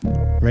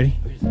Ready?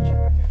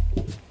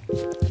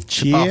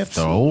 Chip off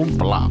the old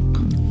block.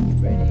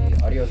 Ready.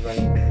 Audio's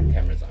running.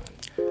 Camera's on.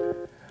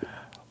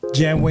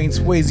 Jan Wayne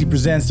Swayze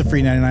presents the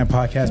FREE99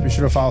 podcast. Be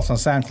sure to follow us on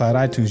SoundCloud,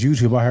 iTunes,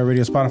 YouTube,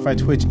 iHeartRadio, Spotify,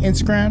 Twitch,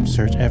 Instagram.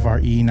 Search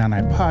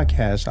FRE99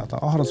 podcast. Shout out to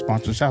all the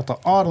sponsors. Shout out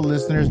to all the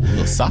listeners. A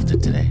little softer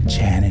today.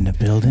 Jan in the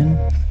building.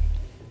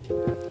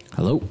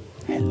 Hello.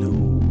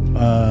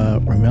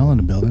 Ramel in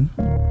the building.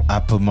 I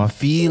put my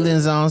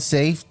feelings on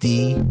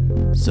safety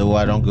so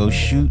I don't go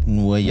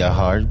shooting where your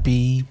heart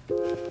be.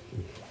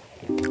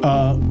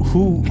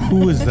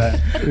 Who is that?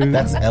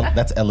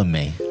 That's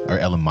LMA or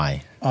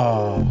LMI.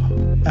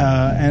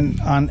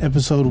 And on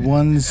episode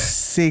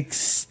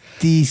 166?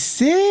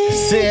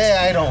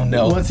 Yeah, I don't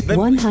know.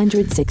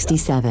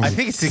 167. I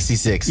think it's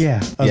 66. Yeah,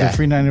 of the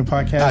FREE99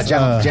 podcast.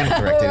 Jen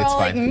corrected. It's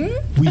fine.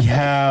 We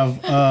have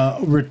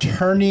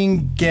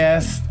returning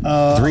guest.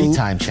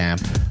 3-time champ.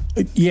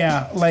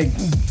 Yeah, like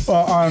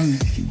on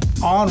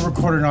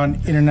recorded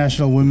on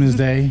International Women's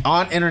Day.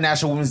 On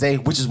International Women's Day,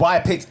 which is why I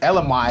picked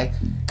LMI,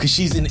 because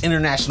she's an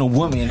international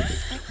woman.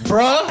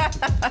 Bruh.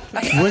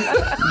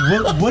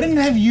 Wouldn't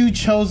have you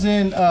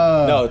chosen...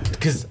 No,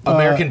 because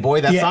American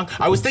Boy, that song.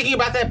 I was thinking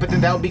about that, but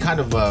then that would be kind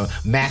of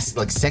mass,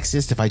 like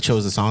sexist if I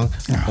chose the song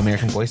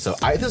American Boy. So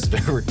this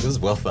was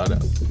well thought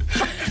out.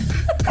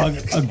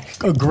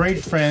 a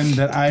great friend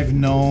that I've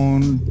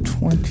known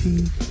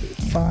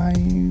 25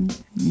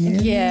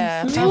 years.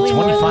 Yeah.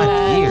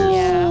 25 years.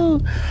 Yeah.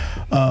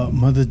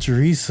 Mother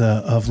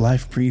Jerisa of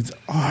Life Breeds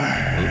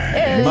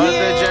Art.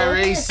 Mother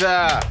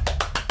Jerisa.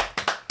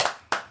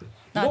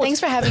 No, thanks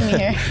for having me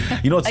here.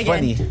 You know what's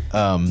Again.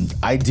 funny?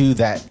 I do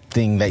that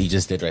thing that you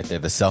just did right there,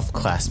 the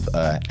self-clasp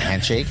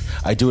handshake.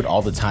 I do it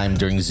all the time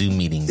during Zoom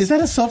meetings. Is that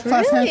a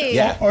self-class Really? handshake?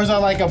 Yeah. Or is that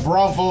like a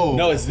bravo?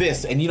 No, it's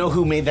this. And you know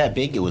who made that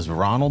big? It was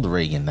Ronald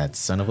Reagan, that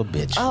son of a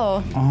bitch.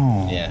 Oh.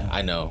 Yeah,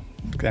 I know.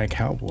 That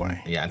cowboy.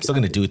 Yeah, I'm still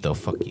going to do it, though.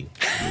 Fuck you.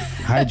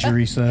 Hi,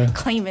 Jerisa.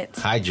 Claim it.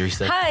 Hi,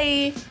 Jerisa.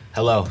 Hi.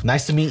 Hello.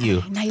 Nice to meet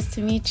you. Nice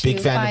to meet you.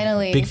 Big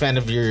fan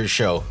of your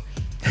show.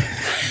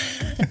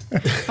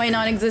 My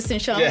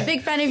non-existent show. Yeah. I'm a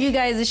big fan of you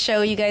guys'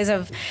 show. You guys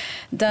have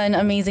done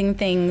amazing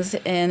things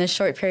in a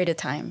short period of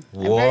time.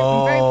 I'm very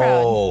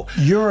proud.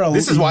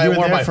 This is why I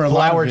wore my for a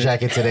lot flower of it.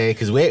 jacket today,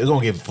 because we're going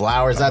to give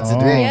flowers out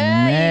today.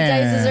 Yeah, man.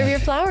 you guys deserve your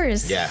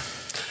flowers. Yeah.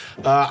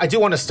 I do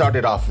want to start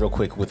it off real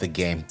quick with a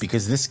game,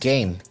 because this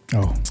game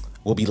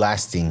will be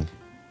lasting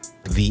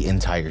the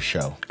entire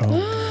show.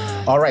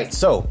 All right,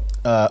 so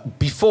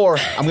before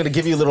I'm going to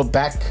give you a little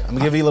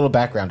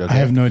background. Okay, I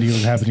have no idea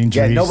what's happening, Jerisa.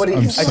 yeah, nobody.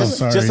 I'm so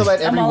sorry. Just to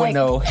let everyone like-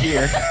 know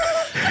here.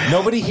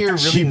 Nobody here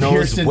really She knows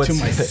pierced what's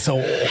into my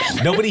soul.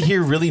 Nobody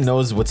here really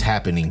knows what's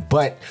happening,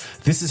 but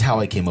this is how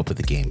I came up with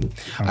the game.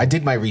 I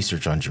did my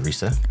research on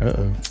Jerisa,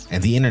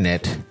 and the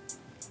internet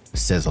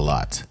says a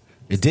lot.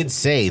 It did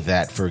say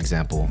that, for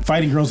example,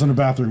 Fighting girls in the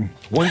bathroom.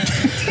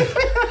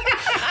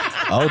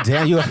 Oh,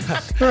 damn you.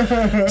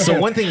 So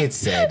one thing it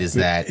said is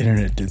that The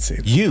internet did say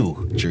that. you,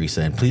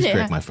 Jerisa, and please Yeah.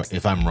 correct me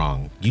if I'm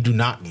wrong, you do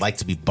not like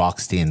to be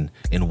boxed in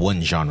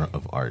one genre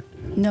of art.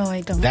 No,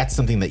 I don't. That's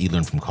something that you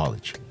learned from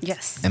college.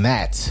 Yes. And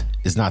that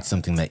is not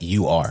something that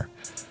you are.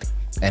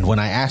 And when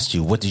I asked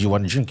you, what did you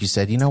want to drink? You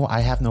said,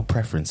 I have no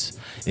preference.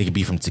 It could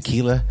be from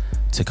tequila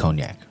to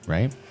cognac,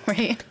 right?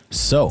 Right.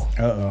 So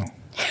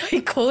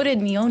He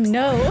quoted me. Oh,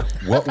 no.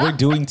 what we're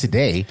doing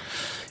today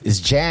is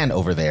Jan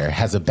over there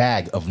has a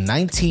bag of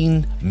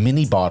 19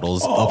 mini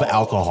bottles of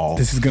alcohol.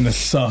 This is going to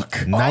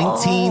suck.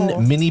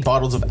 19 mini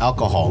bottles of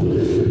alcohol.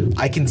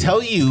 I can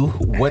tell you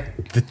what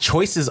the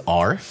choices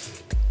are.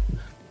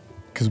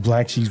 Because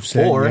Black Sheep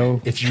said Or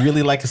no. if you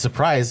really like a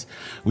surprise,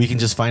 we can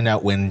just find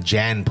out when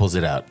Jan pulls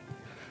it out.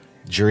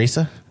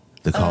 Jerisa,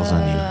 the call's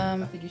on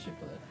you. I think you should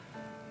put it.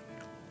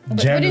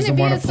 Jan Wouldn't doesn't it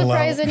be want a to pull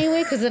surprise out.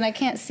 anyway? Because then I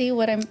can't see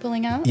what I'm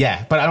pulling out.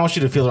 Yeah, but I don't want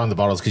you to feel it on the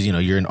bottles because,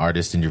 you're an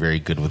artist and you're very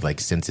good with, like,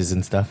 senses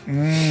and stuff.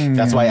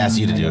 That's why I asked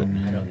you to do it.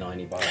 I don't know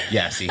any bottles.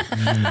 Yeah, see.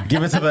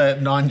 Give it to the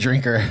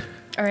non-drinker.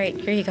 All right,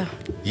 here you go.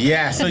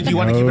 Yeah, so do you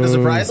want to keep it a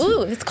surprise?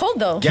 Ooh, it's cold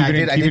though. Yeah, I Keep it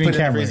in- did keep it in put it in the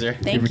camera. freezer.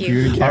 Thank Keep it you.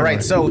 in camera. All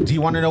right, so do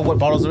you want to know what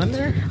bottles are in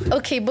there?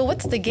 Okay, but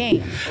what's the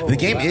game? The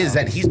game is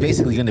that he's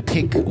basically going to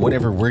pick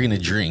whatever we're going to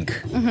drink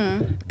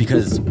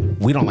because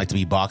we don't like to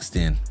be boxed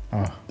in.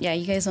 Yeah,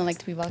 you guys don't like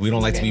to be boxed in. We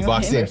don't like to be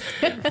boxed in.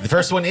 The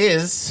first one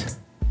is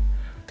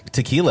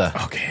tequila.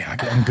 Okay,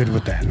 I'm good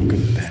with that.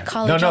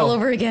 College No. all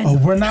over again. Oh,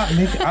 we're not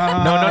making...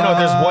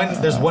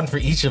 No. There's one for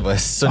each of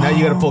us. So now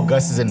you got to pull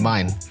Gus's and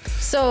mine.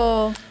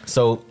 So,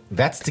 So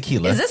that's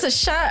tequila. is this a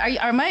shot? Are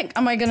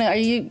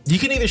you? You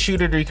can either shoot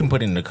it or you can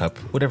put it in a cup,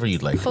 whatever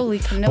you'd like. Holy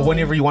cannoli. But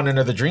whenever you want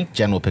another drink,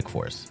 Jen will pick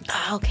for us.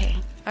 Oh, okay.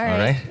 All All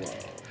right.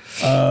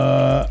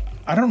 right?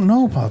 I don't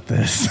know about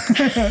this.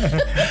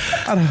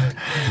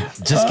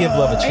 Just give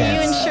love a Are you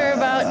chance. unsure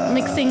about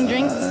mixing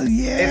drinks.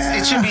 Yeah.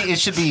 It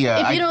should be.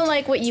 If you don't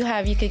like what you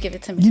have, you could give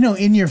it to me. You know,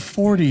 in your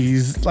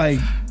 40s, like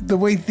the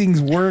way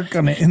things work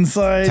on the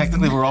inside.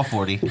 Technically, we're all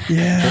 40.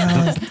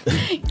 Yeah.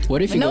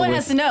 What if you No go one with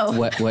has to know.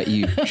 what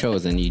you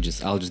chose, and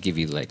I'll just give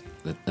you like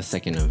a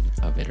second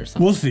of it or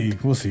something.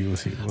 We'll see.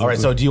 All right.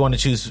 So, do you want to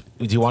choose?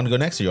 Do you want to go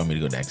next, or you want me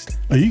to go next?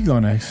 Oh, you go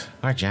next.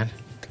 All right, Jan.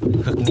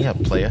 Hook me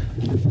up, playa.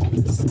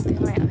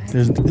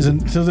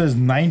 There's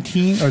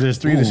 19 or there's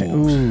 3 to say.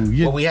 Ooh,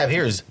 yeah. What we have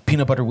here is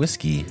peanut butter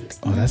whiskey.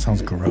 Oh, that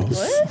sounds gross.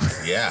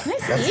 What? Yeah.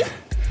 I see. Do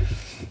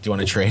you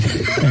want to trade?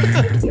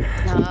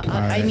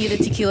 I need a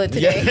tequila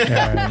today.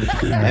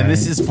 And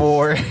this is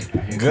for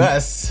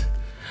Gus.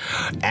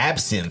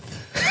 Absinthe.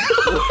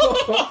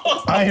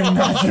 I am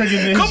not drinking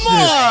this Come shit.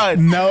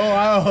 on! No,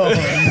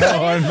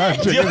 I'm not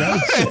drinking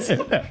that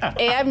shit.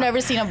 Hey, I've never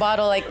seen a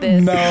bottle like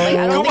this. No. Like,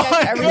 I don't Come think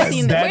I've on, ever Gus,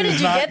 seen that Where did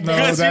is you not- get no,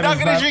 this? Gus, that you're not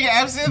is going to not- drink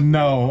absinthe?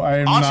 No, I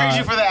am I'll not. trade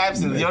you for the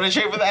absinthe. You want to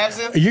trade for the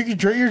absinthe?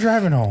 You're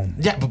driving home.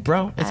 Yeah, but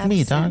bro, it's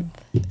me, dog.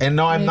 Absinthe. And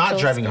no, I'm not Neutral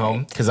driving spirit.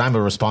 home because I'm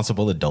a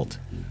responsible adult.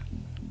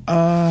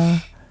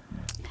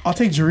 I'll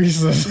take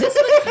Jerisa.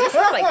 This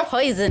looks like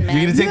poison, man.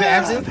 You gonna take the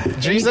absinthe,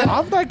 Jerisa?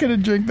 I'm not gonna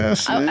drink that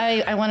shit.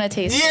 I want to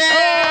taste it.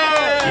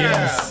 Yeah!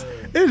 Yes.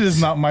 It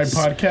is not my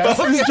podcast.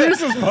 It's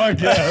Jerisa's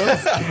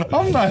podcast.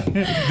 I'm not.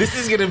 This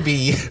is gonna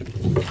be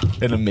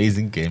an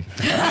amazing game.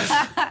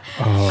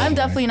 I'm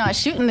definitely not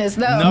shooting this,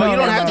 though. No, you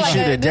don't This have to looks shoot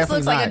like it. This Definitely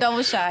looks like not. a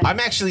double shot. I'm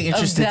actually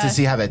interested to death.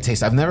 see how that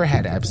tastes. I've never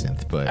had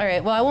absinthe, but All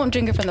right, well, I won't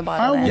drink it from the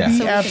bottle I will then. Yeah. be so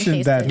we can absent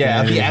taste that it. yeah,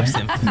 I'll be day.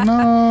 absinthe.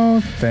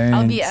 No, thanks.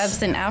 I'll be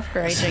absent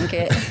after I drink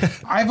it.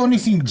 I've only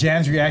seen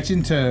Jan's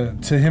reaction to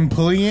him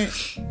pulling it.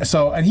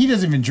 So, and he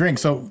doesn't even drink.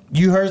 So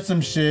you heard some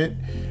shit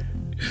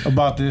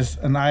about this,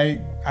 and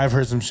I've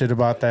heard some shit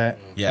about that.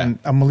 Yeah. And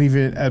I'm gonna leave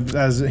it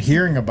as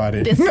hearing about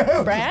it. This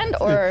brand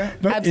or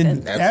No,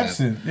 absinthe?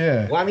 Absent,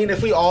 yeah. Well, I mean,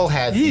 if we all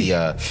had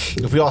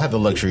the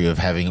luxury of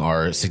having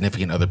our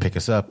significant other pick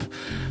us up,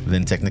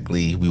 then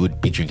technically we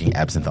would be drinking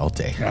absinthe all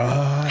day.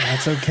 Oh,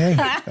 that's okay.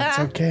 That's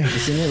okay.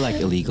 Isn't it like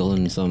illegal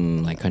in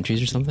some like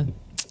countries or something?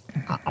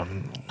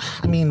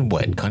 I mean,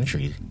 what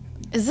country?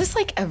 Is this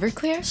like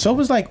Everclear? So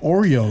is like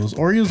Oreos.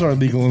 Oreos are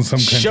legal in some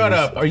countries. Shut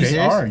up. Are you They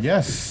serious? are,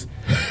 yes.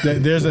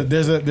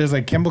 There's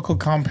a chemical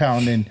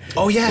compound in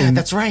Oh yeah,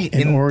 that's right.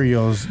 in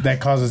Oreos that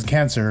causes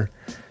cancer.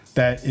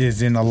 That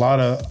is in a lot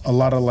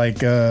of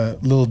like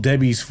Little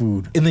Debbie's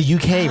food. In the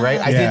UK, right?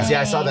 Yeah.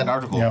 I saw that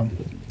article. Yeah.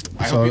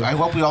 I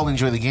hope we all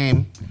enjoy the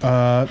game.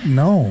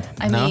 No.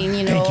 I No? mean,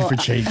 you know. Thank you for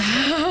Chase.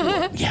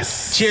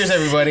 Yes. Cheers,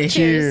 everybody.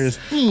 Cheers.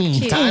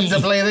 Time to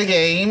play the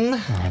game.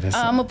 I'm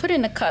gonna put it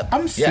in a cup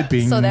I'm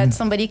sipping. so that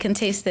somebody can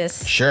taste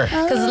this. Sure.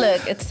 Because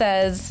look, it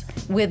says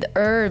with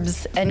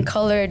herbs and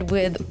colored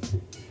with,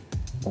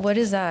 what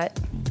is that?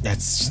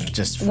 That's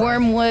just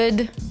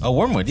Wormwood Oh,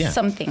 wormwood, yeah.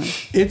 something.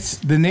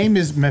 The name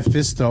is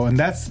Mephisto, and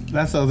that's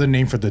the other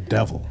name for the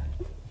devil,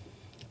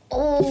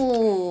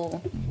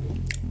 Oh,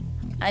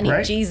 I need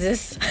Right?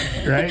 Jesus.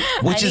 right?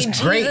 Which I is need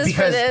great Jesus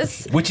for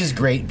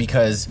this.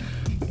 because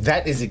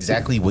that is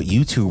exactly what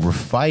you two were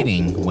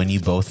fighting when you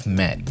both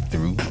met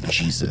through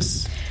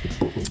Jesus.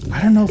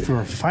 I don't know if we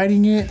were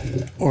fighting it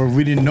or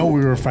we didn't know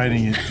we were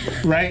fighting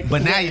it, right?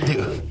 But now you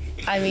do.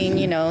 I mean,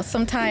 you know,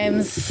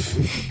 sometimes.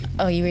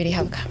 Oh, you already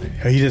have a cup.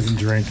 He doesn't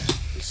drink.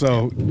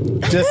 So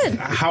just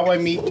how I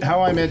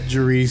met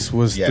Jerisa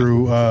was Yeah.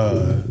 through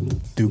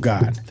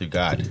God. Through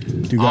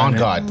God. God. On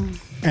God.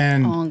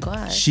 And Oh,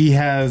 God. she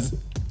has,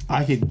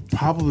 I could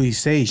probably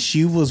say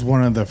she was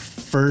one of the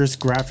first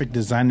graphic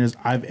designers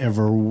I've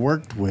ever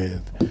worked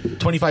with.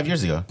 25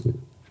 years ago.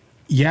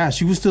 Yeah,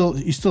 you're still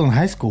in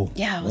high school.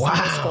 Yeah, it was in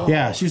high school.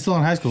 Yeah, she was still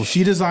in high school.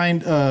 She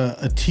designed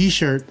a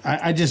T-shirt.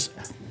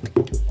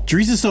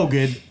 Jerisa's so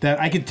good that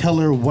I could tell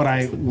her what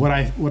I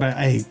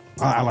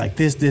like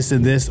this,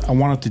 and this. I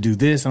want them to do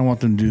this. I want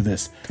them to do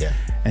this. Yeah.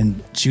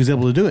 And she was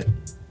able to do it.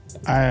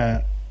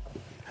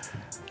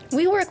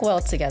 We work well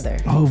together.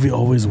 We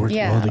always work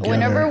Yeah, well together.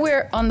 whenever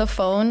we're on the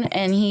phone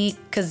and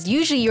because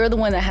usually you're the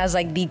one that has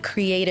like the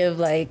creative,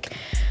 like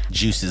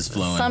Juices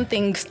flowing.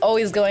 something's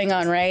always going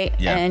on, right?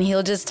 Yeah. And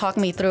he'll just talk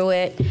me through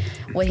it,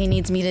 what he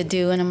needs me to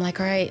do. And I'm like,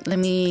 all right, let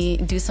me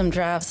do some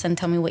drafts and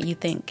tell me what you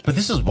think. But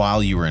this was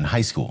while you were in high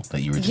school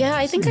that you were doing Yeah,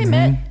 I this. think I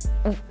met,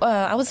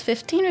 I was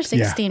 15 or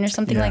 16 or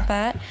something Yeah. like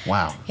that.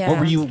 Wow. Yeah. What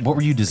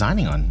were you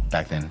designing on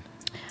back then?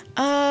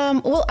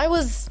 Well, I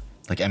was.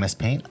 Like MS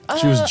Paint?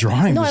 she was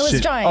drawing. No, this I was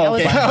shit. drawing. Oh,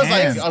 okay. by I was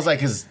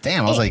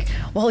hand. like,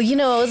 Well, you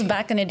know, it was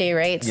back in the day,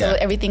 right? So Yeah.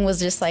 everything was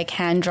just like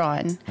hand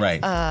drawn,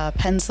 Right.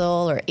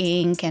 Pencil or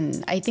ink,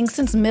 and I think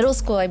since middle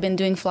school I've been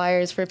doing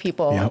flyers for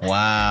people, Yep.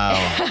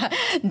 wow.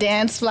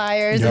 dance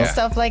flyers Yeah. and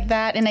stuff like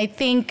that. And I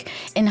think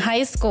in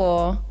high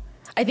school,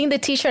 I think the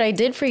T-shirt I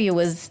did for you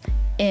was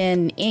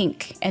in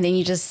ink, and then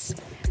you just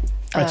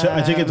I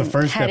took it the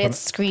first had step. it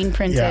screen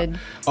printed.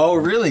 Oh,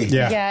 really?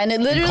 Yeah. Yeah, and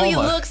it literally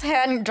Coma. looks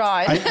hand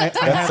drawn.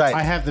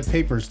 I have the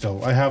papers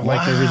still. I have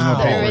like the original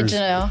Wow. papers.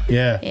 Original.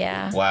 Yeah.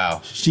 Yeah.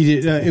 Wow. She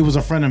did. It was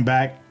a front and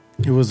back.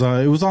 It was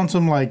on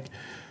some like.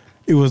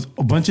 It was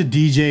a bunch of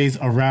DJs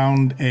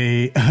around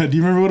a. Do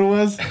you remember what it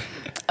was?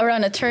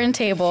 around a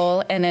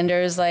turntable, and then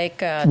there's like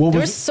there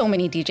was so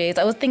many DJs.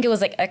 I would think it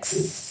was like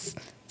X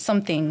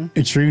something.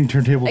 Extreme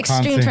turntable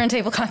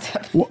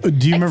concept. Well,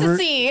 do you remember?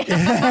 Ecstasy.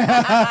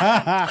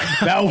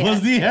 That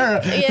was the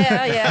era.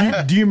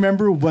 Yeah. Do you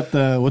remember what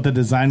the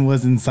design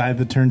was inside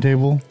the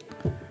turntable?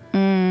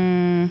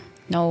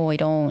 No, I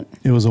don't.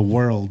 It was a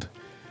world.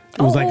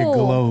 It was like a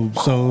globe.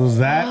 So it was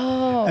that,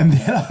 and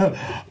then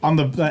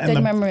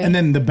and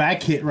then the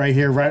back hit right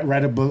here,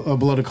 right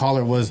below the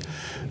collar was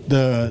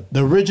the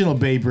original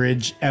Bay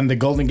Bridge and the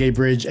Golden Gate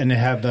Bridge, and it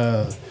had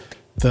the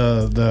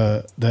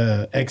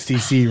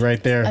XTC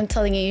right there. I'm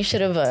telling you, you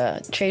should have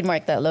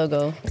trademarked that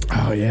logo.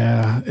 Oh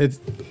yeah,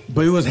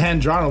 but it was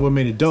hand drawn. What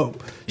made it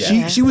dope?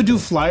 Yeah. She would do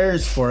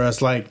flyers for us,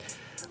 like.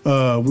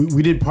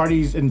 We did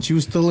parties, and she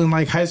was still in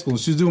like high school.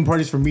 She was doing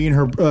parties for me and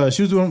her.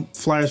 She was doing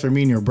flyers for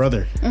me and your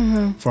brother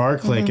for our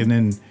clique, and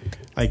then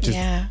like just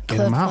get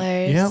them out.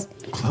 Flyers. Yep,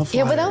 club flyers.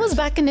 Yeah, but that was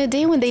back in the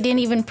day when they didn't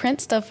even print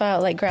stuff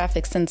out like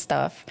graphics and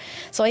stuff.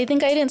 So I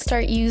think I didn't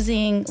start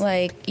using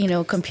like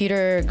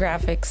computer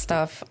graphic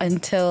stuff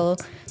until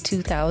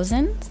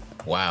 2000.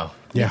 Wow.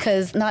 Yeah.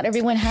 Because not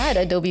everyone had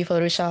Adobe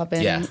Photoshop,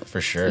 and for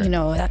sure.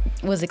 That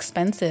was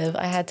expensive.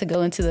 I had to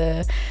go into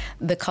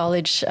the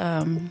college.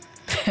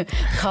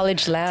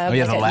 College lab. Oh,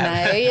 yeah, the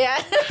lab. Night.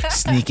 Yeah.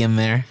 Sneak in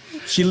there.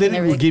 She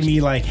literally would give me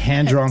like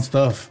hand drawn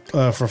stuff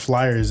for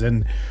flyers,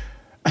 and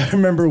I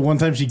remember one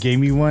time she gave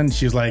me one.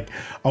 She was like,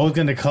 I was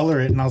gonna color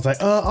it, and I was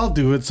like, I'll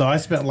do it. So I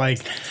spent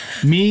like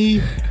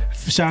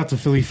shout out to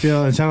Philly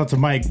Phil and shout out to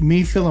Mike.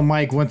 Me, Phil, and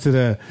Mike went to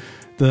the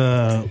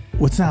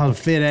what's now the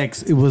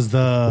FedEx. It was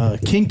the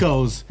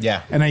Kinko's.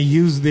 Yeah. And I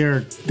used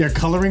their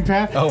coloring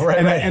pad. Oh, right.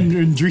 And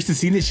Jerisa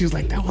seen it. She was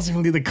like, that wasn't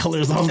really the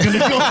colors I was gonna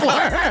go for.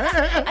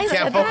 I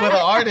Can't fuck with an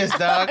artist,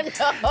 dog.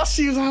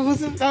 She was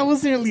that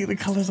wasn't really the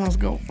colors I was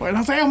going for. And I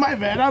was like, oh my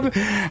bad.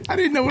 I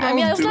didn't know what I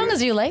was doing. as long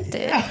as you liked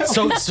it.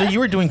 So you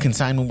were doing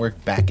consignment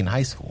work back in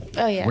high school.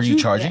 Oh yeah. Were you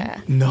charging?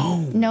 Yeah. No.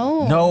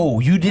 No,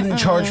 you didn't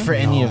charge for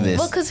any of this.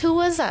 Well, because who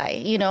was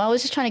I? I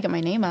was just trying to get my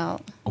name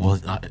out.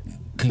 Well,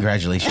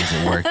 congratulations,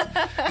 it worked.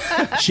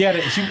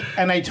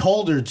 And I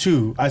told her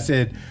too. I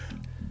said,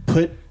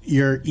 put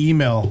your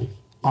email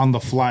on the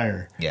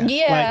flyer.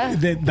 Yeah.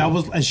 Like that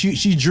was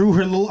she drew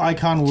her little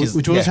icon,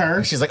 which was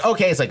her. She's like,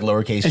 okay, it's like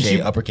lowercase And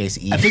J, uppercase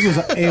E. I think it was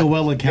an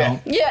AOL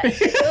account. Yeah.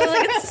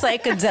 It was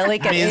like a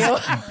psychedelic.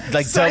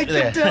 Like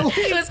Psychedelic.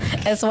 It was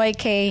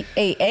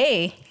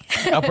SYKAA.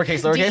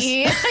 uppercase,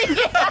 lowercase.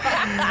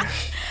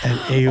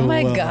 Oh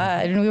my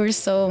God. And we were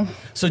so.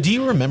 So do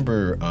you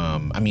remember,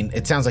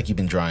 it sounds like you've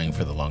been drawing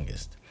for the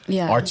longest.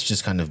 Yeah. Art's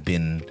just kind of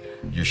been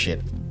your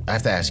shit. I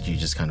have to ask you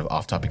just kind of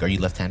off topic. Are you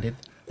left-handed?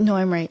 No,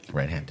 I'm right.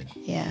 Right-handed.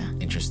 Yeah.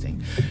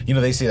 Interesting.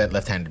 They say that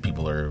left-handed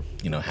people are,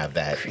 have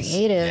that.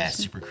 Creative. Yeah,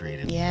 super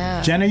creative.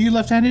 Yeah. Jen, are you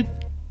left-handed?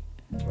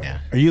 Yeah.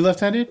 Are you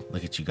left-handed?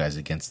 Look at you guys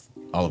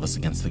all of us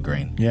against the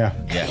grain. Yeah.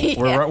 Yeah.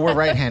 We're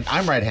right-handed.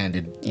 I'm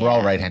right-handed. We're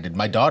all right-handed.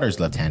 My daughter's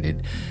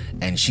left-handed,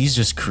 and she's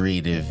just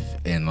creative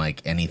in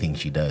like anything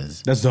she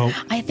does. That's dope.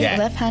 I think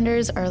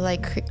left-handers are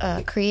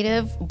like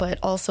creative, but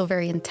also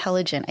very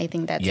intelligent. I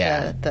think that's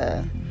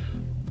the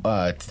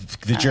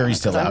jury's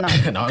still out.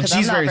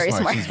 She's very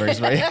smart. She's very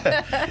smart.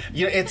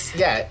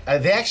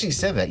 They actually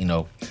said that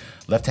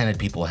left-handed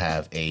people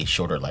have a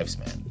shorter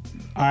lifespan.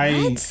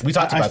 We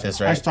talked about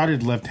this, right? I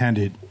started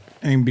left-handed,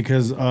 and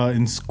because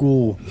in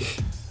school,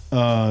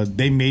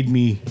 they made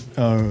me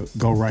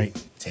go right.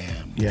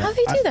 Damn. Yeah. How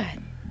do you do that?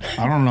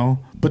 I don't know.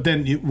 But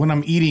then when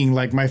I'm eating,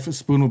 like my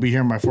spoon will be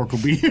here, and my fork will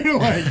be here.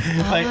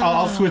 like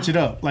I'll switch it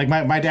up. Like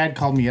my dad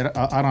called me out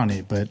on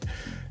it, but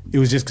it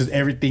was just because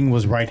everything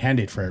was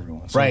right-handed for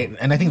everyone. So. Right,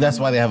 and I think that's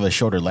why they have a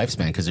shorter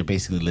lifespan, because they're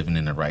basically living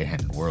in a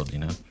right-handed world,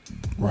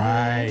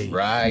 Right.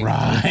 Left.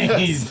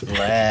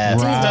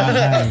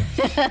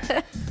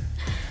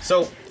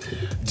 So,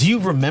 do you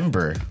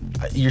remember?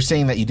 You're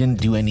saying that you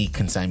didn't do any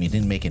consignment, you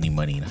didn't make any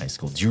money in high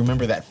school. Do you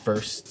remember that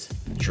first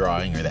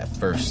drawing or that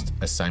first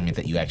assignment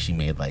that you actually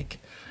made? Like,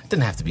 it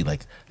didn't have to be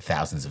like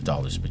thousands of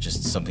dollars, but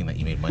just something that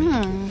you made money.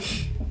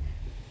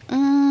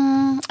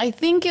 I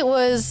think it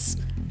was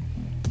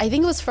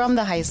from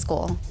the high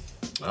school.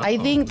 Uh-oh. I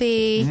think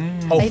they.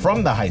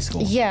 From the high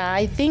school. Yeah,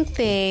 I think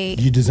they.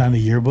 You designed the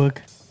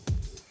yearbook.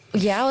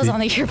 Yeah, I was on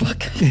the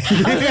yearbook.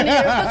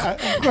 I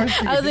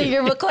was in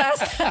yearbook class.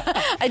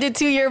 I did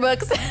 2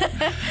 yearbooks.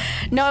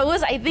 No,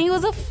 I think it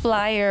was a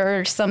flyer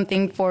or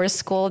something for a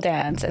school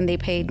dance, and they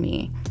paid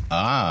me.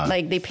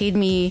 Like they paid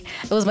me.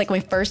 It was like my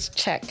first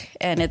check,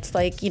 and it's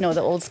like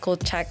the old school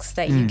checks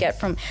that you get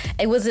from.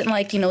 It wasn't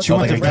like She went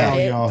the bow,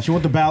 y'all. She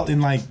went the bow in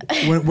like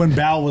when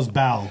bow was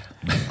bow.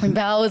 When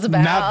bow was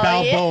bow, not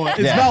Balboa. Yeah.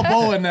 It's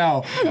Balboa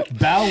now.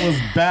 Bow was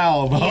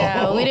bow.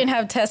 Yeah, we didn't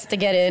have tests to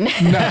get in.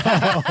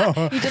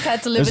 No, you just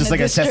had to live. It was just like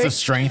a test of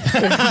strength.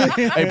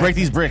 Hey, break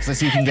these bricks. Let's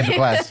see if you can get to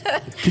class.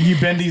 Can you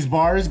bend these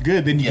bars?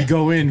 Good. Then you can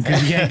go in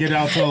because you can't get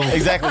out till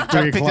exactly.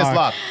 Try to pick this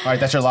lock. All right,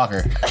 that's your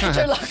locker. That's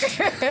your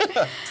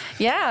locker.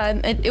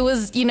 Yeah, it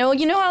was. You know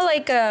how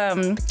like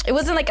it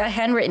wasn't like a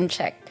handwritten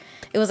check.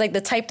 It was like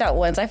the typed out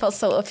ones. I felt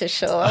so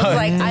official. I was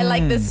like, I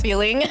like this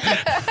feeling.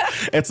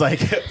 It's like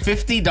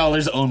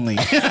 $50 only.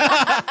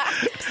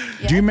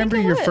 Do you remember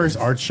your first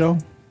art show?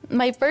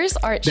 My first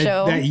art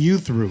show that you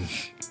threw.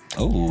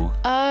 Oh.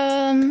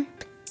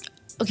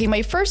 Okay,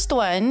 my first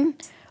one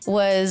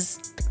was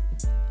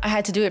I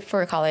had to do it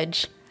for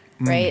college.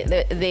 Right,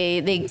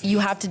 you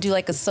have to do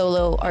like a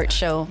solo art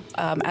show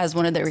as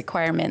one of the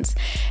requirements,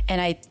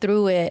 and I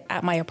threw it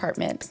at my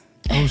apartment.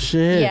 Oh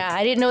shit! Yeah,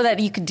 I didn't know that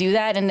you could do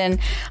that, and then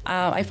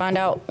I found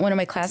out one of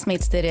my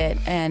classmates did it,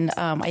 and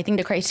I think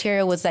the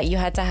criteria was that you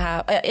had to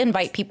have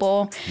invite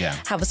people,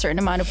 have a certain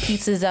amount of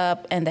pieces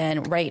up, and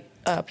then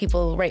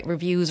people write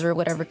reviews or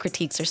whatever,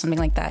 critiques or something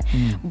like that.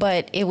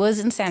 But it was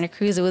in Santa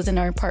Cruz. It was in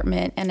our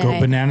apartment. And go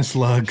banana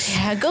slugs.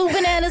 Yeah, go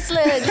banana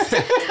slugs.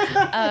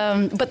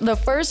 But the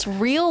first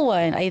real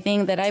one, I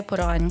think, that I put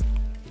on,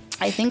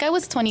 I think I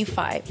was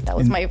 25. That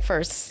was my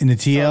first. In the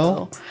TL?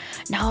 Solo.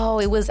 No,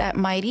 it was at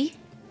Mighty.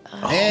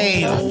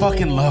 Hey, I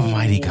fucking love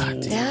Mighty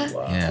God. Yeah.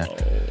 Wow. Yeah.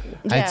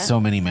 I had so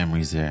many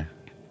memories there.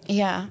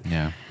 Yeah.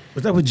 Yeah.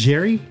 Was that with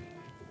Jerry?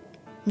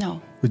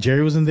 No. But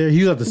Jerry wasn't there? He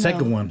was at the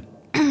second one.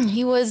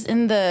 He was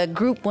in the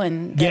group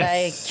one that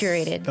I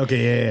curated.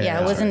 Okay, yeah.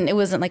 It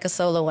wasn't like a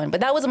solo one, but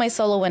that was my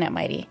solo one at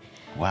Mighty.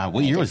 Wow,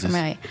 what year was this?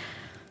 I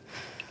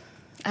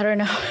don't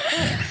know.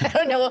 I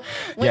don't know.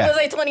 When was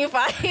I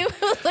 25?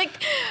 It was like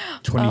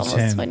 2010.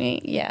 Almost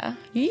 20. Yeah.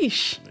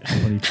 Yeesh.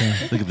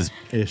 2010. Look at this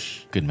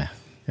Ish. good math.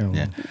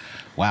 Yeah.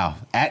 Wow,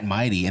 at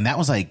Mighty, and that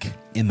was like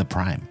in the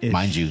prime,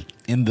 mind you,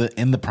 in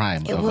the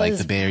prime of like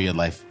the Bay Area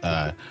life,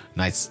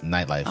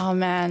 nightlife. Oh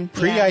man,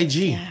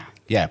 pre-IG.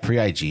 Yeah,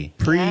 pre-IG.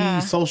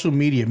 Pre-social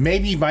media.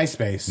 Maybe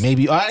MySpace.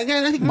 Maybe. I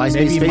think MySpace.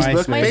 Maybe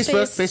Facebook.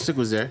 MySpace. Facebook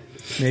was there.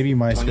 Maybe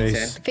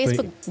MySpace.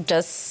 Facebook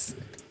just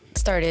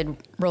started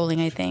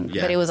rolling, I think.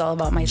 But it was all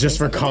about MySpace. Just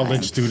for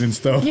college students,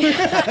 though.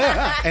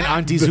 And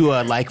aunties who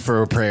like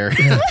for a prayer.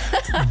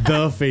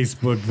 The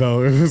Facebook,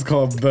 though. It was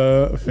called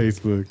The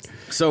Facebook.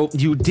 So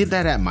you did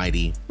that at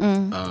Mighty.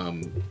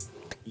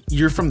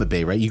 You're from the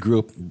Bay, right? You grew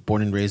up,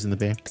 born and raised in the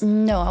Bay?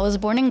 No, I was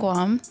born in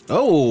Guam.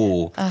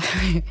 Oh.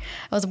 I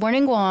was born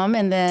in Guam,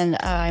 and then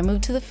I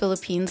moved to the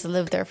Philippines,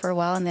 lived there for a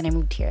while, and then I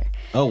moved here.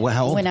 Oh, well,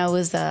 how old? When I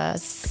was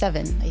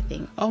 7, I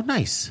think. Oh,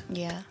 nice.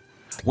 Yeah.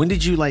 When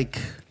did you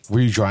were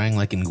you drawing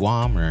like in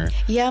Guam or?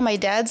 Yeah, my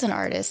dad's an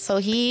artist. So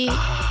he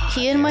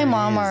and my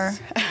mom are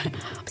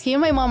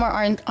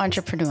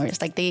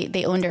entrepreneurs. Like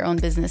they own their own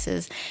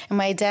businesses. And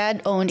my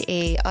dad owned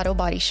a auto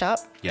body shop.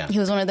 Yeah. He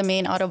was one of the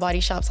main auto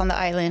body shops on the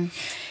island.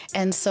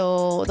 And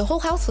so the whole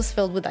house was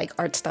filled with like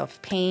art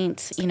stuff,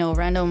 paint,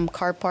 random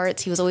car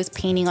parts. He was always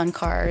painting on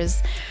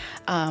cars.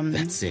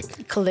 That's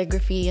sick.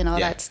 Calligraphy and all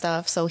that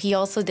stuff. So he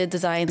also did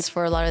designs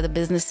for a lot of the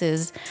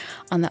businesses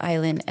on the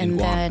island. And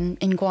then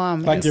in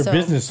Guam. Like their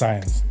business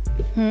signs.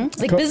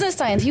 Like business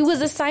signs. He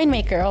was a sign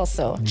maker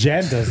also.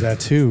 Jan does that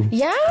too.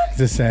 Yeah?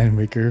 He's a sign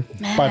maker.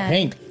 Man. By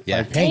paint.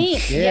 Yeah. By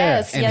paint. Yeah.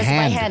 Yes, And by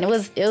hand. hand. It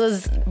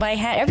was by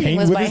hand. Everything Paint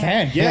was with by his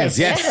hand. hand.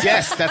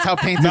 Yes. That's how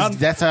paint is.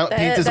 That's how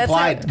paint is that's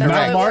applied. how- Not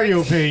how it Mario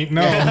works. paint.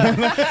 No.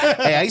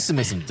 Hey, I used to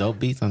make some dope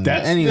beats on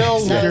that. That's still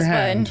with That your was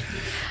hand.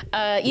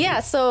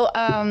 fun. So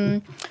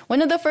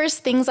one of the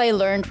first things I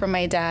learned from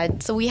my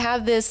dad, so we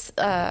have this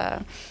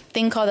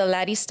thing called a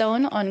laddie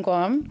stone on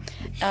Guam.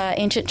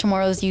 Ancient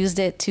Chamorros used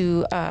it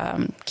to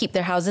keep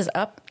their houses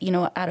up,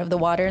 out of the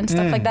water and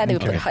stuff like that. They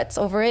would put huts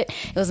over it.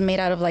 It was made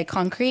out of like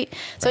concrete.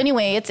 So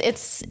anyway,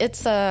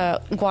 it's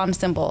a Guam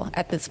symbol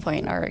at this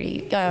point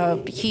already.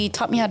 He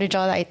taught me how to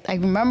draw that. I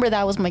remember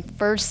that was my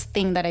first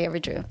thing that I ever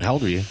drew. How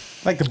old were you?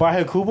 Like the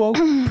Baja Kubo,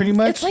 pretty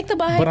much. It's like the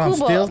Baja but on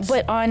Kubo, stilts?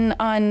 but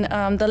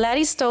on the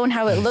laddie stone,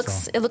 how it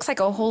looks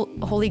like a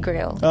holy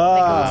grail. Like it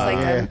Ah, looks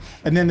like yeah.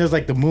 And then there's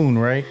like the moon,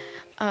 right?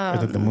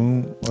 Is it the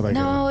moon? Or like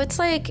no, it's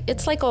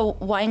like a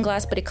wine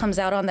glass, but it comes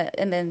out on the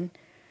and then.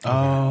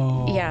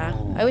 Oh. Yeah,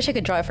 I wish I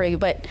could draw it for you,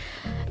 but.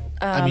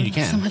 I mean, you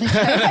can. Some other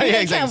time.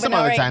 Yeah, exactly. Some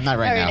other time, not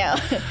right now.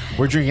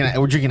 We're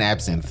drinking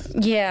absinthe.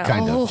 Yeah.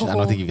 Kind of. I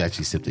don't think you've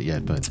actually sipped it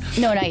yet, but.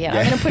 No, not yet.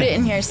 I'm gonna put it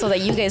in here so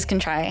that you guys can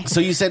try. So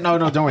you said no,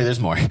 don't worry. There's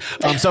more.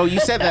 So you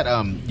said that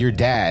your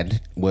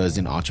dad was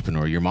an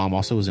entrepreneur. Your mom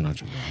also was an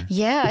entrepreneur.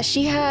 Yeah,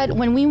 she had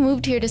when we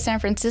moved here to San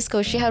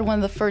Francisco. She had one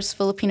of the first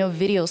Filipino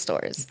video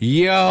stores.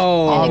 Yo.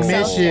 on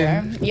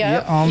Excelsior. mission.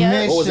 Yep, On yep.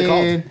 mission. What was it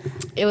called?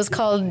 It was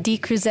called D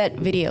Cruzette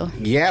Video.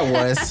 Yeah, it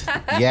was.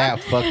 Yeah,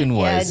 it fucking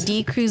was. Yeah,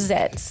 D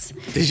Cruzettes.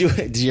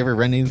 Did you ever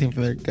run anything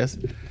from there, Gus?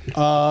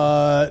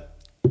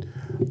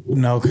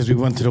 No, because we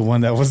went to the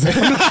one that was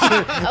because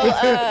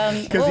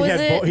What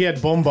was it? he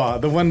had Bomba,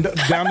 the one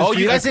down the Oh,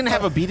 street. you guys didn't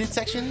have a beaded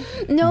section?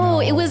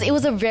 No, it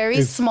was a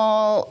very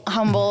small,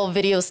 humble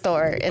video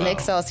store in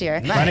Excelsior.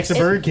 right next to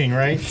Burger King,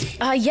 right?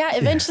 Yeah,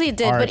 eventually it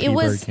did, but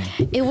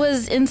R.I.P. it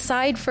was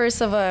inside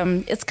first of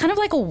it's kind of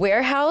like a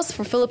warehouse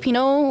for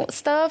Filipino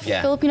stuff,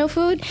 Filipino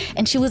food,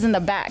 and she was in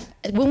the back.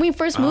 When we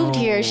first moved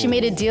here, she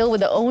made a deal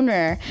with the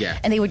owner,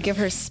 and they would give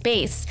her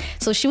space.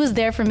 So she was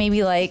there for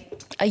maybe like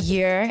a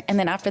year, and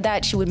then after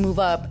that she would move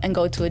up and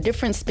go to a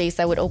different space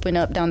that would open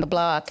up down the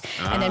block,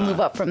 and then move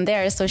up from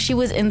there. So she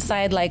was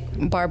inside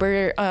like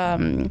barber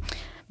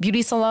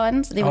beauty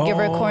salons. They would give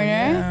her a corner.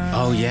 Yeah.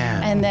 Oh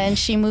yeah. And then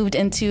she moved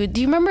into, do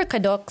you remember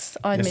Kadok's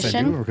on Yes, I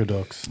Mission? do remember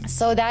Kadok's.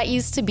 So that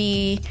used to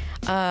be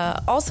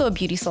also a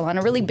beauty salon,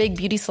 a really big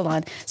beauty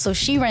salon. So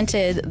she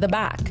rented the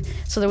back.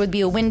 So there would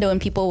be a window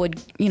and people would,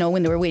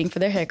 when they were waiting for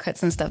their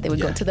haircuts and stuff, they would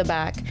go to the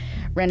back,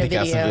 rent Pick a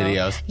out video. some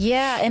videos.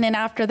 Yeah. And then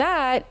after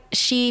that,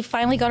 she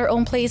finally got her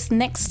own place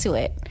next to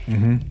it.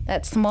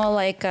 That small,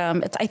 I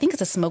think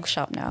it's a smoke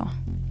shop now.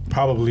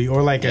 Probably,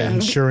 or like an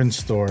insurance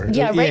store.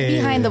 Yeah, right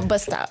behind the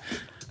bus stop.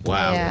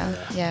 Wow.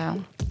 Yeah.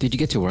 Did you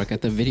get to work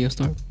at the video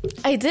store?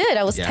 I did.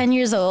 I was 10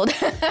 years old.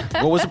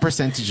 What was the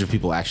percentage of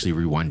people actually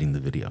rewinding the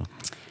video?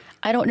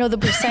 I don't know the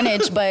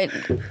percentage, but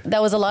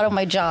that was a lot of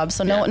my job.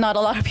 So not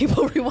a lot of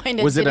people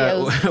rewinded Was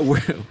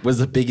videos. was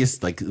the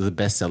biggest, like the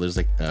best sellers,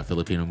 like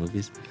Filipino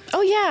movies?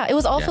 Oh yeah, it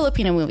was all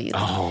Filipino movies.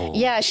 Oh.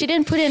 Yeah, she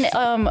didn't put in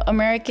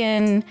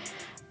American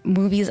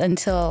movies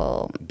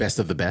until Best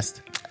of the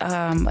best.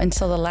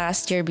 until the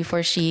last year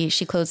before she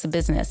closed the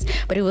business.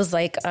 But it was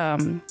like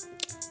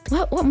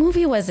what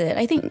movie was it?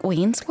 I think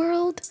Wayne's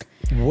World.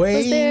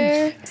 Was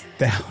there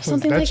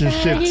something that's like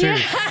your that? shit too.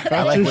 Yeah.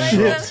 I like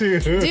That's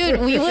your shit too.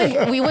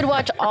 Dude, we would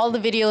watch all the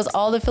videos,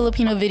 all the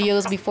Filipino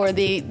videos before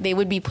they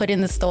would be put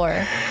in the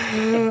store.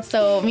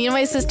 So me and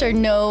my sister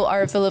know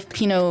our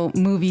Filipino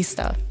movie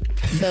stuff.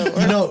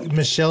 So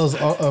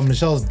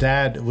Michelle's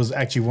dad was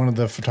actually one of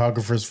the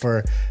photographers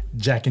for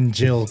Jack and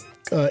Jill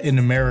in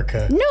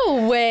America.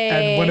 no way.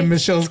 And one of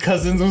Michelle's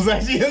cousins was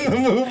actually in the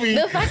movie.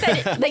 The fact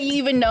that you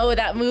even know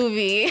that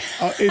movie.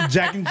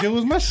 Jack and Jill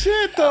was my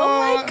shit, though.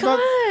 Oh my God.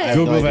 I have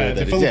Google no idea that. what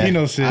The is.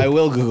 Filipino shit. I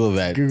will Google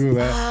that. Google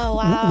that. Oh,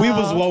 wow. We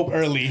was woke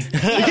early.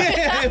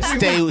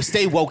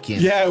 Stay woken.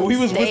 Yeah, we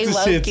was Stay with the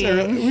shits.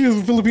 woking. We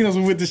was Filipinos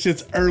were with the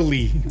shits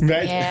early.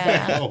 Right?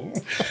 Yeah.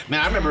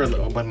 Man, I remember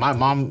when my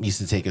mom used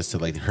to take us to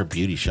like her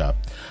beauty shop.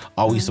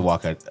 All we used to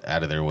walk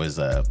out of there was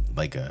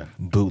like a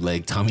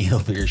bootleg Tommy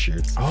Hilfiger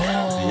shirts.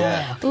 Oh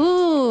yeah.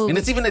 Ooh. And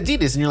it's even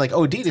Adidas, and you're like,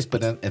 oh Adidas,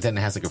 but then it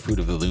has like a Fruit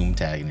of the Loom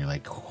tag, and you're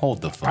like,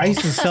 hold the fuck. I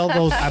used to sell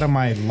those out of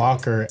my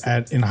locker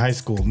in high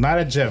school. Not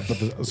at Jeff, but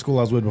the school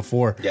I was with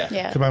before. Yeah.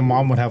 Yeah. Because my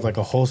mom would have like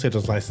a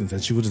wholesaler's license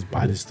and she would just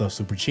buy this stuff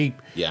super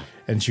cheap. Yeah.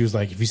 And she was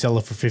like, if you sell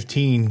it for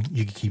 15,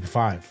 you can keep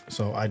 5.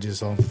 So I just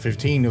sold it for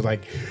 15. It was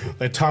like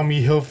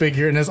Tommy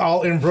Hilfiger and it's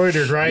all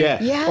embroidered, right? Yeah.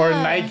 Yeah. Or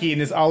Nike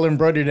and it's all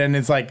embroidered and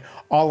it's like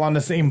all on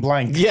the same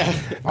blank. Yeah.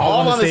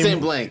 All on the same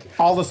blank.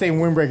 All the same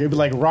windbreaker. It'd be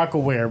like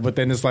Rockaware, but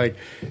then it's like,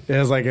 it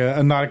has like a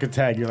Nautica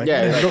tag. You're like,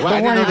 Yeah. Like, don't well,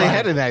 I didn't worry know they about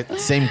had it. in that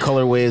same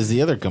colorway as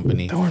the other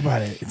company. Don't worry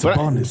about it. It's a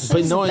bonus.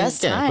 But the knowing,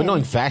 best but time.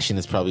 knowing fashion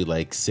is probably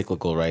like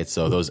cyclical, right?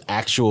 So those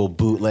actual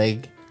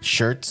bootleg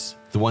shirts,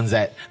 the ones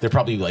that they're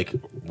probably like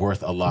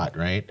worth a lot,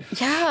 right?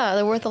 Yeah,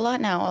 they're worth a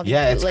lot now.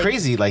 Yeah, it's Like,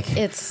 crazy. Like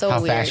it's so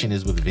how weird. fashion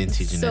is with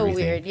vintage and so everything.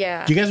 weird.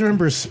 Yeah. Do you guys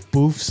remember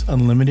Spoofs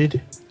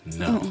Unlimited?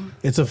 No.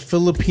 It's a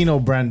Filipino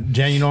brand.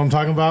 Jan, you know what I'm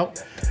talking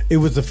about? It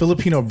was a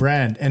Filipino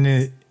brand,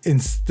 and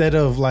instead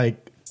of like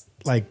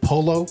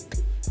polo,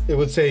 it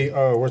would say,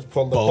 where's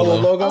polo? Polo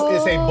logo?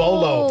 It say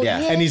bolo. Yeah.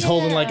 And he's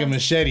holding like a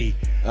machete.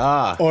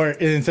 Ah. Or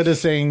instead of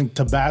saying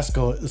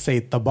Tabasco, it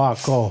say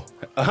tabaco.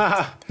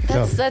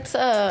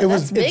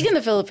 That's big in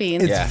the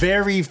Philippines. It's Yeah.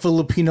 very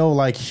Filipino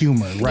like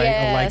humor, right?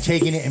 Of like Yes.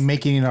 taking it and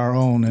making it our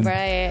own. And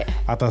Right.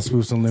 I thought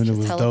Spoofs Unlimited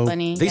was Hella dope.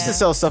 funny. They used to yeah.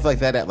 sell stuff like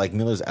that at like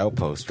Miller's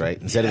Outpost, right?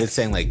 Instead of it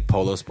saying like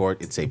Polo Sport,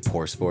 it'd say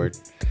Poor Sport.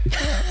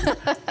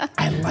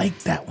 I like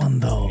that one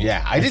though.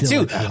 Yeah, I did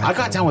feel too. like I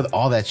got down with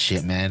all that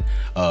shit, man.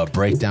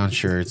 Breakdown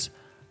shirts,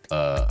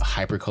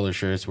 hypercolor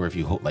shirts, where if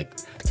you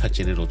touch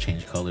it, it'll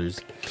change colors.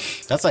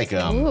 That's like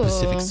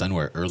Pacific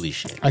Sunwear early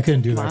shit. I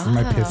couldn't do that because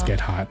my pits get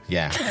hot.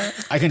 Yeah,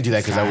 I couldn't do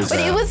that because I was. But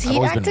it was I've heat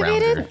always been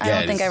activated? rounder. I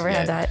don't it think is, I ever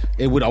had that.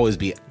 It would always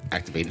be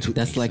activated.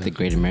 That's like the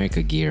Great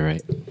America gear,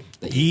 right?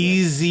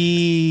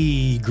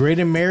 Easy, Great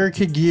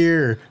America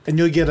gear, and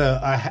you'll get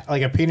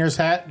a painter's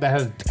hat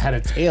that had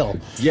a tail.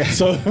 Yeah.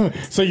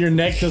 So your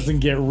neck doesn't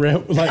get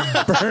ripped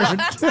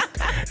burned.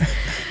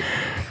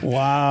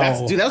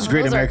 Wow. Dude, that was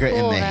Great Those are America in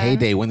cool, the man.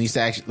 heyday when they used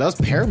to actually. That was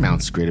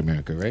Paramount's Great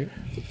America, right?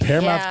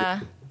 Paramount. Yeah.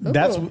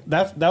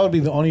 That would be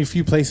the only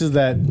few places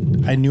that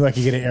I knew I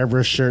could get an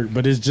airbrush shirt,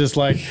 but it's just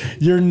like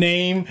your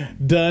name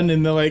done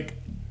in the like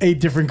 8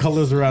 different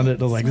colors around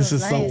it. I was like, this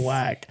is so nice.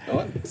 whack.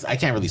 I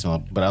can't really smell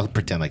it, but I'll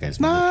pretend like I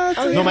smell Nah,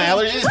 it. No, my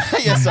allergies.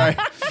 Yeah, sorry.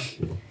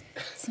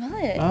 Smell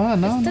it.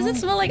 no. Does it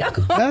smell like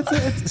alcohol?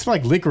 It's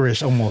like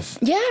licorice almost.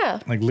 Yeah.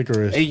 Like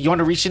licorice. Hey, you want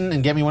to reach in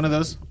and get me one of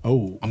those?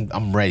 Oh.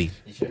 I'm ready.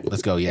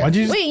 Let's go. Yeah. Why'd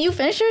you Wait, you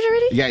finished yours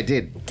already? Yeah, I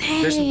did.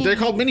 Dang. They're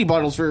called mini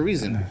bottles for a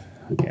reason.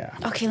 Yeah.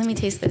 Okay, let me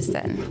taste this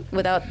then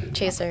without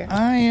chaser.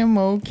 I am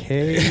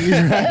okay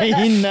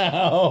right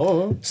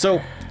now.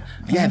 So,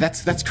 yeah,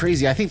 that's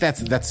crazy. I think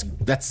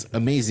that's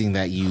amazing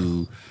that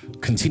you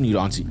continued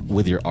on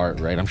with your art,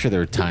 right? I'm sure there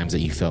were times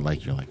that you felt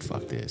like you're like,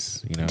 fuck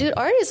this, you know? Dude,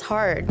 art is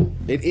hard.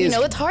 It is. You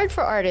know, it's hard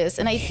for artists,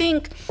 and I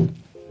think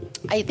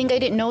I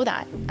didn't know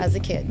that as a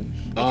kid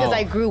because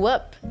I grew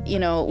up,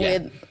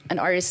 with an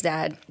artist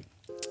dad,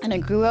 and I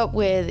grew up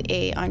with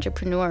a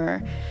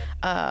entrepreneur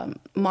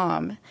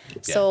mom.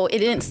 So it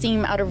didn't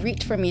seem out of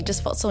reach for me. It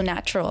just felt so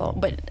natural.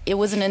 But it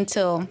wasn't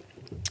until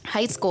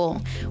high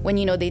school when,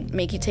 you know, they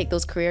make you take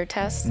those career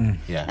tests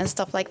and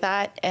stuff like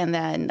that. And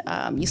then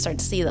you start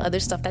to see the other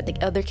stuff that the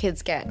other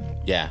kids get.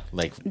 Yeah,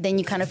 like then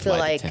you kind of feel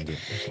like,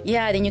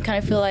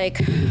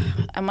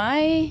 am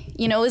I,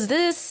 you know, is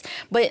this,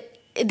 but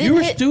it didn't You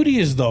were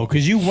studious though,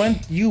 because you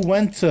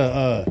went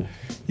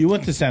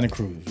to Santa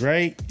Cruz,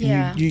 right?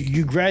 Yeah.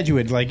 You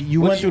graduated, like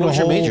you went through the what's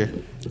whole your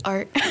major?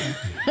 art.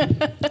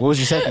 What was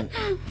your second?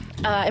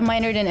 I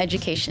minored in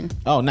education.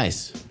 Oh,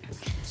 nice.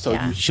 So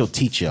Yeah. she'll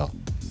teach y'all.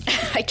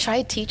 I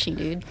tried teaching,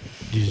 dude.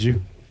 Did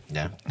you?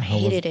 Yeah. I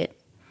hated it.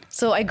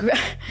 So I grew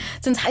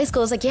since high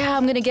school. I was like, yeah,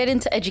 I'm gonna get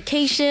into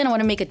education. I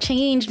want to make a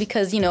change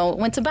because, you know,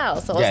 went to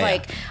Bal. So I was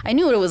like, I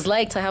knew what it was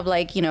like to have,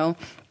 like, you know,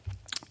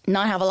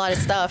 not have a lot of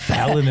stuff.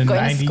 Bal in the going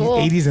to 90s, school.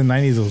 80s and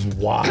 90s was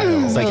wild.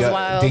 It's like was a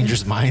wild.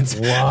 Dangerous Minds.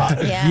 Wow.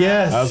 Yeah.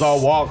 Yes. I was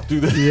all walk through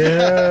the.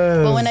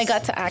 Yes. But when I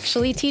got to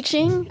actually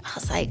teaching, I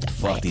was like,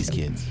 Fuck these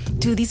kids.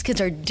 dude, these kids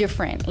are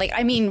different. Like,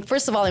 I mean,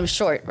 first of all, I'm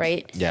short,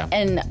 right? Yeah.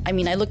 And I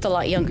mean, I looked a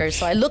lot younger,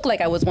 so I looked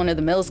like I was one of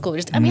the middle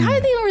schoolers. I mean, how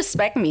did they even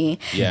respect me?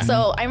 Yeah.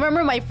 So I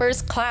remember my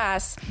first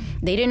class,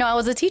 they didn't know I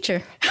was a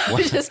teacher.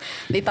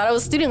 They thought I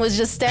was a student, was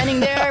just standing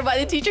there by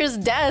the teacher's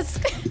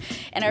desk.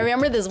 And I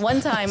remember this one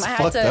time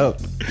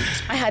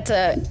I had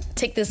to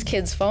take this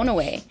kid's phone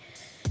away.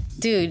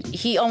 Dude,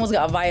 he almost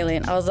got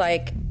violent. I was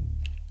like,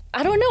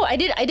 I don't know. I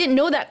didn't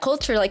know that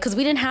culture, like, because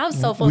we didn't have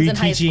cell phones in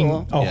high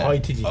school. Oh, how you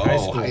teaching high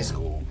school? High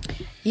school.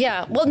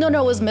 Yeah. Well, no,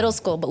 it was middle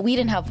school, but we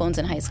didn't have phones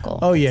in high school.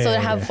 Oh, yeah, So yeah,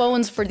 to have yeah.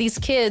 phones for these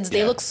kids,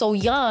 they look so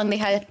young. They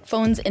had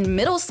phones in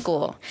middle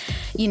school,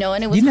 you know,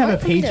 and it was You didn't hard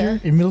have a for me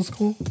pager in middle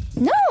school?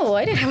 No,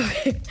 I didn't have.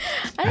 I didn't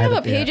have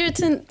a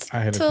pager I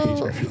had a till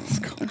pager in middle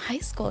school. in high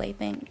school, I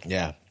think.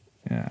 Yeah.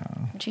 Yeah.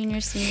 Junior,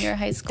 senior,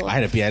 high school. I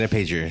had a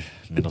pager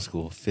middle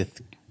school,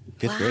 fifth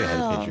grade. I had a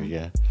Wow. pager.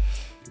 Yeah.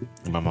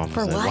 And my mom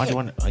For said, what? "Why do you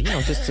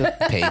want? Just a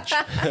page."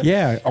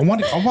 Yeah, I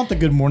want the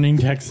good morning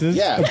texts.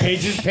 Yeah.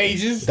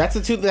 Pages. That's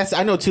the two.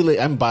 I know two.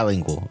 I'm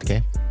bilingual.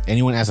 Okay.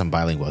 Anyone asks, I'm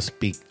bilingual. I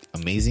speak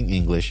amazing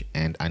English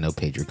and I know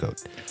pager code.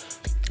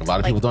 A lot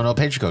of people don't know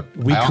pager code.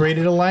 We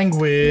created a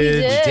language.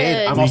 We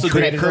did. I'm We also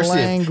good at created a cursive.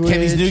 language.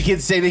 Can these new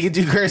kids say they can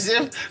do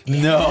cursive?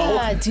 No.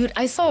 Yeah, dude,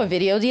 I saw a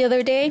video the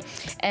other day,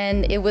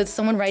 and it was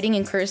someone writing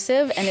in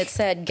cursive, and it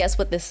said, "Guess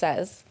what this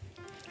says."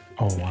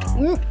 Oh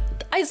wow.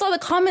 I saw the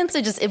comments.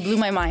 It blew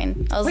my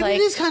mind. I was But like,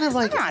 it is kind of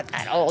like. I'm not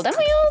that old. Am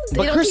I old? They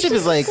But don't cursive teach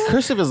is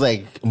us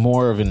like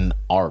more of an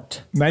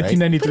art. right?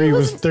 1993 But it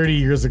was 30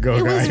 years ago,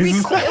 It was, guys.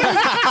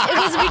 it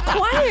was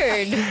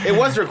required. It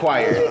was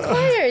required.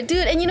 Required,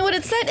 dude. And you know what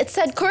it said? It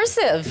said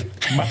cursive.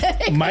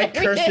 My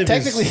cursive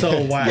Technically- is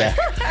so whack.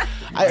 Yeah.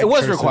 It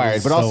was cursive required,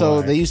 is but so also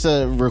whack. they used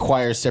to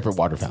require separate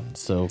water fountains.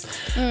 So,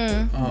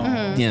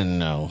 you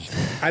know.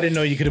 I didn't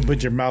know you couldn't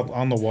put your mouth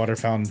on the water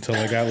fountain until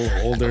I got a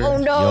little older. Oh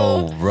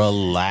no. Yo,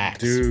 relax,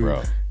 Dude.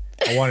 bro.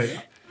 I want it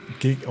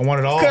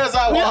all. Because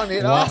I want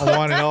it all. I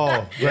want it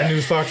all. Brand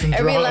new socks and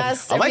Every drops.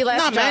 last, I'm every like,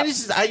 last nah, man. drop.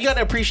 It's just, you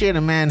gotta appreciate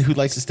a man who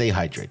likes to stay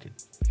hydrated.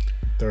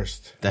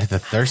 Thirst. That the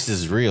thirst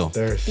is real.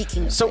 Thirst.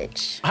 Speaking of So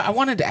which, I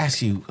wanted to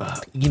ask you,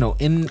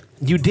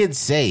 you did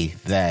say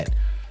that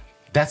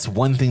that's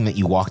one thing that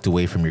you walked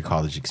away from your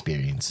college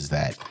experience is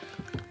that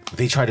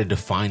they try to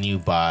define you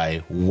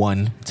by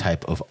one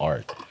type of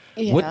art.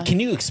 Yeah. What can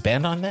you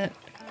expand on that?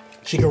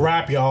 She can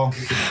rap, y'all.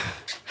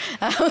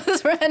 that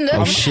was random.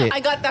 Oh, shit. I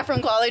got that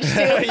from college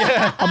too.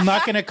 I'm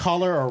not gonna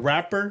call her a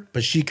rapper,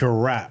 but she can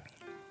rap.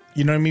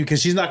 You know what I mean?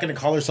 Because she's not gonna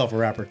call herself a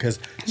rapper because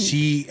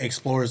she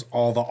explores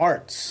all the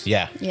arts.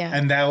 Yeah. Yeah.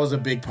 And that was a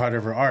big part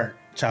of her art.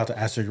 Shout out to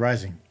Asteroid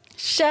Rising.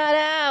 Shout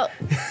out.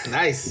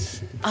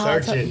 Nice.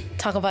 Search it.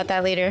 Talk about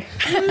that later.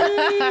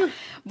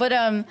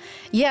 But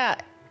yeah,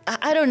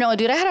 I don't know,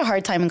 dude. I had a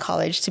hard time in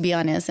college, to be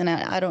honest, and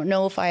I don't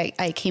know if I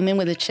came in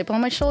with a chip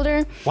on my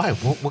shoulder. Why?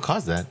 What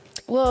caused that?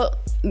 Well,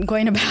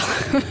 going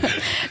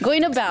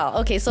to Bal.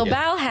 Okay, so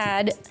Bal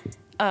had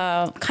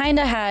kind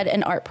of had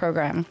an art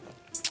program.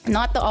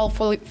 Not the all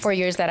 4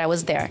 years that I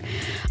was there.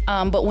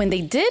 But when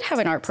they did have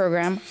an art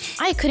program,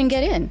 I couldn't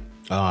get in.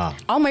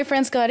 All my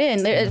friends got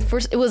in. At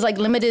first, it was like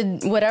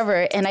limited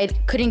whatever, and I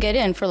couldn't get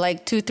in for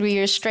like 2-3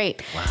 years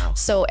straight. Wow.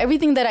 So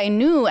everything that I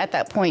knew at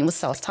that point was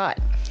self-taught.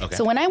 Okay.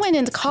 So when I went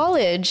into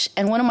college,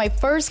 and one of my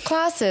first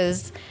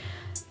classes,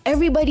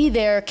 everybody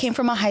there came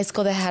from a high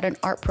school that had an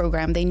art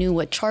program. They knew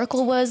what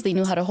charcoal was. They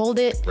knew how to hold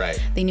it.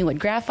 Right. They knew what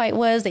graphite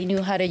was. They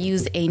knew how to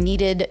use a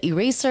kneaded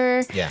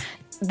eraser. Yeah.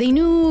 They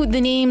knew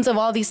the names of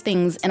all these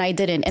things, and I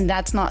didn't. And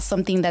that's not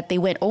something that they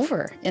went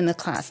over in the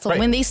class. So Right.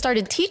 when they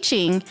started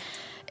teaching,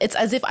 it's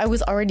as if I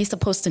was already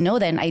supposed to know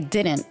that, and I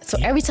didn't. So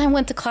every time I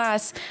went to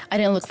class, I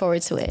didn't look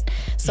forward to it.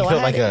 So You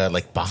I felt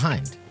had,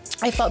 behind.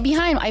 I felt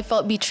behind. I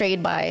felt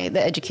betrayed by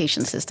the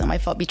education system. I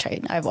felt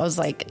betrayed. I was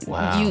like,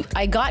 Wow.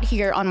 I got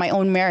here on my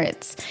own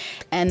merits,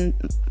 and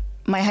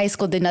my high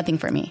school did nothing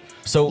for me.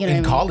 So You know in what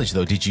I mean? college,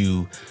 though, did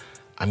you?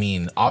 I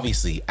mean,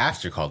 obviously,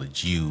 after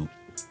college, you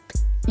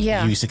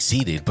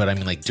succeeded. But I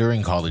mean, like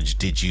during college,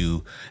 did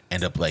you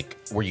end up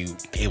were you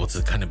able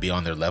to kind of be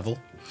on their level?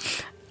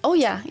 Oh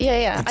yeah.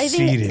 I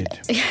Exceeded.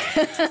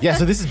 think. Yeah,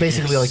 so this is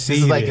basically like this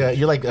is like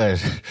you're like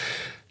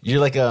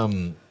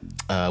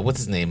what's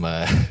his name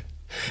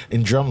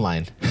in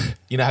Drumline.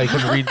 You know how you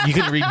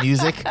couldn't read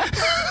music.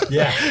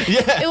 Yeah.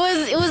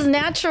 It was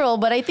natural,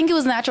 but I think it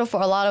was natural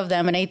for a lot of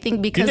them, and I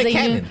think because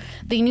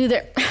they knew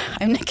their.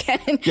 I'm Nick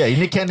Cannon. Yeah, you're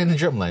Nick Cannon in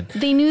Drumline.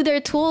 They knew their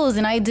tools,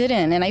 and I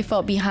didn't, and I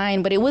felt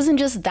behind. But it wasn't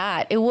just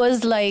that. It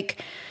was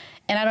like.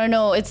 And I don't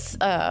know, it's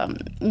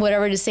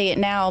whatever to say it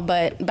now,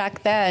 but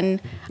back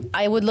then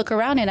I would look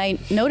around and I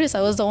noticed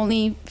I was the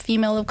only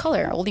female of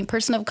color, only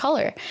person of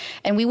color.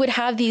 And we would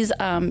have these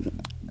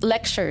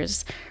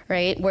lectures,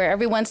 right, where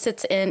everyone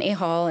sits in a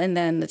hall and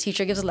then the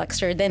teacher gives a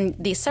lecture. Then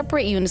they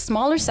separate you into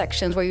smaller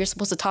sections where you're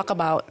supposed to talk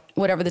about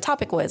whatever the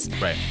topic was.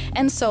 Right.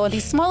 And so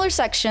these smaller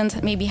sections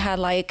maybe had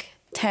like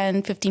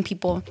 10, 15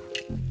 people.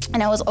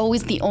 And I was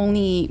always the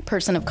only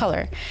person of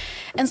color.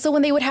 And so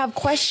when they would have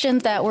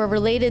questions that were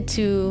related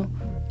to,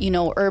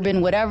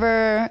 urban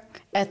whatever,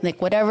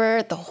 ethnic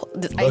whatever,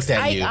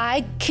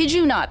 I kid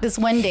you not, this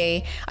one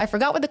day, I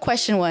forgot what the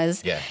question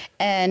was. Yeah.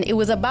 And it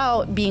was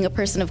about being a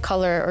person of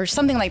color or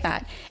something like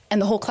that.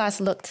 And the whole class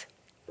looked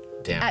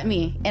at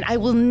me. And I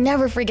will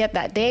never forget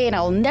that day. And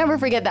I will never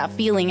forget that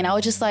feeling. And I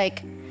was just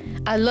like,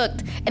 I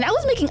looked and I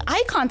was making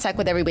eye contact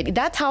with everybody.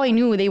 That's how I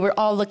knew they were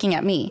all looking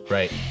at me.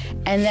 Right.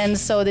 And then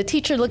so the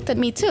teacher looked at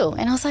me too.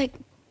 And I was like,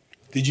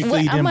 did you feel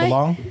you didn't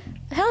belong?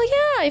 Hell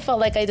yeah, I felt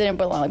like I didn't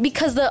belong.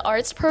 Because the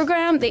arts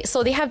program,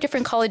 they have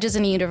different colleges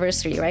in the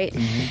university, right?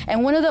 Mm-hmm.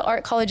 And one of the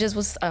art colleges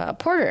was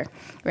Porter,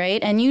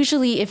 right? And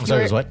usually if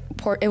it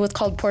was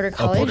called Porter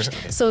College. Porter.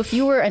 Okay. So if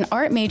you were an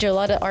art major, a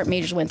lot of art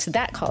majors went to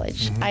that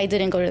college. Mm-hmm. I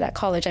didn't go to that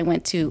college. I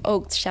went to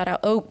Oaks. Shout out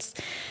Oaks.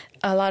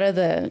 A lot of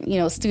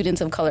the students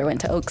of color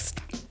went to Oaks.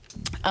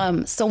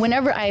 So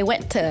whenever I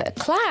went to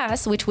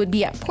class, which would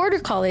be at Porter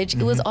College,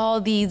 it was all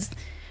these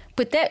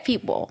petite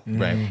people.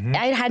 Right. Mm-hmm.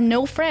 I had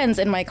no friends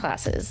in my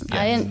classes.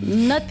 Yeah. I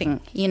didn't, nothing,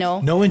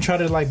 No one tried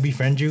to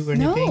befriend you or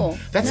anything? No.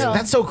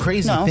 That's so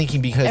crazy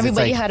thinking because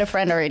everybody it's had a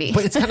friend already.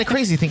 But it's kind of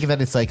crazy thinking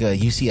that it's like a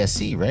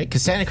UCSC, right?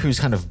 Because Santa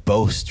Cruz kind of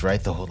boasts,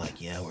 right? The whole we're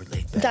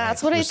laid back.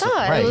 That's what I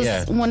thought. Right,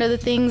 it was one of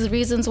the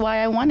reasons why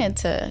I wanted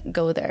to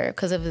go there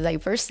because of the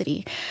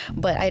diversity.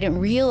 But I didn't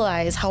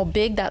realize how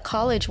big that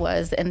college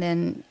was, and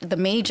then the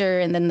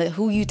major, and then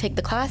who you take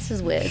the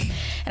classes with.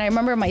 And I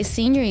remember my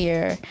senior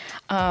year,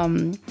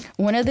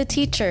 one of the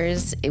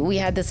teachers, we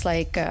had this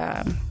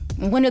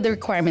one of the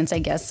requirements, I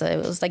guess, it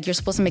was like you're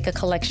supposed to make a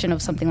collection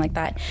of something like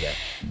that. Yeah.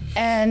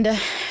 And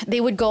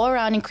they would go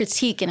around and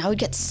critique, and I would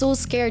get so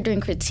scared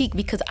during critique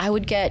because I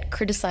would get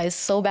criticized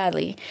so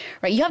badly,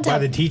 right? You have to by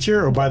the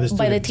teacher or by the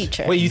students? By the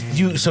teacher. Wait,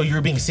 so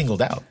you're being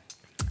singled out?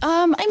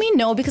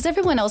 No, because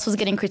everyone else was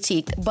getting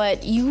critiqued,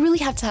 but you really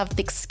have to have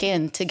thick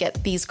skin to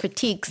get these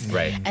critiques,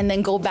 right? And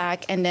then go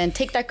back and then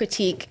take that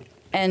critique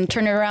and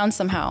turn it around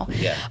somehow.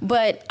 Yeah.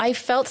 But I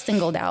felt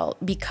singled out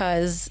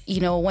because,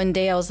 one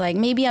day I was like,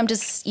 maybe I'm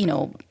just,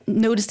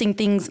 noticing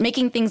things,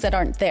 making things that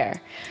aren't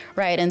there,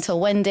 right?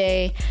 Until one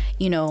day,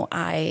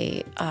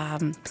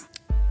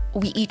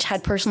 we each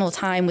had personal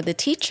time with the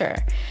teacher.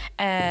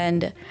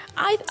 And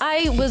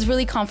I was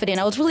really confident.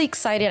 I was really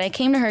excited. I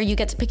came to her, you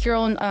get to pick your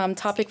own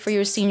topic for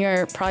your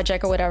senior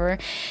project or whatever.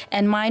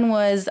 And mine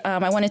was,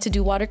 I wanted to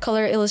do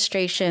watercolor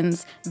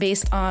illustrations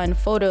based on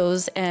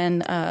photos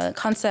and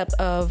concept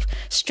of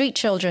street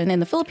children in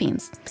the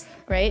Philippines,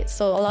 right?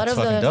 So a lot That's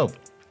of fucking dope.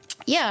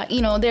 Yeah,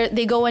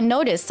 they go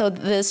unnoticed. So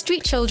the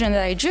street children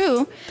that I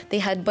drew, they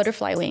had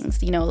butterfly wings,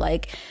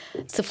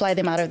 to fly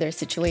them out of their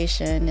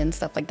situation and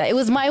stuff like that. It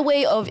was my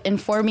way of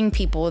informing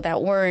people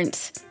that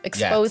weren't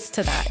exposed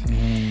to that.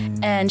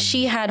 And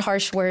she had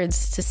harsh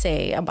words to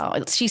say about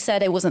it. She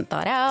said it wasn't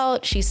thought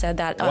out. She said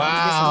that this and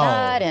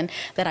that, and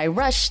that I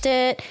rushed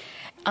it.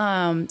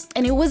 And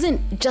it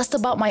wasn't just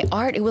about my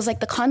art. It was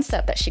like the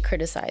concept that she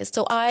criticized.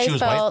 So I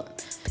felt,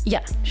 white?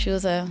 Yeah, she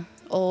was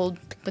old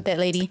with that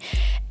lady.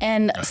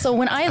 And so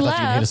when I left,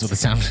 you hit us with the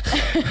sound.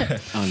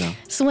 Oh no.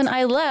 So when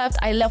I left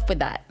with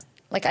that.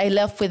 I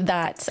left with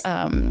that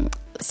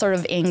sort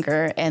of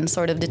anger and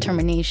sort of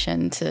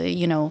determination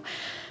to,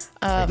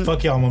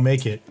 fuck y'all, I'm gonna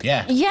make it.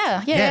 Yeah.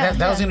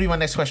 That was gonna be my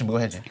next question, but go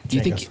ahead, Jen. Do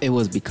you think it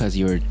was because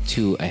you were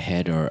too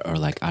ahead or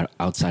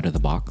outside of the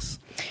box?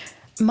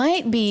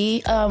 Might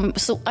be.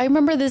 So I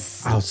remember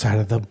this outside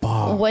of the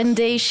box. One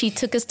day she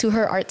took us to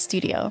her art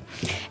studio,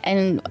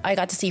 and I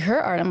got to see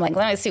her art. I'm like,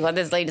 let me see what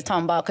this lady's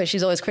talking about because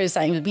she's always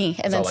criticizing me.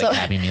 And it's then all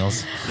Happy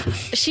Meals.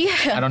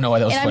 I don't know why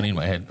that was funny in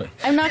my head, but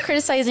I'm not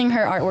criticizing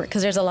her artwork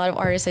because there's a lot of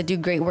artists that do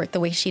great work the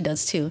way she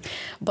does too,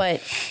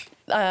 but.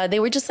 They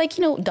were just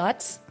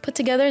dots put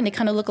together, and they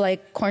kind of look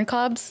like corn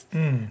cobs,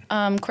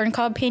 corn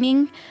cob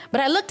painting.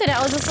 But I looked at it,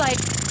 I was just like,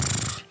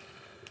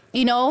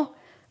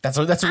 That's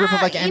a rip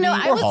of Andy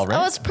Warhol, right?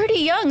 I was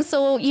pretty young,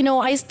 so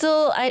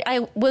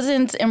I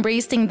wasn't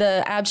embracing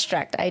the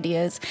abstract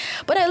ideas.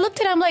 But I looked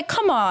at it, I'm like,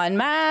 come on,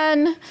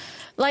 man,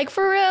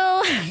 for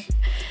real.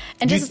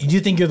 And do you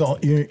think you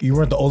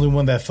weren't the only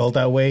one that felt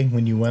that way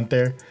when you went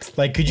there?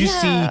 Could you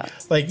see,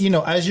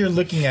 as you're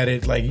looking at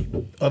it,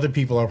 other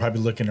people are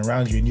probably looking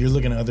around you, and you're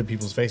looking at other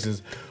people's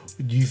faces.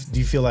 do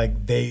you feel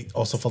like they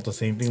also felt the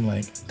same thing?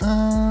 Like,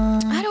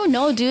 I don't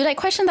know, dude. I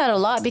question that a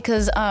lot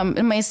because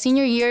in my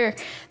senior year,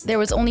 there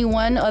was only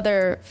one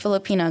other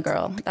Filipina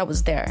girl that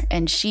was there,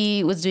 and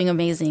she was doing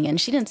amazing, and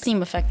she didn't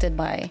seem affected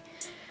by,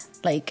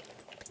 like,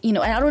 and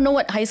I don't know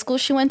what high school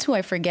she went to.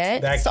 I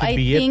forget. That could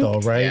be it, though,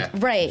 right? Yeah.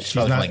 Right. She's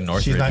not like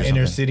Northridge. She's not or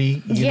inner something.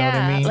 city. You know what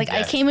I mean? Like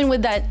I came in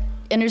with that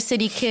inner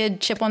city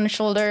kid chip on the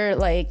shoulder,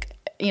 like,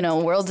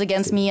 world's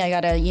against me. I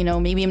gotta,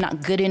 maybe I'm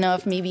not good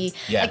enough. Maybe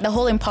like the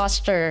whole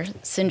imposter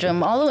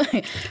syndrome all the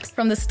way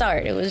from the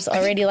start. It was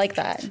already like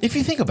that. If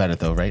you think about it,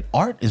 though, right?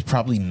 Art is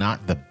probably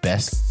not the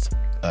best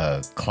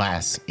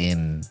class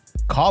in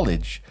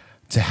college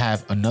to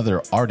have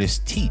another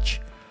artist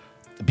teach.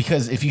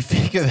 Because if you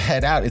figure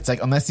that out, it's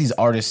like unless these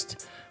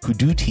artists who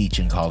do teach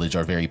in college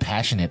are very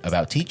passionate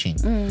about teaching,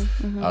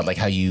 like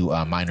how you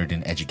minored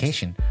in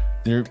education,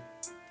 they're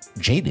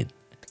jaded.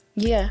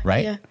 Yeah.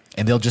 Right? Yeah.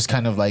 And they'll just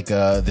kind of like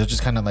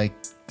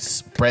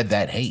spread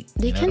that hate.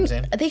 They you know can what I'm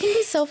saying? they can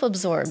be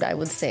self-absorbed, I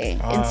would say,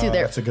 into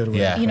their. That's a good way.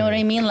 Yeah. You know what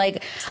I mean?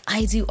 Like,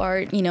 I do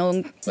art. This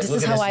look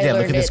is at how this- I yeah, learned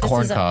look at this it.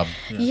 corn This is cob.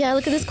 Yeah,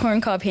 look at this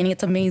corn cob painting.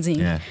 It's amazing.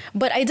 Yeah.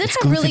 But I did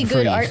It's have really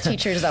gluten-free. good art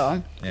teachers,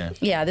 though. Yeah.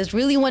 Yeah, there's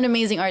really one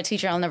amazing art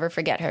teacher. I'll never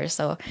forget her.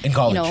 So In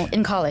college?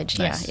 in college.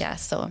 Nice. Yeah.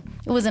 So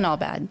it wasn't all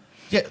bad.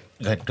 Yeah.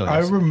 Go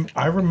ahead.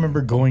 I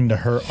remember going to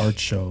her art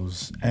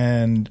shows,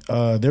 and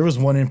there was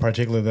one in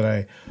particular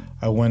that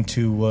I went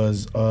to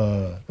was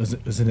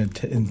in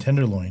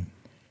Tenderloin,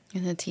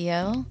 In the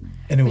TL.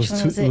 and it Which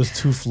was one it was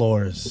 2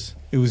 floors.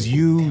 It was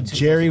you,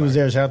 Jerry was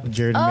there. Shout out to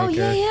Jerry. Oh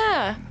Maker.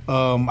 yeah.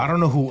 I don't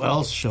know who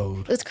else showed.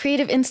 It was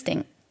Creative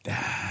Instinct.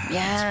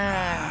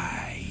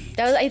 Yeah.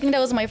 I think that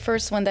was my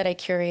first one that I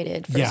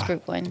curated, first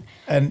group one.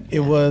 And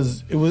it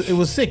was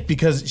sick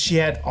because she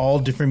had all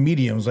different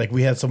mediums. Like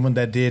we had someone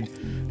that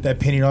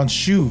painted on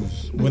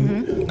shoes.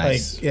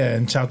 Nice.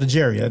 And shout out to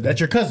Jerry. That's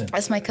your cousin.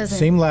 That's my cousin.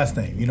 Same last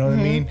name. You know what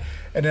I mean?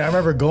 And then I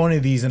remember going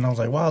to these and I was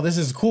like, wow, this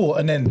is cool.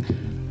 And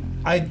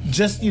then I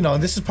just,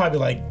 this is probably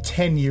like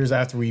 10 years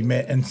after we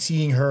met and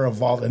seeing her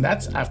evolve. And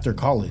that's after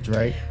college,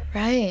 right?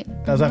 Right.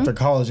 That was after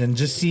college. And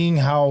just seeing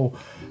how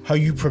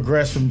you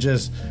progress from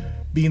just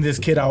being this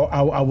kid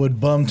I would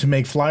bum to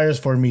make flyers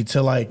for me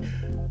to like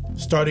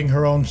starting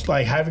her own,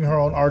 like having her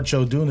own art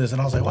show, doing this.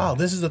 And I was like, wow,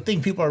 this is the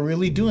thing. People are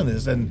really doing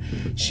this. And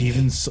she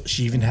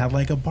even had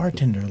like a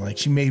bartender, like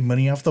she made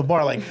money off the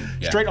bar, like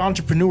straight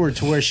entrepreneur,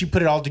 to where she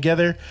put it all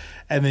together.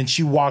 And then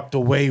she walked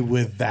away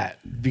with that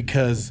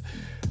because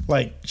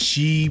like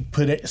she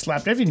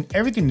slapped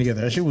everything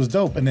together. That shit was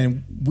dope. And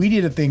then we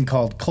did a thing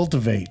called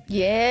Cultivate.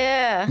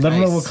 Yeah. Let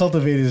them know what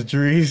Cultivate is,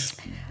 Jerisa.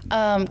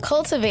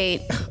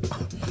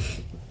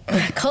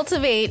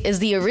 Cultivate is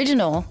the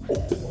original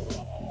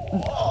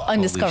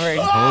Undiscovered.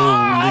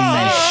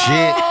 Holy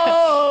shit.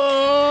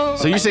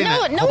 So you're saying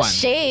that? No hold on.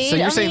 shade. So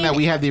you're I saying mean- that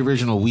we have the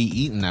original We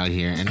Eatin' out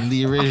here and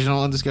the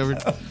original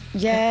Undiscovered?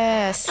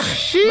 Yes. But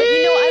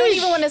I don't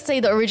even want to say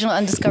the original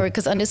Undiscovered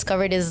because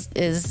Undiscovered has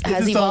its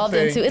evolved own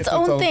thing. into its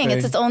own thing.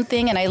 It's its own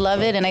thing, and I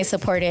love it and I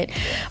support it.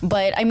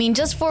 But I mean,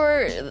 just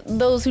for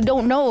those who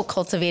don't know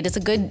Cultivate, it's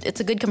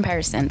a good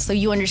comparison, so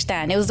you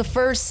understand. It was the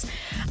first,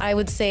 I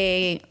would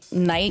say,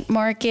 night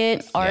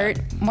market, art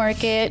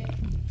market.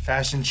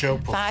 Fashion show,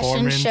 Fashion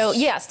performance. show,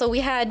 yeah. So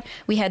we had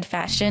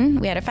fashion.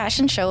 We had a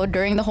fashion show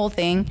during the whole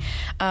thing.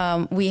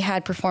 We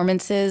had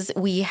performances.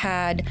 We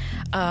had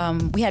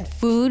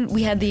food.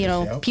 We had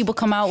the people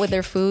come out with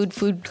their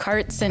food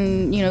carts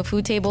and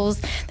food tables.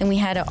 Then we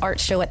had an art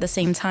show at the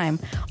same time,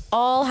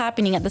 all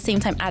happening at the same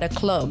time at a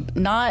club,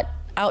 not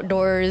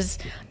outdoors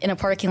in a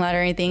parking lot or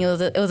anything. It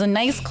was a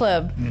nice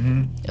club.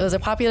 Mm-hmm. It was a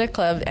popular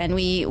club, and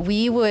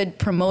we would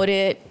promote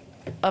it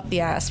up the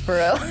ass for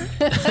real.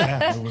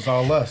 Yeah, it was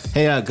all us.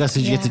 Hey, Gus,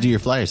 did you get to do your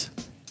flyers?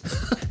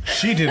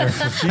 She did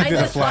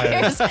the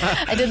flyers.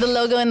 I did the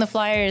logo and the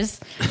flyers.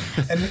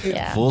 And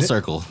Full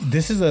circle.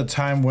 This is a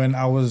time when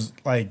I was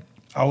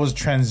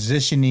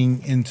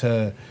transitioning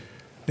into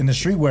the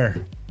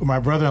streetwear with my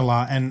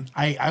brother-in-law, and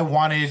I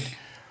wanted,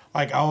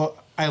 like,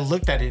 I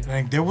looked at it and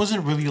like there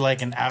wasn't really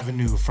like an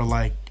avenue for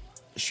like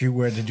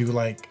streetwear to do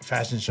like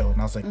fashion show,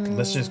 and I was like,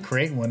 let's just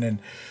create one. And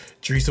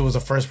Jerisa was the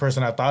first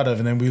person I thought of,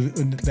 and then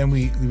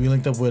we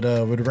linked up with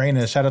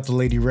Raina. Shout out to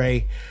Lady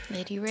Ray.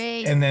 Lady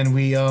Ray. And then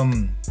we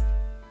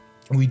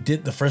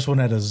did the first one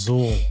at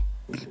Azul.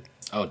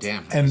 Oh,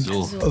 damn. And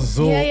Azul.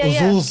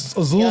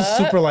 Azul's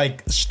super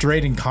like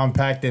straight and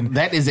compact, and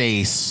That is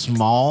a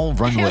small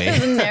runway.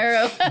 It was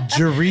narrow.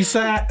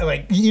 Jerisa,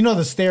 like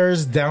the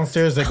stairs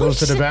downstairs that goes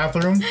to the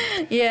bathroom.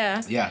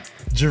 Yeah. Yeah.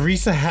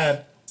 Jerisa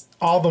had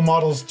all the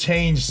models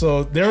changed, so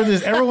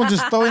everyone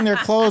just throwing their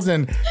clothes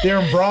and they're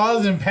in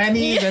bras and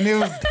panties, and it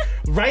was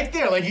right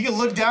there. Like you can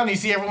look down and you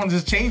see everyone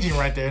just changing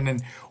right there. And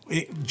then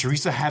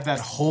Jerisa had that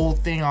whole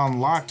thing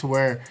on lock to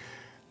where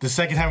the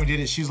second time we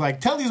did it, she was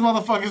like, "Tell these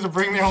motherfuckers to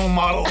bring their own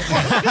models,"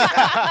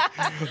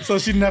 so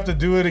she didn't have to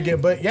do it again.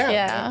 But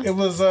yeah. It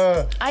was.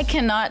 I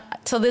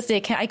cannot, till this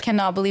day, I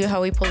cannot believe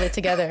how we pulled it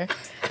together.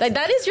 Like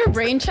that is your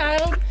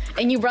brainchild,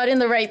 and you brought in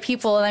the right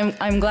people, and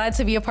I'm glad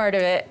to be a part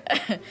of it.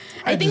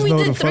 I think just we know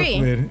did to fuck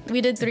 3. with. We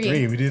did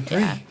 3. We did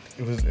 3. Yeah.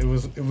 It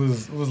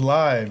was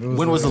live.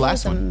 When was the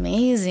last one?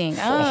 Amazing.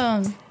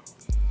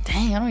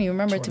 Dang, I don't even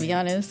remember, to be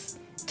honest.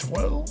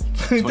 12?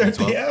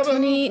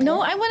 2012?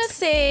 No, I want to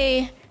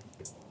say,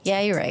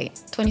 yeah, you're right.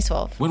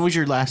 2012. When was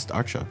your last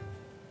art show?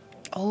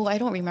 Oh, I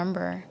don't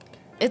remember.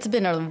 It's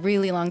been a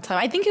really long time.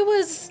 I think it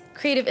was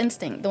Creative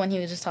Instinct, the one he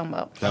was just talking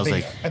about. That was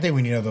I think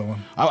we need another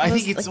one. I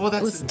think It it's was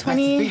that's, was that's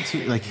 20 the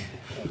thing too. Like,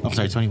 I'm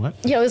sorry, 20 what?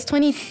 Yeah, it was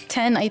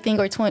 2010, I think,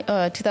 or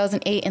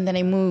 2008, and then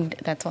I moved.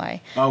 That's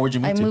why. Oh, where'd you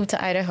move I to? moved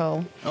to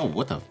Idaho. Oh,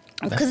 what the?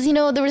 Because,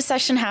 the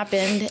recession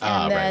happened,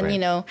 and then,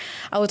 right.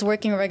 I was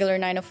working a regular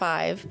 9 to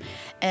 5.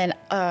 And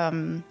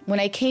when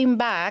I came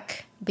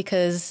back,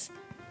 because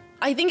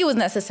I think it was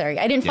necessary.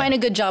 I didn't find a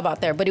good job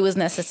out there, but it was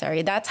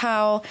necessary. That's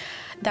how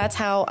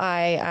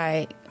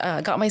I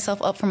got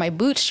myself up from my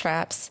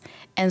bootstraps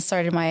and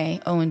started my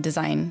own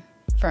design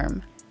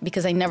firm,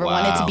 because I never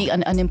wanted to be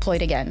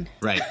unemployed again.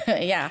 Right.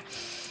 Yeah.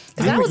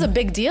 'Cause that was a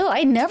big deal.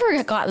 I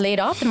never got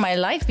laid off in my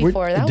life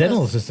before. A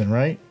dental assistant,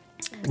 right?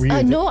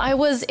 No, I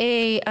was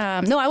a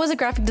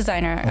graphic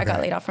designer. Okay. I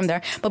got laid off from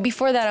there. But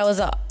before that, I was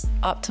a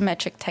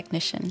optometric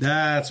technician.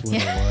 That's what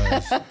it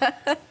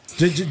was.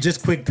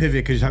 just quick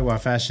pivot, because you talk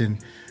about fashion.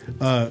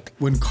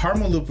 When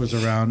Karma Loop was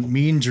around,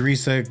 me and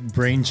Jerisa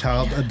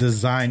brainchild a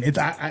design.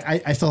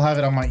 I still have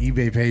it on my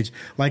eBay page,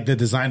 like the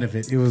design of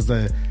it. It was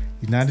the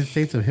United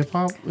States of Hip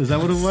Hop. Is that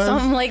what it was?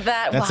 Something like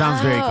that. That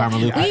sounds very Karma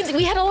Loop.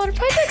 We had a lot of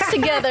projects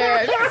together.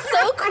 That's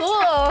so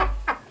cool.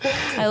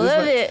 I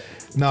love it.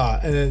 Nah,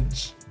 and then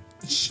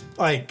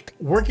like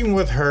working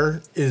with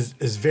her is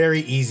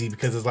very easy,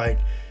 because it's like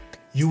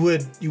you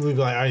would be like,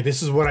 all right,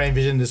 this is what I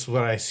envision, this is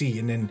what I see,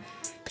 and then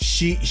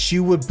she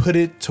would put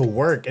it to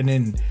work, and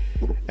then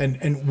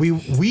and we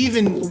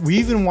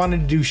even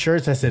wanted to do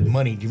shirts that said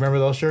money. Do you remember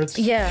those shirts?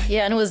 Yeah,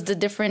 and it was the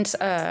different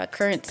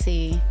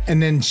currency.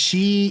 And then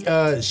she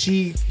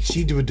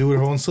would do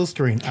her own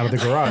silkscreen out of the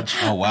garage.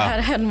 Oh wow.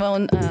 I had my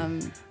own.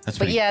 That's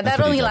but pretty, yeah, that's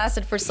that only dope.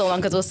 lasted for so long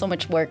because it was so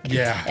much work.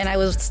 Yeah. And I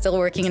was still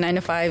working a 9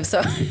 to 5,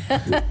 so.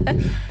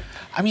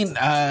 I mean,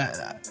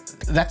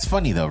 that's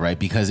funny though, right?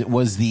 Because it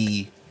was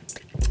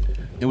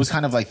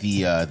kind of like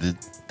the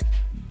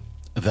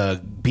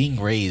being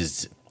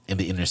raised in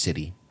the inner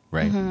city,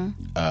 right?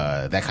 Mm-hmm.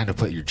 That kind of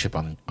put your chip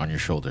on your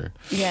shoulder.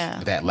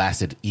 Yeah. That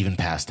lasted even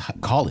past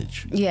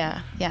college.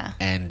 Yeah.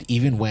 And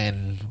even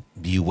when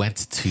you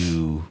went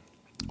to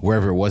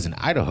wherever it was in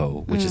Idaho,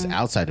 which is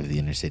outside of the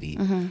inner city,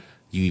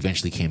 you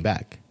eventually came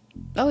back.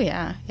 Oh,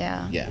 yeah.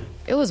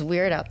 It was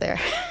weird out there.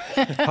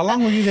 How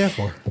long were you there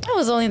for? I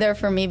was only there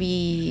for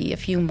maybe a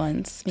few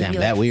months. Maybe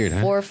Damn, that weird,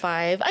 4 or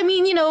 5. I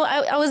mean,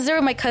 I was there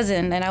with my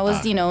cousin, and I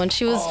was, and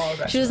she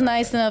was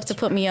nice enough to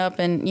put me up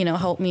and,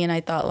 help me. And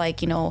I thought,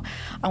 like,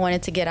 I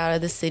wanted to get out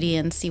of the city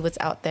and see what's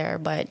out there.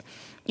 But,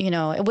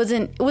 it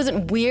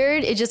wasn't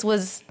weird. It just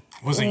was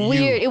weird.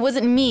 You. It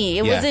wasn't me.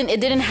 It Yeah. wasn't.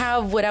 It didn't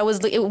have what I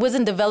was. It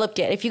wasn't developed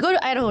yet. If you go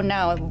to Idaho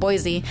now,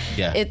 Boise,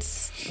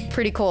 it's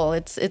pretty cool.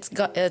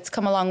 It's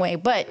come a long way.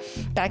 But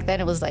back then,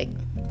 it was like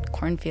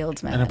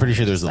cornfields, man. And I'm pretty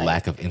sure there's a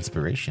lack of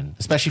inspiration,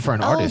 especially for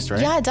an artist,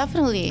 right? Yeah,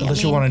 definitely.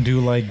 Unless you want to do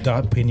like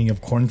dot painting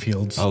of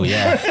cornfields. Oh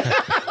yeah.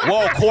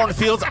 Whoa,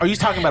 cornfields? Are you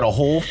talking about a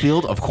whole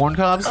field of corn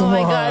cobs? Oh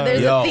my God,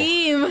 there's Yo. a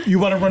theme. You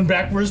want to run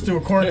backwards to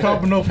a corn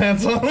cob with no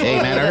pants on?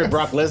 Hey man, I heard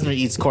Brock Lesnar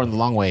eats corn the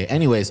long way.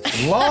 Anyways,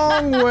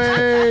 Long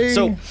way.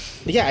 so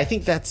yeah, I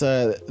think that's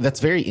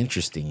very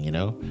interesting.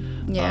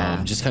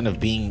 Yeah. Just kind of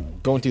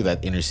going through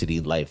that inner city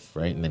life,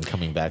 right, and then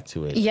coming back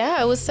to it.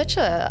 Yeah, it was such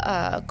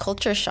a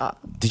culture shock.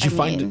 Did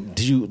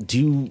you do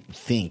you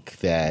think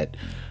that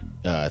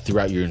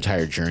throughout your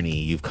entire journey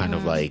you've kind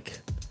of like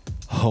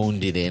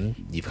honed it in,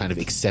 you've kind of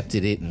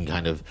accepted it and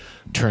kind of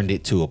turned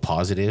it to a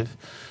positive?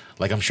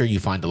 Like, I'm sure you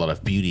find a lot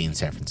of beauty in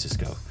San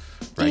Francisco,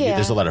 right? Yeah.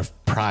 There's a lot of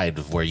pride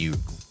of where you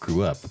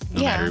grew up,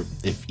 no Yeah. matter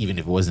even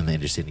if it was in the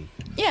inner city.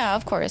 Yeah,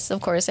 of course.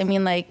 I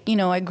mean, like,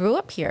 I grew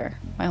up here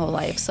my whole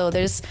life, so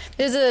there's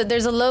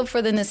a love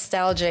for the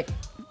nostalgic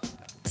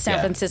San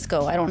Yeah.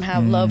 Francisco. I don't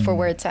have love for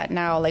where it's at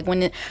now. Like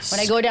when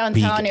I go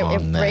downtown,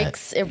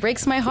 it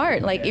breaks my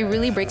heart. Like it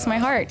really breaks my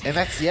heart. And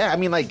that's I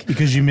mean, like,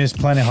 because you miss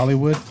Planet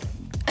Hollywood.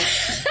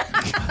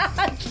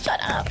 Shut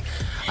up.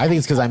 I think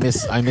it's because I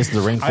miss the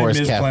Rainforest I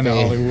miss Planet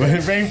Cafe. Hollywood.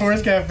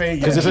 Rainforest Cafe.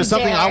 Because if there's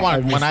something I want I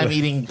when miss I'm it.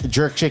 eating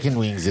jerk chicken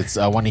wings, it's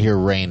I want to hear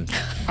rain.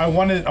 I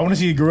want to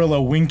see a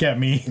gorilla wink at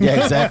me.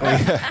 Yeah,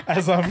 exactly.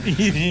 As I'm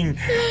eating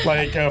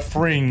like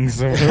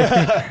frings.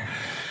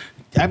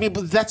 I mean,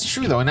 but that's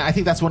true though, and I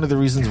think that's one of the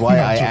reasons why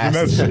I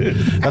asked.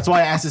 That's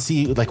why I asked to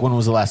see like when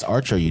was the last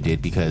art show you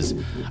did, because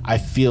I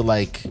feel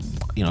like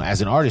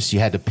as an artist you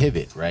had to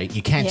pivot, right?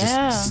 You can't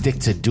just stick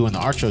to doing the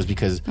art shows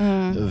because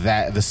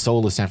that the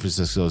soul of San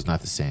Francisco is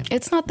not the same.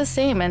 It's not the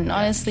same, and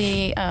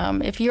honestly,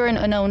 if you're an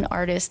unknown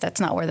artist,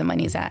 that's not where the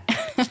money's at.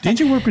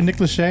 Didn't you work with Nick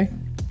Lachey?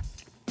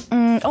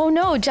 Oh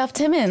no, Jeff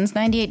Timmons,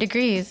 98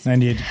 Degrees.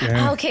 98.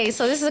 Yeah. Okay,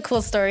 so this is a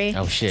cool story.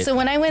 Oh, shit. So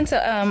when I went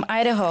to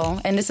Idaho,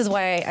 and this is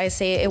why I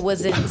say it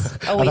wasn't a I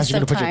waste thought you were of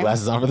gonna put your time.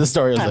 glasses on for the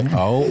story. I was like,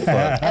 oh,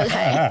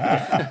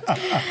 fuck.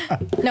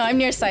 Okay. No, I'm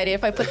nearsighted.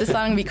 If I put this on,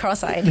 I'm gonna be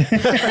cross-eyed.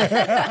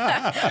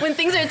 When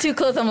things are too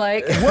close, I'm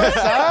like, What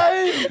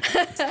side?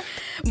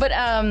 But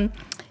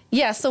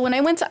yeah. So when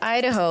I went to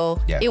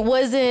Idaho, Yeah. it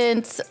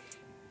wasn't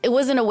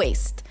a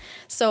waste.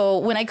 So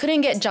when I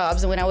couldn't get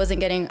jobs and when I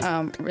wasn't getting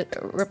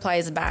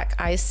replies back,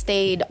 I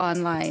stayed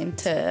online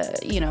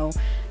to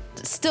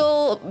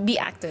still be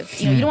active.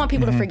 You don't want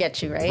people to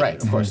forget you, right?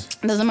 Right, of course.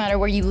 It doesn't matter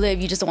where you live.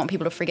 You just don't want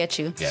people to forget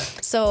you. Yeah.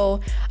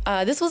 So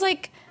this was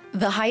like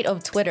the height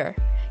of Twitter.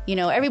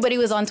 Everybody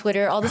was on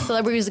Twitter. All the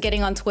celebrities were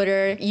getting on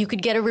Twitter. You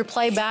could get a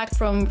reply back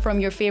from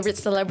your favorite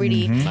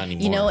celebrity. Not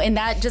anymore. And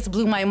that just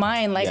blew my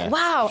mind. Like, Yeah.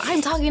 wow, I'm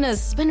talking to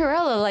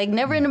Spinderella. Like,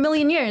 never in a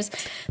million years.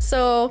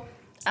 So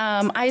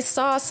I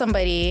saw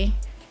somebody.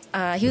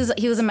 He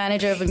was a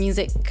manager of a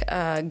music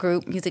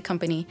music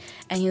company,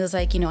 and he was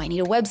like, I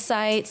need a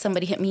website.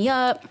 Somebody hit me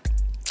up.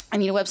 I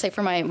need a website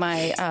for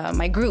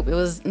my group. It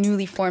was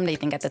newly formed, I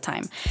think, at the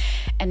time.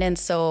 And then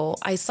so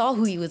I saw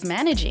who he was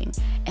managing,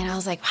 and I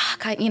was like,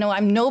 God,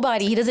 I'm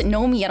nobody. He doesn't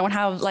know me. I don't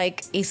have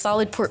like a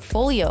solid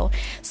portfolio.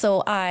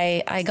 So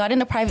I got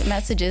into private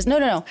messages.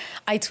 No.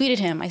 I tweeted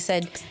him. I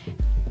said,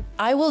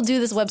 I will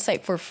do this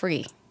website for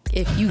free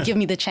if you give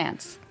me the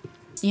chance.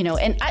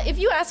 If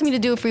you ask me to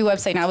do a free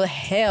website now,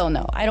 hell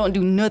no, I don't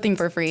do nothing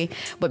for free.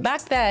 But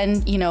back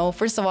then,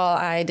 first of all,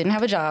 I didn't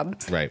have a job.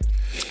 Right.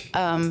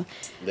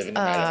 Living in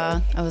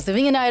Idaho. I was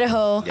living in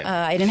Idaho.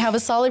 Yeah. I didn't have a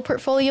solid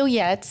portfolio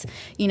yet.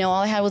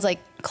 All I had was like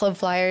club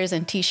flyers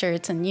and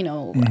T-shirts, and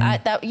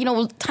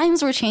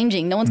times were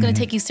changing. No one's going to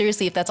take you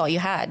seriously if that's all you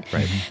had.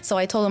 Right. So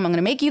I told him, I'm going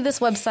to make you this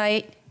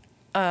website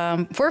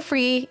for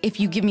free if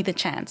you give me the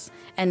chance.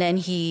 And then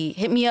he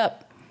hit me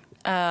up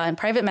in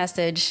private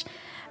message,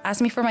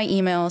 asked me for my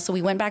email. So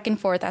we went back and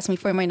forth, asked me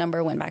for my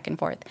number, went back and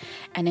forth.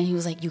 And then he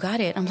was like, you got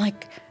it. I'm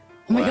like,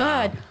 oh my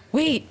God,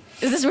 wait,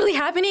 is this really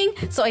happening?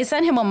 So I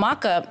sent him a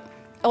mock-up.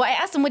 Oh, I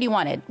asked him what he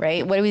wanted,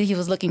 right? What he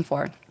was looking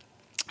for.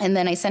 And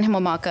then I sent him a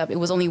mock-up. It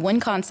was only one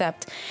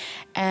concept.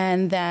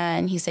 And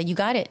then he said, you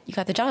got it. You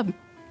got the job.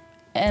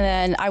 And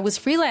then I was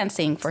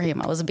freelancing for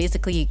him. I was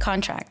basically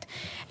contract.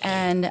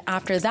 And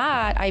after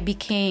that, I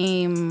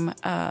became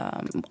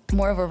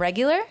more of a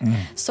regular.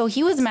 So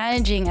he was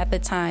managing at the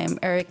time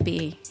Eric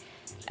B.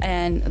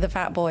 and the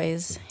Fat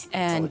Boys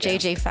and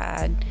JJ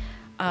Fad.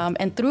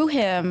 And through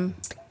him,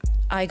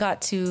 I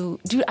got to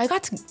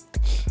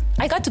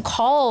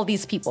call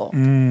these people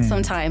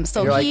sometimes.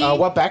 So You're like,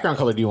 what background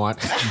color do you want?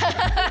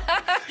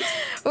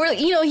 Or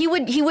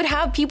he would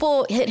have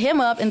people hit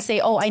him up and say,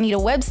 "Oh, I need a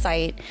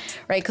website,"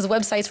 right? Because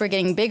websites were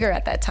getting bigger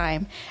at that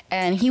time,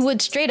 and he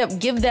would straight up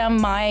give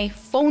them my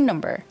phone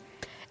number,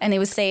 and they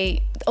would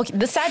say, "Okay."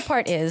 The sad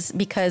part is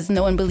because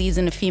no one believes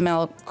in a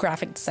female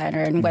graphic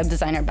designer and web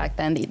designer back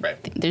then.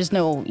 There's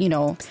no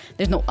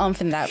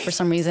oomph in that for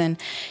some reason.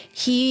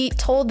 He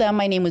told them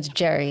my name was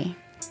Jerry,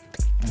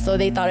 so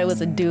they thought it was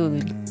a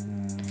dude,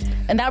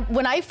 and that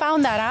when I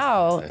found that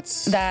out,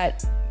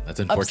 That's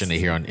unfortunate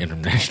here on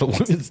International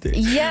Women's Day.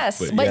 Yes,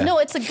 but yeah. no,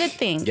 it's a good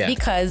thing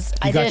because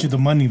He got you the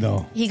money,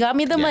 though. He got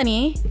me the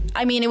money.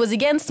 I mean, it was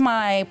against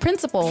my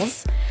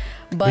principles,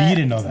 But you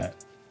didn't know that.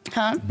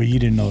 Huh? But you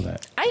didn't know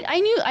that.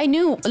 I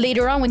knew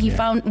later on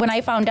when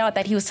I found out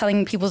that he was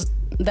telling people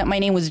that my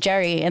name was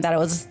Jerry and that I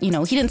was, he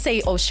didn't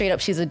say, "Oh, straight up,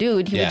 she's a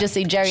dude." He would just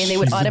say Jerry, and they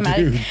would She's a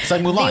automatically. dude. It's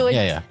like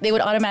Mulan. They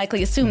would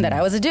automatically assume that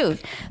I was a dude.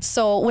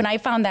 So when I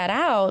found that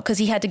out, because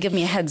he had to give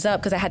me a heads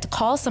up, because I had to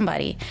call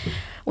somebody.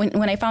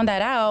 When I found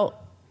that out,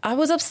 I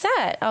was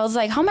upset. I was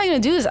like, how am I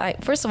going to do this?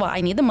 First of all,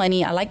 I need the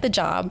money. I like the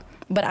job,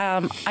 but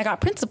I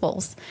got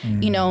principles,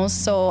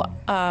 So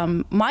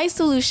my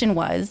solution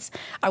was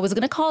I was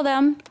going to call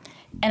them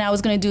and I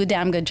was going to do a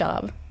damn good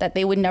job, that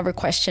they would never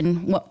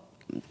question what,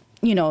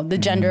 the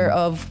gender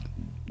of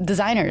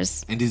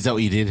designers. And is that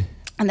what you did?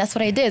 And that's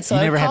what I did. So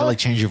You I never had to called- like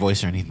change your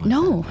voice or anything. Like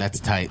No. that. That's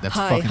tight. That's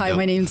Hi, fucking dope.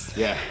 my name's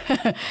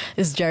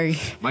is Jerry.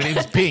 My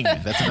name's Ping.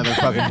 That's another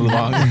fucking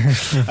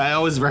Mulan. I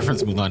always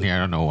reference Mulan here. I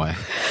don't know why.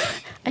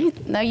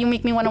 Now you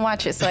make me want to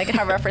watch it so I can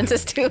have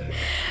references too.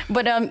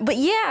 But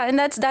yeah, and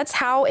that's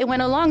how it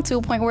went along to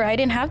a point where I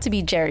didn't have to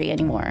be Jerry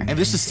anymore. And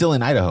this is still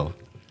in Idaho.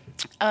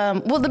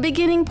 Well, the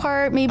beginning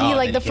part, maybe then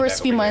like you the came first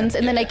back few over here. months,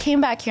 and then Yeah. I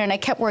came back here and I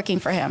kept working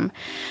for him.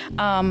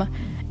 And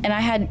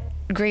I had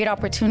great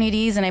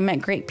opportunities and I met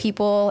great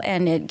people,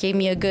 and it gave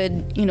me a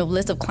good,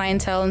 list of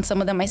clientele, and some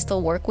of them I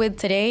still work with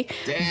today.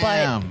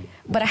 Damn.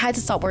 But I had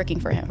to stop working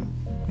for him,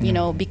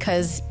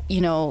 because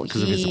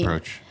Because of his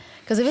approach.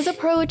 Because of his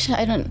approach,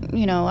 I don't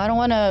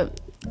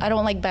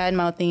like bad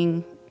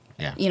mouthing,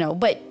 Yeah.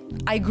 but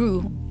I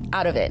grew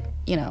out of it,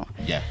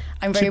 Yeah.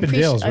 I'm very Chip and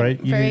Dale's,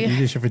 appreciative. right? You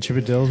did shit for Chip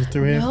and Dale's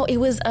through him? No, it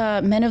was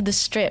Men of the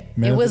Strip.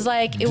 It was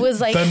like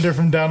Thunder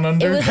from Down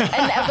Under? It was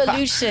an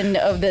evolution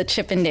of the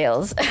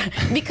Chippendales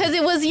because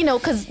it was,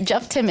 because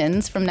Jeff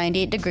Timmons from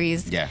 98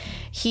 Degrees, Yeah.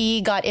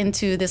 he got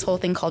into this whole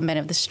thing called Men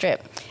of the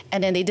Strip,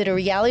 and then they did a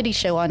reality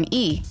show on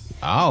E.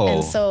 Oh.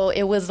 And so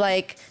it was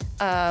like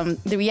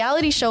the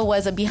reality show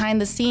was a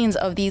behind the scenes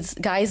of these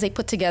guys they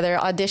put together,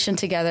 auditioned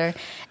together,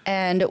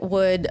 and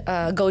would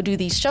go do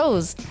these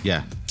shows.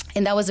 Yeah.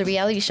 And that was a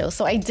reality show.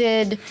 So I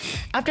did,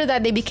 after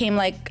that, they became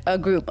like a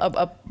group,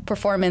 a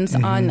performance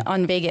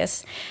on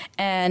Vegas.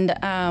 And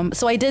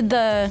so I did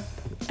the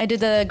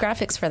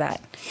graphics for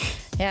that.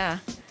 Yeah.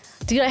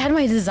 Dude, I had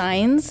my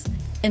designs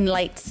in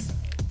lights.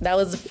 That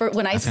was the first,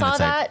 when I saw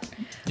that.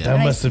 Yeah.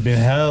 That must have been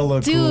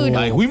hella cool. Dude,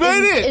 like, we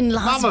made it! In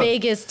Las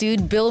Vegas,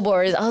 dude,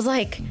 billboards. I was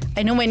like,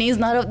 I know my name's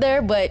not up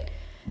there, but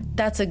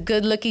that's a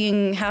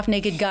good-looking,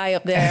 half-naked guy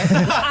up there.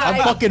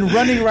 I'm fucking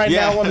running right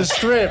now on the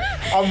strip.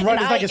 I'm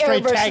running like a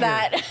straight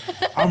tagger.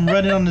 I'm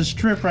running on the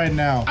strip right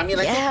now. I mean,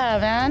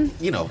 man.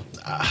 You know,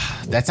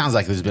 that sounds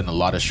like there's been a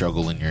lot of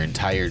struggle in your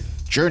entire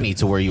journey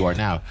to where you are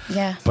now.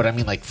 Yeah. But I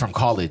mean, like from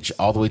college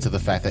all the way to the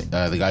fact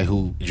that the guy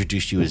who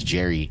introduced you as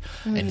Jerry,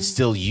 and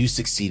still you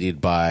succeeded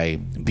by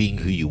being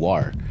who you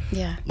are.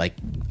 Yeah. Like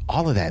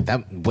all of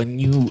that when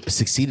you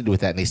succeeded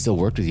with that and they still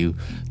worked with you,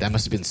 that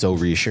must have been so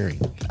reassuring.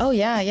 Oh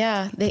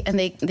yeah.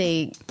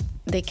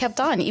 They kept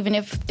on, even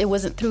if it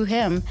wasn't through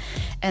him.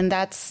 And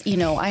that's,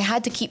 I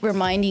had to keep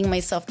reminding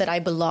myself that I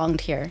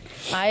belonged here.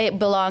 I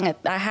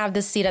have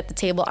this seat at the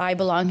table. I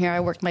belong here.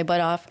 I worked my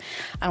butt off.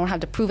 I don't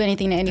have to prove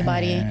anything to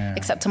anybody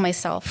except to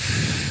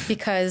myself.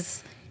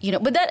 Because,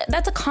 but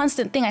that's a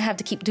constant thing I have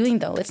to keep doing,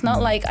 though. It's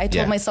not like I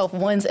told myself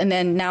once and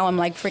then now I'm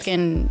like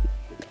freaking...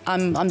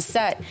 I'm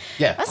set.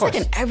 Yeah, that's like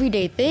an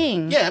everyday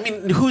thing. Yeah, I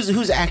mean,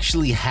 who's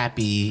actually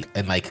happy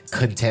and like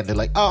content? They're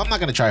like, oh, I'm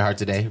not gonna try hard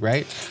today,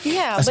 right?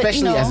 Yeah,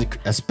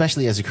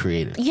 especially as a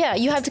creative. Yeah,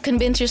 you have to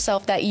convince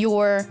yourself that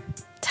you're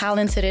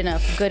talented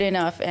enough, good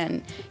enough,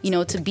 and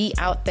to be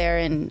out there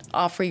and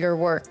offer your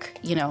work.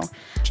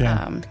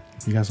 Jan,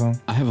 you got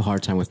something? I have a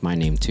hard time with my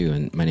name too,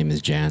 and my name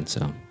is Jan.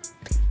 So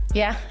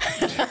yeah.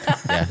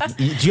 Yeah.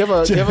 Do you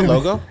have a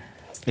logo?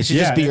 It should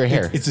just be your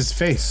hair. It's his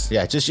face.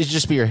 Yeah, it should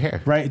just be your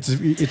hair. Right.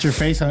 It's your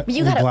face on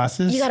the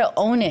glasses. You gotta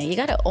own it. You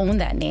gotta own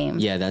that name.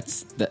 Yeah,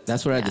 that's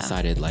what I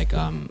decided. Like,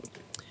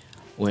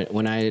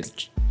 when I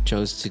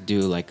chose to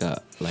do like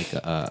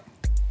a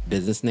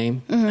business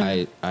name,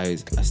 I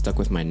stuck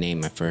with my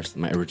name,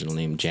 my original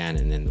name, Jan,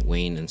 and then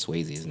Wayne and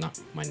Swayze is not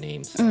my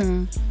name.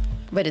 So.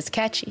 But it's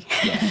catchy.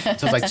 Yeah.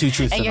 So it's like two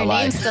truths and a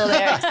lie. And your name's still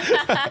there.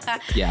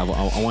 Yeah,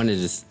 I wanted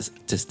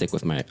to stick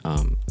with my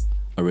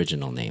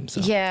original name. So.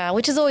 Yeah,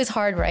 which is always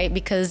hard, right?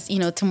 Because,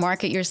 to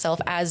market yourself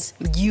as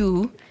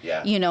you,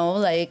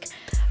 like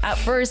at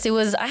first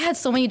I had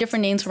so many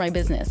different names for my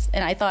business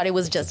and I thought it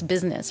was just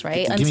business,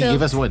 right?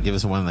 Give us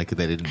one like that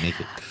didn't make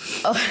it.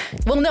 Oh,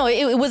 well, no,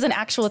 it was an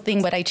actual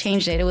thing, but I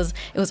changed it. It was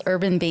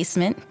Urban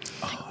Basement.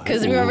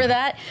 Because remember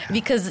that?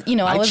 Because,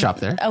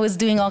 I was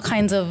doing all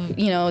kinds of,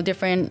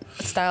 different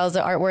styles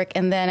of artwork.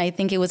 And then I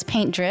think it was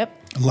Paint Drip.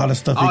 A lot of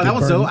stuff. Oh, that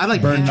was dope. I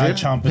like Paint Drip.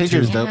 Paint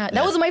Drip's dope.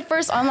 That was my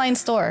first online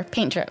store,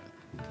 Paint Drip.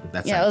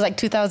 It was like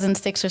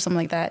 2006 or something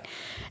like that.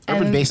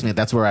 Urban Basement,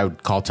 that's where I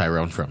would call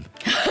Tyrone from.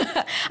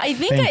 I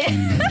think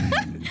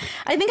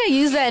I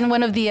used that in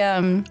one of the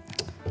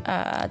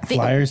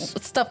flyers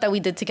stuff that we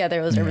did together.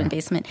 It was Urban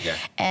Basement. Yeah.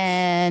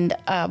 And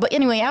but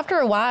anyway, after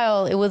a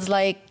while it was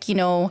like,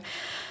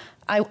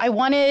 I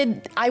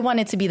wanted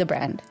to be the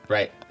brand.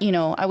 Right.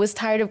 I was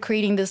tired of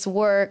creating this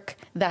work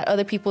that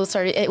other people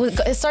started.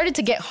 It started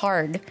to get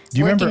hard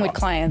with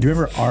clients. Do you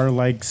remember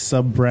our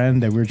sub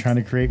brand that we were trying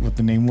to create? What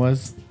the name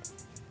was?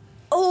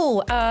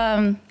 Oh,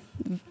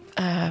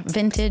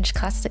 vintage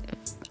classic.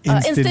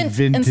 Instant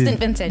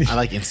vintage. I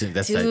like instant.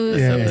 That's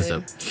Dude.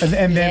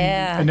 And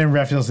then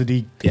Raphael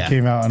Sadiq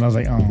came out, and I was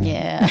like, oh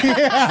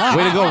yeah.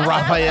 Way to go,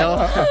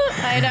 Raphael.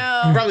 I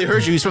know. Probably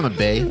heard you. He's from the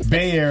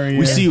Bay Area.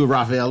 We see you,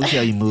 Raphael. We see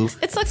how you move.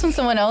 It sucks when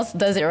someone else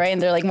does it right,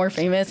 and they're more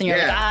famous, and you're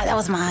like, that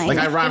was mine. Like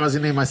I rhyme. I was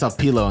gonna name myself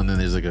Pilo, and then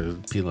there's a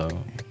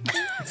Pilo.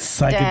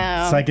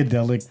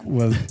 Psychedelic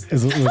was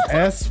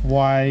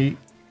SYK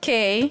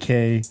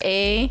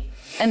A.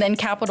 And then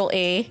capital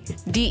A,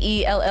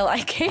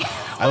 DELLIK.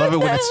 I love it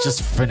when it's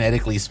just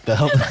phonetically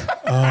spelled.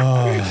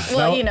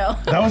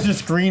 That was your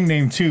screen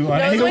name too.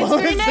 That was my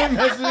screen name.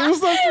 It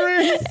was so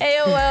great.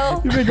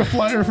 AOL. You make a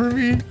flyer for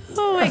me.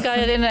 Oh my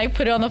god! And I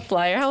put it on the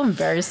flyer. How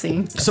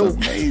embarrassing! So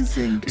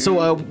amazing. Dude.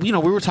 So we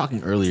were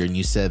talking earlier, and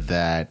you said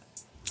that.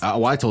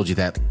 I told you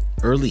that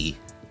early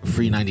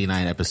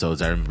FREE99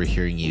 episodes. I remember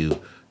hearing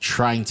you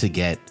trying to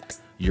get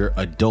your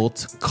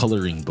adult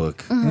coloring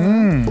book.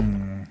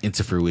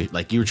 Into fruition,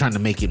 like you were trying to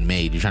make it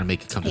made. You're trying to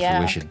make it come to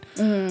fruition.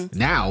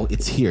 Now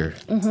it's here.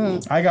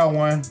 I got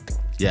one.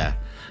 Yeah.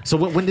 So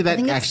when did that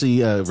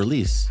actually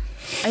release?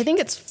 I think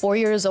it's 4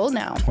 years old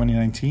now.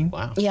 2019.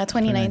 Wow. Yeah,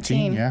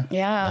 2019. Yeah.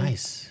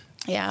 Nice.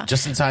 Yeah.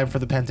 Just in time for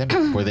the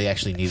pandemic, where they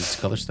actually needed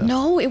to color stuff.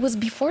 No, it was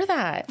before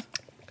that.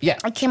 Yeah.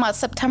 I came out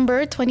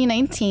September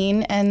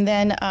 2019, and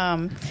then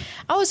I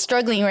was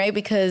struggling, right,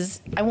 because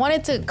I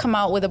wanted to come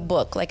out with a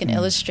book, like an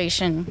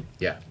illustration.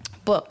 Yeah.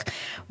 Book,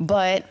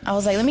 but I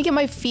was like, let me get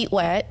my feet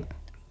wet.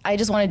 I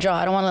just want to draw.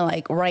 I don't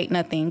want to write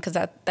nothing because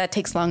that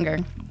takes longer.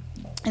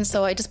 And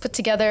so I just put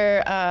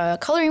together a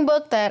coloring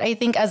book that I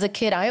think as a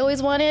kid I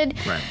always wanted.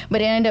 Right.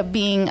 But it ended up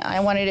being, I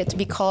wanted it to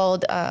be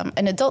called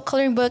an adult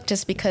coloring book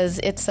just because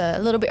it's a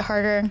little bit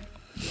harder,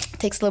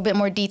 takes a little bit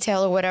more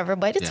detail or whatever.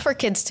 But it's for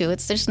kids too.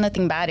 There's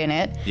nothing bad in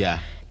it. Yeah.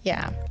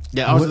 Yeah.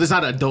 Yeah, it's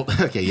not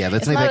adult. Okay, yeah,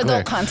 let's make that clear.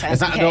 Adult content.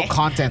 It's not adult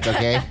content,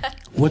 okay?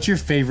 What's your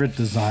favorite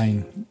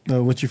design?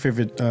 What's your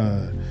favorite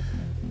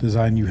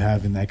design you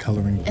have in that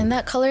coloring book? In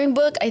that coloring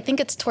book, I think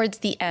it's towards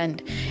the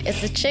end. It's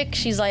the chick,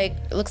 she's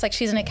like, looks like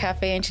she's in a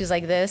cafe and she's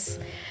like this.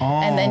 Oh.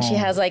 And then she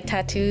has like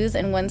tattoos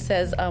and one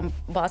says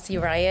Bossy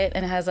Riot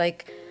and it has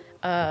like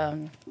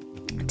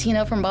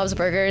Tina from Bob's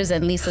Burgers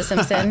and Lisa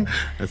Simpson.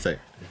 That's it.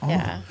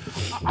 Yeah.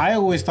 I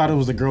always thought it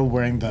was the girl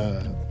wearing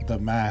the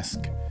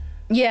mask.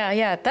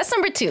 Yeah, that's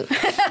number 2.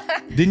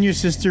 Didn't your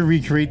sister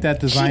recreate that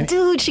design?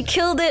 She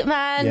killed it,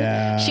 man.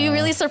 Yeah. She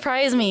really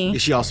surprised me.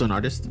 Is she also an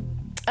artist?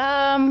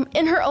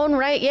 In her own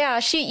right, yeah.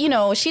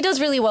 She does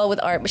really well with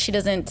art, but she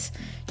doesn't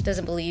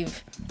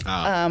believe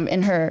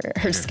in her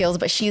skills.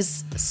 But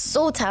she's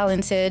so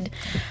talented.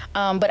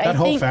 But that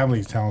whole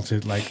family's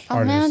talented, like artists.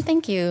 Oh man,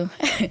 thank you.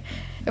 It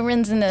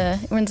runs in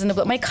the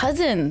book. My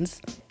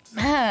cousins,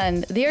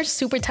 man, they are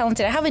super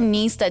talented. I have a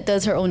niece that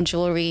does her own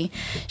jewelry.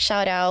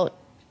 Shout out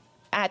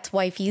at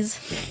Wifey's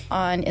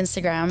on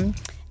Instagram.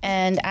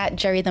 And at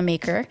Jerry the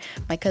Maker,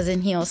 my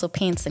cousin, he also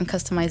paints and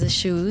customizes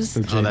shoes.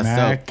 So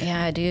that's dope.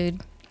 Yeah,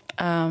 dude.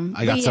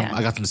 I got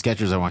some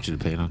Skechers I want you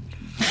to paint on.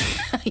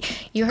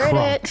 You heard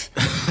it.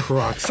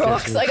 Crocs.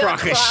 I got Croc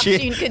Crocs.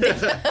 shit.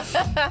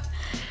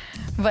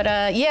 But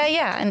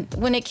yeah. And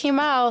when it came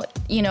out,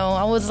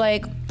 I was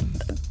like,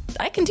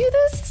 I can do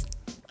this.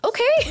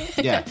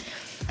 Okay. Yeah.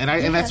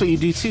 And that's what you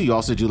do too. You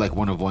also do like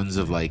one of ones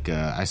of like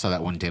I saw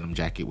that one denim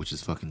jacket which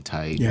is fucking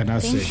tight. Yeah,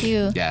 that's Thank sick.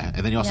 you. Yeah,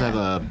 and then you also have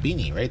a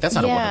beanie, right? That's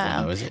not a one of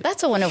one though, is it?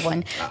 That's a one of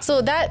one.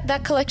 So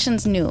that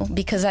collection's new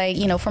because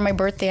for my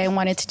birthday I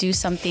wanted to do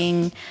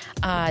something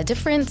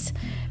different.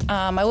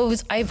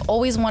 I've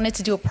always wanted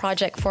to do a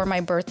project for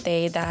my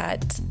birthday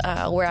that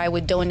where I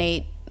would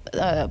donate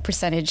a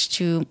percentage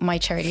to my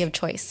charity of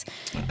choice.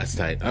 That's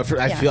tight.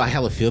 I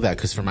hella feel that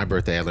because for my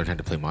birthday I learned how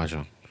to play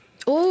mahjong.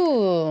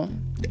 Ooh.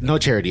 No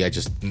charity. I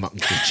just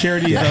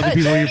charity is other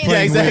people you're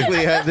playing with. Yeah,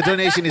 exactly. The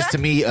donation is to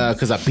me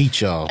because I beat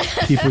y'all.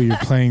 People you're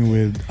playing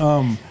with.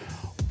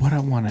 What I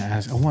want to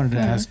ask. I wanted to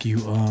ask you.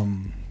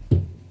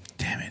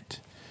 Damn it.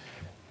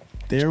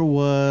 There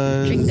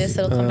was. Drink this.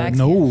 It'll come back.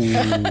 No.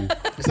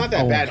 It's not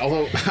that bad.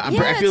 Although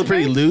I feel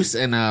pretty loose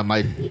and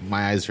my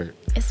eyes hurt.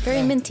 It's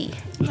very minty.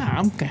 Nah,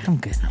 I'm good. I'm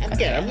good.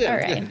 All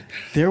right.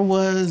 There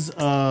was.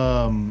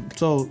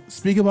 So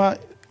speak about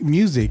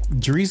music.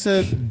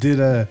 Jerisa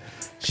did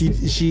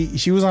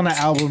she was on an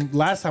album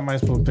last time I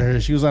spoke to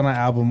her. She was on an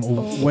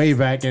album way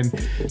back, and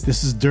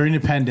this is during the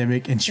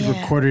pandemic, and she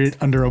recorded it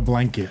under a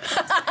blanket.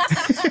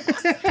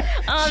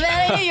 Oh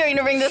man, I knew you were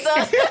gonna bring this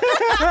up.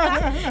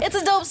 It's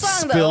a dope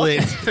song Spill though.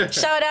 it.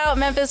 Shout out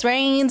Memphis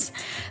Reigns.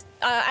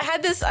 I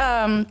had this.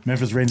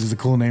 Memphis Reigns is a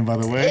cool name, by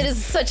the way. It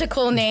is such a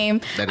cool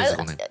name. That is a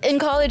cool name. In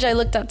college, I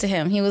looked up to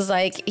him. He was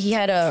like, he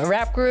had a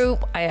rap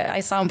group. I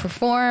saw him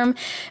perform.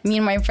 Me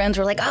and my friends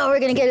were like, oh, we're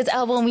gonna get his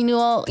album. We knew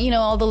all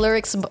the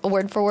lyrics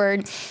word for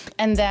word.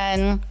 And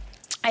then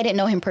I didn't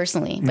know him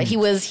personally, but he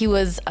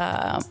was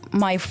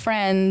my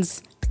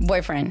friend's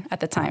boyfriend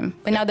at the time,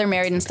 but now they're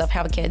married and stuff,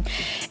 have a kid.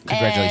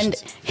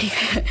 Congratulations.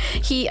 And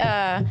he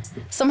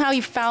somehow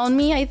he found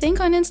me, I think,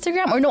 on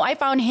Instagram, or no, I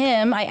found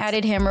him. I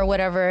added him or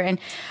whatever, and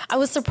I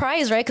was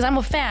surprised, right? Because I'm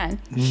a fan.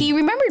 He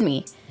remembered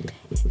me,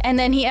 and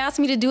then he asked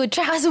me to do a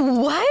track. I said,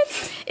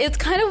 "What?" It's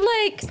kind of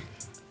like,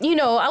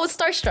 I was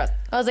starstruck.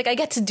 I was like, I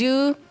get to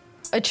do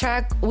a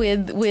track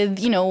with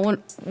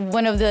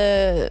one of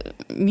the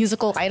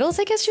musical idols,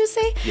 I guess you would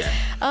say,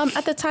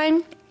 at the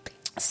time.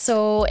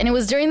 So, and it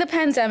was during the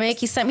pandemic.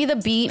 He sent me the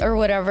beat or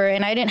whatever,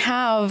 and I didn't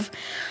have,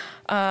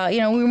 we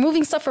were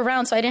moving stuff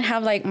around, so I didn't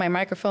have like my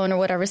microphone or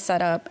whatever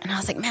set up. And I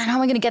was like, man, how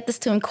am I going to get this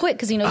to him quick?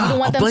 Because you don't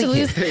want them to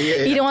lose,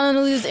 you don't want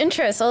them to lose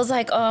interest. So I was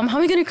like, how am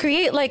I going to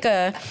create like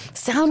a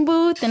sound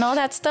booth and all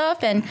that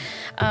stuff? And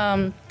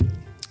I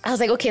was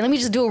like, okay, let me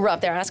just do a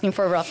rough. They're asking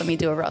for a rough. Let me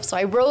do a rough. So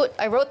I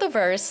wrote the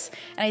verse,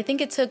 and I think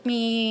it took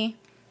me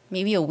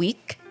maybe a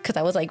week. Because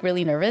I was like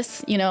really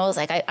nervous, I was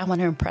like, I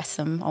want to impress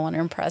him. I want to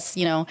impress,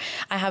 I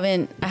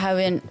haven't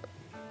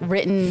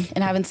written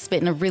and I haven't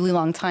spit in a really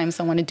long time,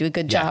 so I want to do a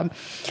good job.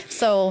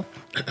 So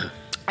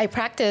I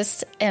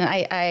practiced and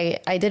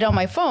I did it on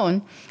my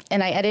phone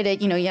and I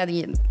edited, you have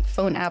the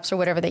phone apps or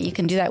whatever that you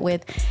can do that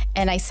with.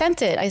 And I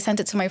sent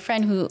it to my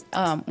friend who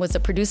was the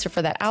producer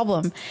for that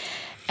album.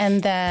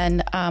 And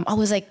then I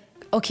was like,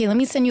 okay, let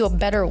me send you a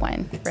better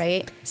one,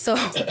 right? So,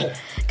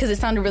 because it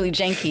sounded really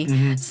janky.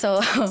 Mm-hmm. So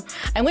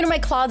I went in my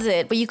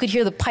closet, but you could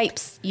hear the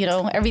pipes,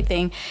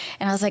 everything.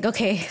 And I was like,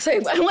 okay. So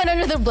I went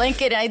under the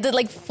blanket and I did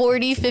like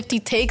 40, 50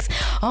 takes.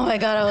 Oh my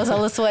God, I was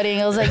all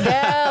sweating. I was like,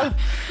 yeah.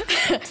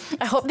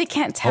 I hope they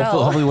can't tell.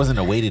 Hopefully it wasn't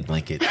a weighted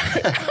blanket.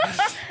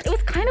 It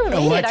was kind kind of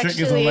waited Electric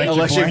is actually.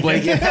 electric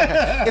blanket.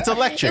 It's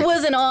electric. It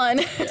wasn't on,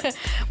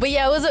 but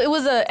yeah,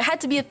 it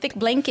had to be a thick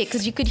blanket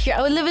because you could hear.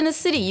 I would live in a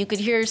city, you could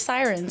hear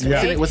sirens.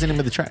 Yeah. Right? What's the name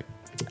of the track?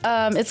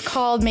 It's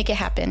called "Make It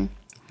Happen."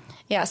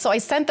 Yeah, so I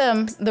sent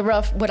them the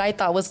rough, what I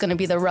thought was going to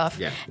be the rough.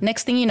 Yeah.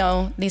 Next thing you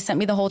know, they sent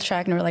me the whole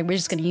track and they were like, we're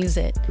just going to use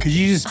it. Could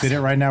you just spit it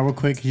right now real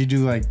quick? Could you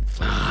do like...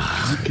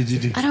 Could you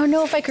do... I don't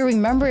know if I could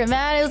remember it,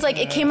 man. It was like,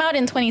 it came out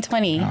in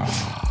 2020.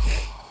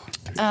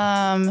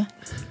 Let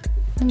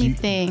me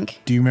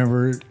think. Do you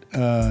remember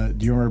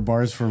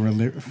bars from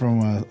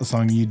a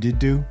song you did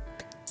do?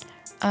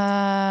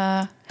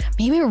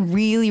 Maybe a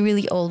really,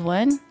 really old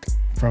one.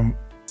 From...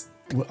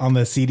 On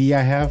the CD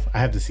I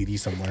have the CD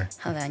somewhere.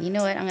 Hold on, you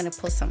know what? I'm going to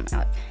pull something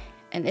out.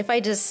 And if I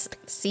just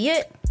see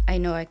it, I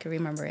know I can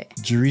remember it.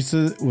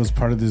 Jerisa was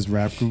part of this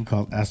rap group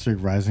called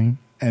Asterisk Rising.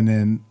 And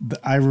then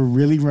I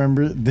really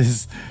remember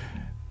this.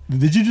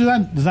 Did you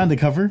design the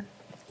cover?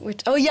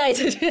 Oh, yeah, I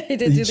did. I did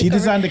do the She cover.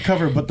 designed the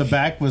cover, but the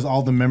back was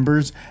all the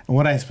members. And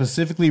what I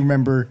specifically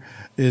remember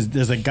is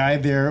there's a guy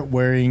there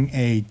wearing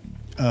a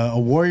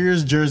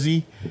Warriors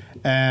jersey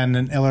and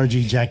an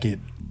LRG jacket.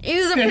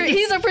 He's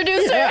a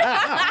producer.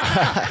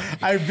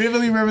 I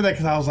vividly remember that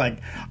because I was like,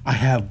 I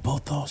have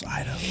both those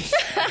items.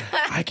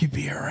 I could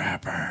be a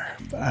rapper.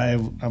 But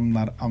I'm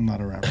not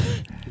a rapper.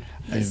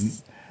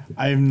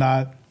 I'm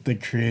not the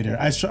creator.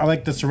 I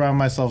like to surround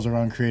myself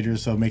around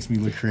creators, so it makes me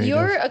look creative.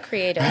 You're a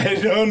creative. I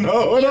don't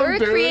know what You're I'm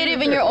doing.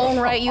 creative in your own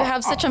right. You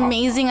have such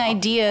amazing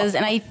ideas,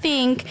 and I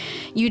think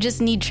you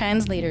just need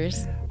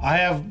translators.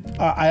 I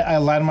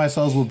align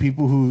myself with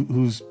people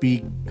who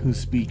speak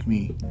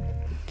me.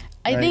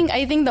 I think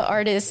the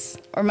artist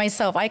or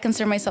myself, I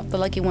consider myself the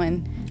lucky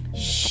one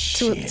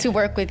to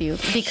work with you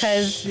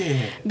because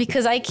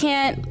I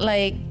can't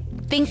like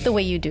think the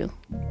way you do,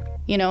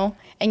 you know.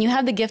 And you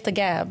have the gift of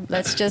gab.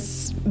 Let's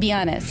just be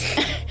honest.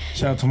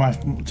 Shout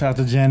out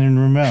to Jan and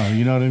Ramel.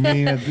 You know what I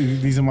mean?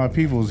 These are my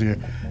peoples here,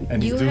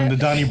 and he's doing the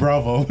Donnie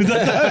Bravo.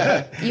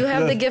 You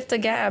have the gift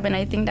of gab, and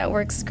I think that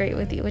works great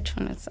with you. Which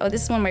one is? Oh,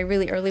 this is one of my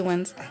really early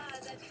ones.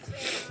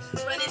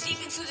 Running deep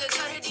into the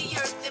dirt of the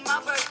earth, and my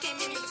birth came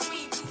in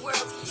between two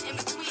worlds, in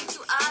between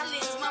two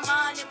islands, my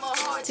mind and my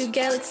heart. Two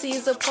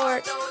galaxies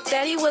apart.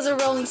 Daddy was a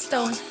rolling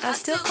stone. I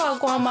still call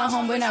Guam my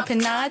home, but not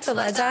Panay till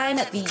I die. And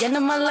at the end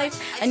of my life,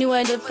 I knew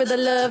I'd live for the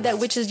love that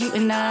which is you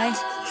and I.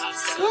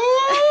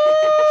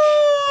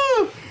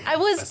 I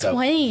was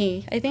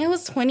 20. I think I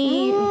was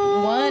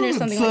 21 or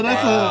something like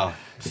that. Wow.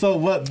 So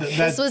what?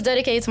 This was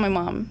dedicated to my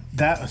mom.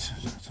 Yeah.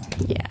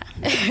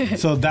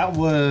 So that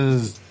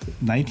was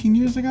 19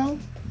 years ago?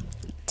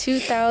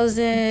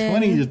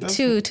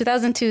 2002,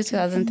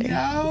 2003.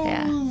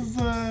 Yeah.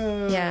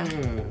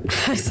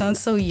 I sound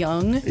so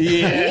young.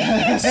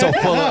 Yeah. So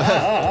full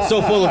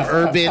of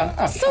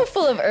urban. So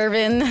full of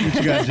urban. What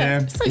you got,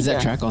 Jan? Is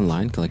that track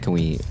online? Like, can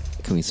we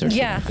search?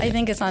 Yeah, it? I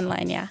think it's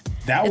online. Yeah,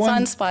 That it's one?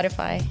 on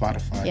Spotify.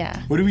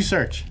 Yeah. What do we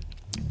search?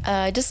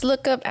 Just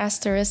look up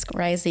Asterisk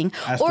Rising,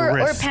 Asterisk.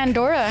 or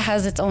Pandora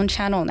has its own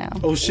channel now.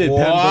 Oh shit! Wow.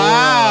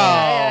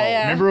 Pandora.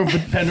 Yeah. Remember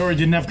when Pandora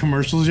didn't have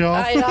commercials, y'all?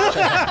 I know.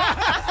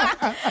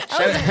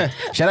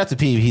 Shout out to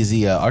Peeb. He's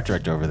the art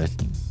director over there.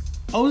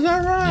 Oh, is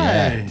that right?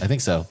 Yeah, I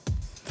think so.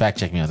 Fact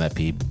check me on that,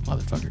 Peeb,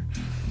 motherfucker.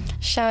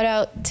 Shout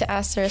out to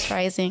Asterisk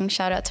Rising.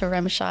 Shout out to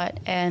Remshot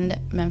and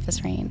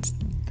Memphis Reigns.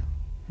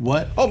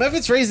 What? Oh,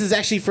 Memphis Reigns is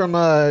actually from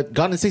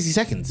Gone in 60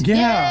 Seconds. Yeah.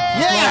 Yeah.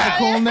 That's a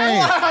cool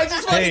name. I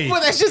just want Hey. to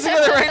put that shit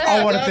together right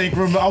now.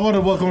 I want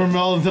to welcome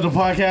Ramel into the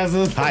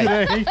podcast Hi.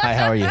 today. Hi,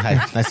 how are you?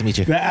 Hi. Nice to meet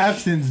you. The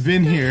absence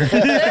been here.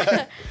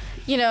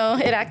 You know,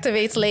 it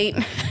activates late.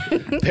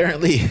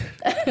 Apparently.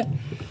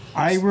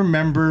 I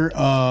remember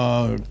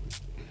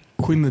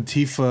Queen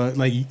Latifah,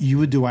 like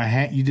you did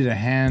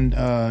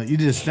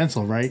a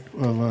stencil, right?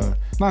 Of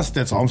not a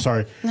stencil, I'm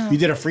sorry. No. You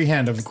did a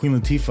freehand of Queen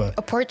Latifah.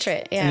 A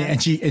portrait, yeah. And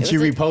she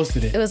reposted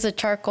it. It was a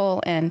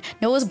charcoal, and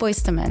no, it was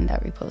Boyz II Men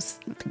that reposted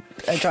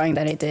a drawing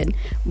that I did.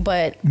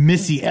 But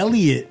Missy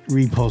Elliott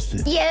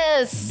reposted.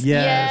 Yes.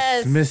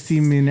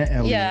 Misty Mina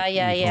Elliott.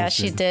 Yeah.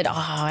 She did. Oh,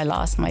 I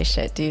lost my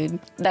shit, dude.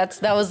 That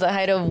was the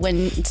height of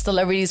when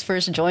celebrities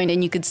first joined,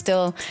 and you could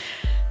still,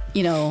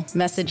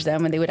 message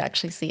them, and they would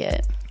actually see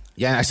it.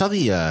 Yeah, I saw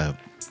the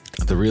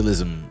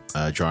realism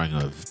drawing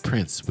of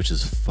Prince, which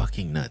is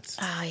fucking nuts.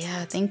 Oh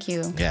yeah, thank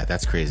you. Yeah,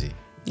 that's crazy.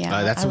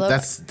 Yeah, that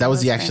was that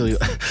was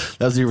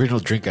the original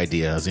drink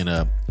idea. I was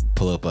gonna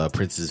pull up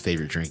Prince's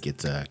favorite drink.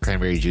 It's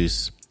cranberry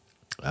juice,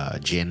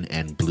 gin,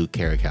 and blue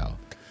Caracal.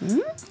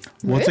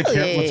 What's a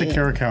Really?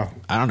 Caracal?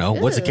 I don't know.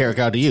 What's a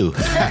Caracal to you?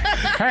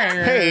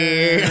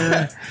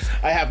 Hey,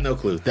 I have no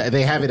clue.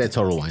 They have it at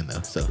Total Wine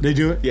though. So They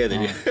do it? yeah,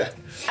 they do.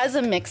 As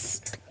a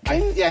mix. I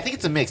think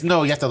it's a mix.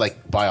 No, you have to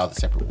buy all the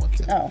separate ones.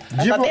 Oh,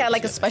 I thought they had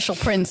like a special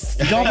Prince.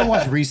 Did y'all ever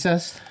watch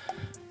Recess?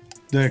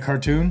 The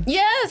cartoon?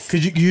 Yes.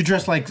 Could you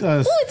dress like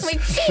it's my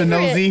favorite.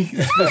 Spinelli.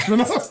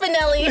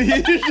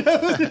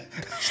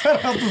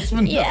 Shout out to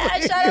Spinelli. Yeah,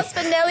 shout out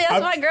Spinelli.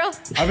 That's my girl.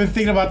 I've been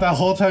thinking about that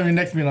whole time you're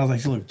next to me, and I was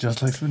like, you look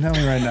just like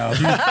Spinelli right now.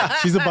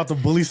 She's about to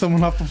bully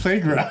someone off the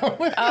playground.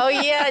 Oh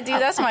yeah,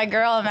 dude, that's my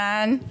girl,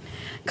 man.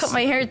 cut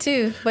my hair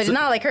too, but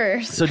not like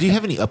hers. So do you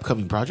have any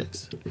upcoming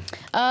projects?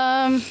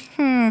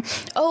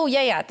 Oh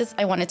yeah. This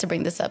I wanted to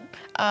bring this up.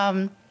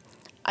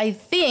 I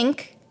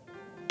think,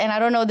 and I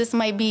don't know, this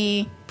might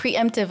be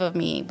preemptive of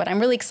me, but I'm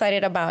really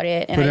excited about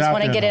it, and I just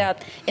want to get it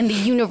out in the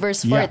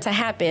universe for it to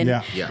happen.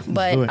 Yeah.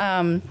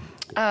 But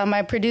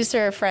my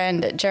producer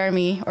friend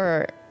Jeremy,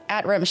 or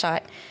at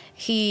Rimshot,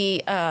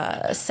 he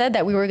said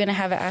that we were gonna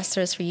have an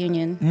Asterisk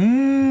reunion.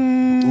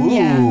 Ooh,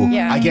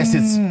 Yeah. I guess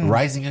it's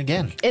rising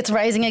again. It's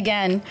rising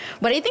again,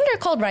 but I think they're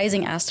called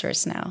Rising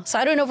Asterisk now. So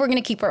I don't know if we're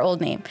gonna keep our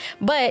old name.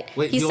 But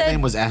Wait, he the said old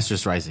name was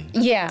Asterisk Rising.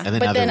 yeah. And then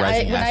But now then they're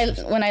Rising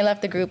Asterisk. when I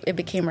left the group, it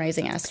became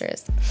Rising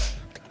Asterisk.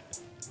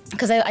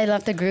 Because I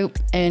left the group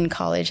in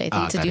college, I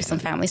think, to do some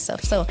family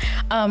stuff. So,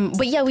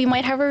 but yeah, we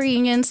might have a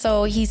reunion.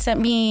 So he sent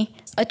me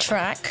a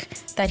track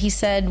that he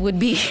said would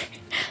be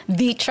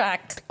the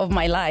track of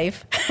my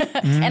life,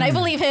 and I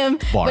believe him.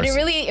 Bars. But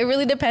it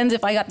really depends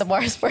if I got the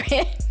bars for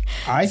it.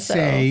 I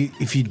say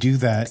if you do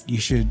that, you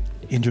should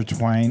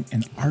intertwine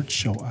an art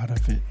show out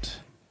of it.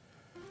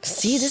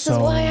 See, this is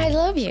why I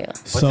love you.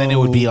 But then it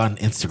would be on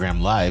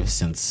Instagram Live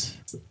since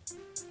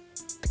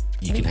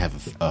you can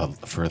have a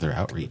further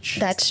outreach.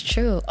 That's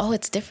true. Oh,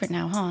 it's different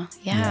now, huh?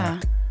 Yeah.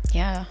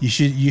 You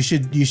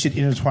should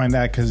intertwine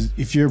that, because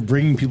if you're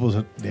bringing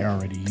people there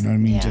already, you know what I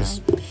mean. Yeah.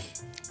 Just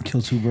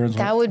kill two birds.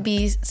 That would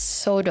be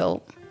so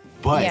dope.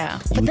 But yeah, you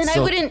but would then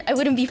still- I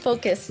wouldn't be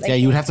focused. Yeah,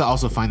 you would have to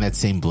also find that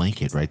same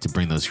blanket, right, to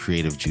bring those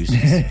creative juices.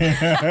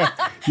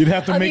 You'd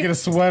have to make it a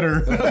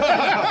sweater.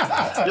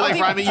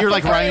 You're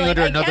like rhyming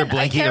under I another can't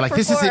blanket. You're like,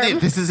 this isn't perform.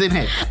 it. This isn't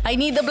it. I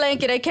need the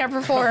blanket. I can't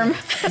perform.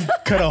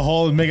 Cut a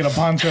hole and make it a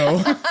poncho.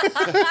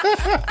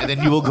 And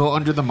then you will go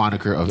under the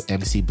moniker of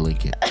MC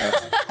Blanket.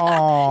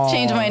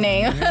 Change my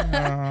name.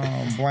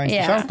 Blanket.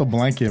 Yeah. Shout out to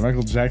Blanket,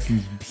 Michael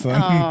Jackson's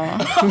son.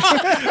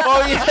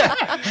 Oh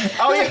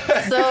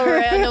yeah. So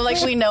random,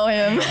 like we know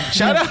him.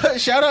 Shout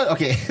out.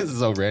 Okay, this is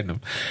so random.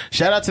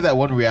 Shout out to that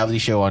one reality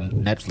show on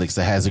Netflix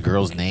that has a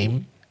girl's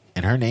name,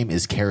 and her name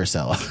is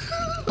Carousel.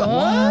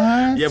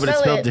 What? Yeah, but it's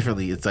Spell spelled it.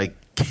 differently. It's like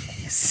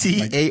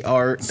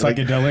CAR.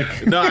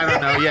 Psychedelic. No, I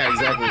don't know. Yeah,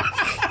 exactly.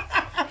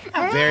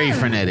 Very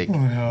frenetic.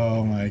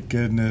 Oh my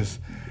goodness.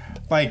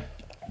 Like,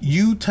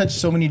 you touch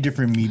so many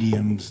different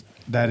mediums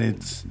that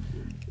it's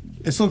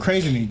so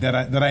crazy to me that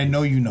I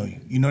know you.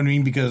 You know what I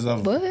mean? Because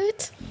of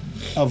What?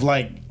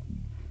 like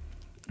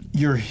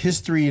your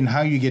history and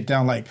how you get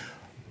down. Like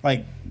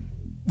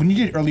when you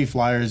did early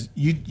flyers,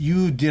 you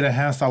did a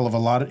hairstyle of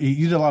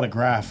you did a lot of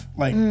graph.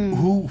 Like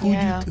who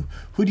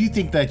do you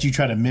think that you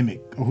try to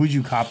mimic, or who'd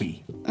you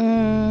copy?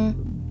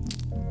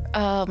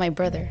 My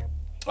brother.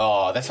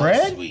 Oh, that's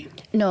Fred? sweet.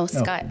 No,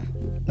 Scott.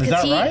 Is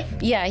that right?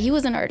 Yeah, he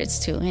was an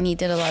artist too, and he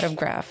did a lot of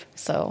graph.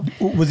 So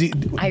Was he?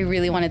 I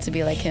really wanted to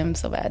be like him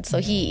so bad. So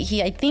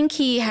I think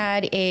he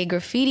had a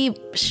graffiti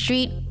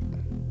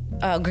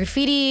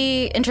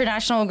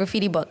international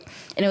graffiti book,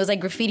 and it was like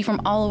graffiti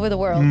from all over the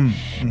world.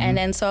 And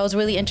then so I was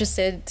really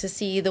interested to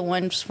see the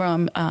ones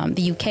from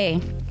the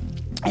UK,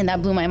 and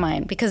that blew my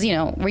mind because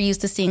we're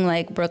used to seeing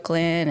like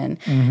Brooklyn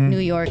and New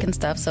York and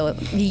stuff. So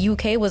the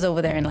UK was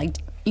over there, and like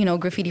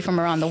graffiti from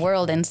around the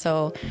world. And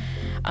so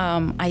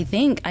I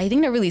think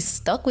that really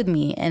stuck with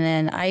me. And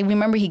then I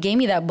remember he gave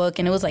me that book,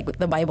 and it was like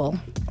the Bible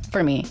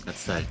for me.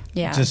 That's that.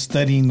 Yeah. Just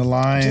studying the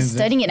lines. Just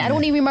studying it. I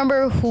don't even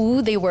remember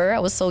who they were. I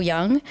was so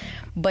young,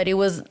 but it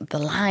was the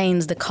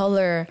lines, the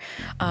color.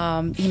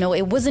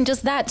 It wasn't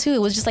just that too.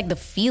 It was just like the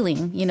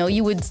feeling.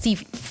 You would see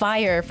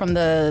fire from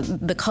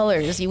the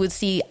colors. You would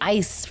see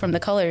ice from the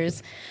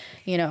colors.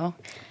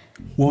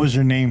 What was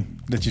your name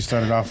that you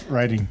started off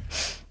writing?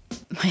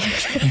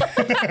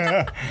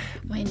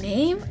 My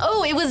name?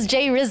 Oh, it was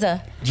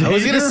Jerisa. I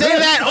was gonna say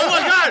that. Oh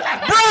my god,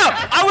 bro!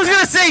 I was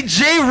gonna say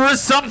J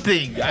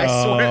something. I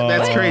swear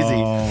that's crazy.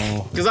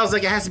 Because I was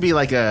like, it has to be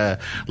like a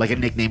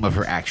nickname of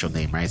her actual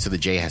name, right? So the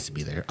J has to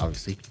be there,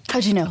 obviously.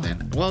 How'd you know?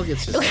 Then, well,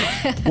 it's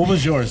just. What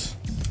was yours?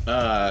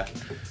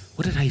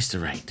 What did I used to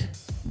write?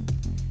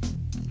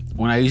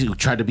 When I used to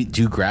try to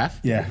do graph.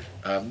 Yeah.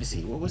 Let me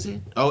see. What was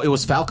it? Oh, it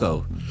was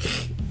Falco.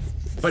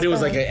 But it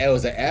was like it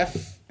was a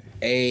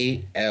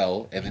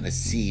FAL and then a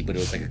C, but it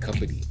was like a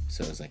company,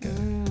 so it was like a.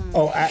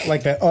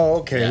 Like that. Oh,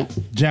 okay. Yeah.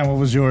 Jan, what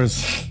was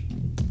yours?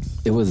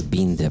 It was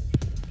bean dip.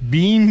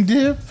 Bean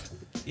dip.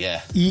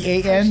 Yeah.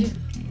 EAN.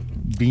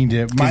 Bean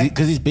dip.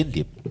 Because he's been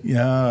dip.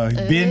 Yeah,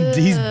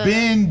 he's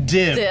been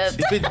dipped.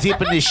 He's been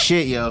dipping this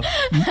shit, yo.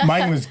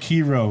 Mine was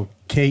Kero.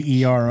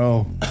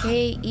 Kero.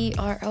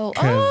 Kero.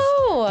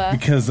 Oh.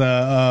 Because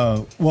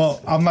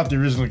I'm not the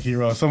original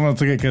Kero. Someone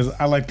took it because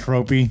I like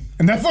Karopi,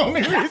 and that's the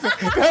only reason.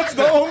 That's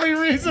the only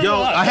reason. Yo,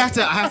 why. I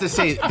have to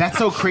say that's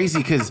so crazy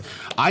because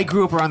I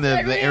grew up around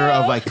the era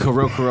of like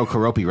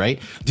Karopi, right?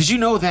 Did you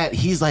know that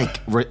he's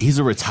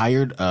a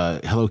retired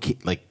Hello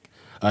Kitty, like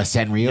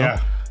Sanrio?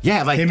 Yeah.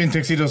 Yeah, like him and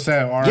Tuxedo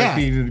Sam.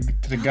 R.I.P.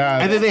 to the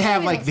guy. And then they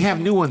have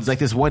new ones like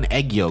this one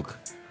egg yolk.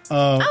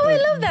 I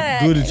love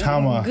that.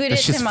 Gudetama.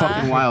 That's just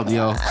fucking wild,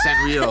 yo.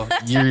 Sanrio,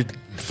 you're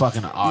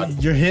fucking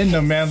odd. You're hitting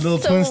them, man. Little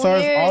So twin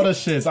stars, weird. all the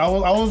shits. I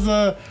was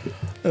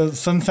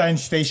Sunshine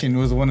Station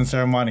was the one in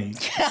Ceremony.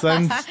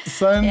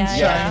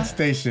 Sunshine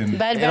Station.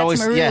 Bad Bats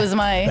Maru was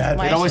my.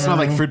 It always smelled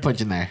like fruit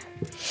punch in there.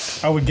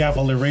 I would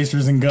gaffle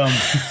erasers and gum.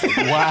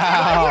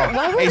 Wow.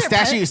 Why were Hey,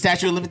 there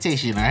statue of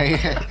limitation, all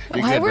right?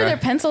 Why were their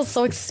pencils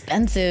so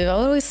expensive? I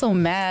was always so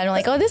mad. I'm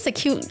like, oh, this is a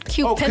cute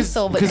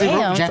pencil, but because they wrote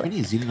damn. in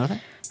Japanese. You didn't know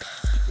that?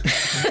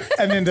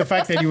 And then the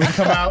fact that you would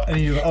come out and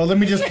you, let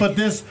me just put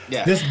this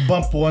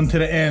bump one to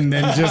the end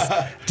and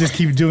just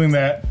keep doing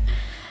that.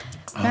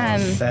 Man.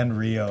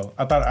 Sanrio.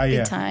 I thought,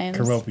 times.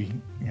 Karopi.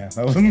 Yeah,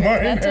 that was more.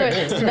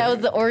 That was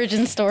the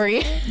origin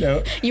story.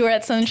 No. You were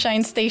at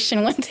Sunshine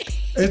Station one day.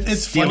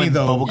 It's funny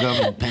though.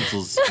 Bubblegum and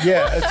pencils.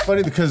 Yeah, it's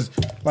funny because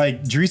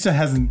like Jerisa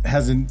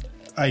hasn't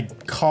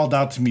like called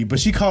out to me, but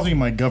she calls me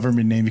my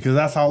government name because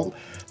that's how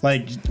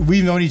like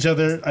we've known each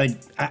other. Like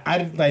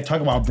I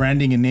talk about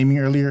branding and naming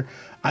earlier.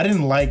 I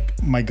didn't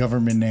like my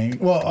government name.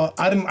 Well,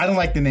 I didn't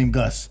like the name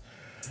Gus.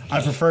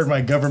 I preferred my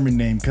government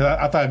name because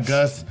I thought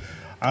Gus.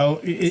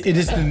 It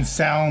just didn't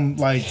sound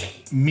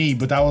like me,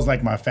 but that was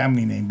like my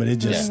family name. But it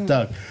just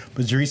stuck.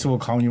 But Jerisa will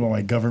call me by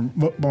my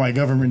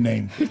government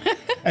name,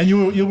 and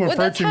you'll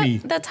refer to me.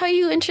 That's how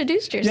you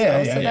introduced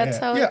yourself. That's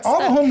how. Yeah,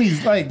 all the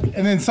homies like,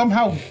 and then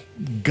somehow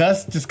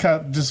Gus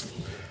just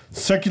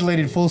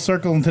circulated full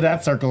circle into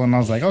that circle, and I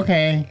was like,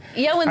 okay,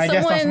 yeah. I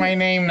guess that's my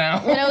name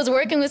now. When I was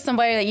working with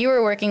somebody that you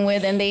were working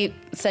with, and they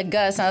said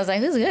Gus, and I was like,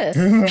 who's Gus?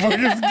 What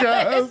is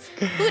Gus?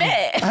 Who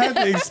that? I had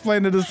to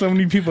explain it to so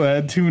many people that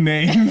had two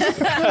names.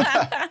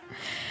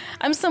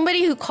 I'm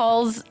somebody who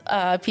calls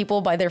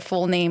people by their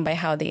full name by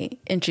how they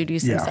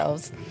introduce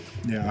themselves.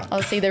 Yeah,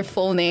 I'll say their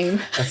full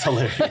name. That's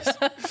hilarious.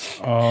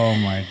 Oh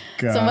my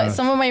god.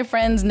 Some of my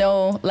friends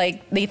know,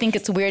 like, they think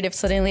it's weird if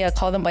suddenly I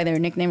call them by their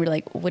nickname. They're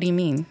like, what do you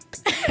mean?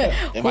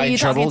 Am I in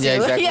trouble? Yeah,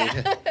 exactly.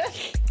 Yeah.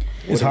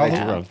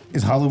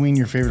 Is Halloween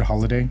your favorite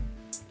holiday?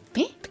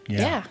 Me?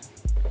 Yeah.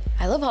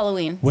 I love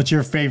Halloween. What's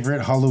your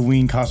favorite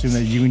Halloween costume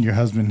that you and your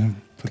husband have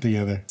put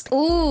together?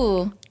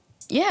 Ooh.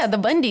 Yeah, the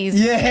Bundys.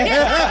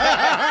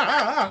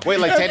 Yeah. Wait,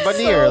 like Ted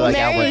Bundy or like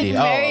Al Bundy?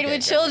 Married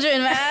with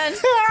children, man.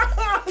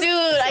 Dude,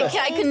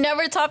 I could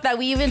never top that.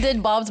 We even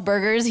did Bob's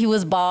Burgers. He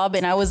was Bob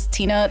and I was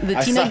Tina,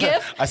 Tina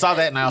gif. I saw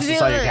that and I also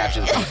saw your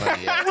caption.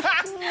 Funny, yeah.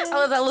 I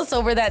was a little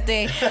sober that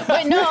day.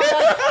 But no.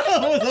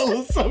 I was a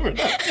little sober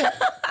that day.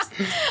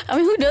 I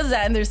mean, who does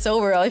that and they're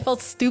sober? I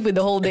felt stupid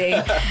the whole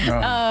day.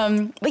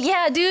 But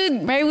yeah,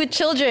 dude, Married with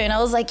Children. I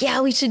was like,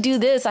 yeah, we should do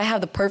this. I have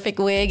the perfect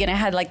wig and I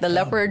had like the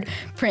leopard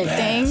print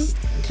thing.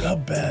 The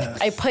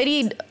best. I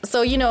puttied.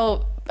 So,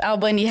 Al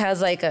Bundy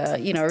has like a,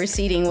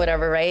 receding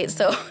whatever, right?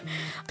 So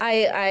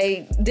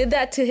I did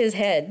that to his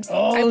head.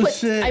 Oh,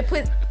 shit. I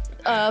put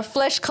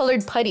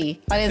flesh-colored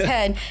putty on his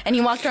head, and he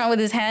walked around with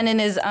his hand in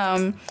his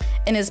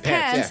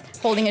pants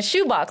holding a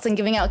shoebox and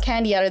giving out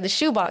candy out of the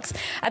shoebox.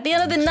 At the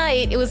end of the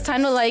night, it was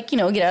time to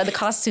get out of the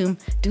costume.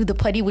 Dude, the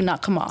putty would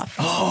not come off.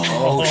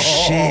 Oh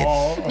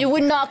shit! It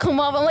would not come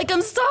off. I'm like,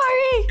 I'm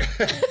sorry.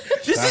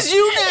 This is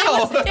you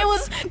now.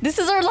 This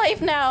is our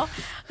life now.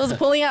 I was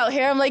pulling out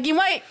hair. I'm like, you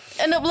might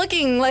end up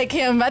looking like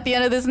him at the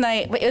end of this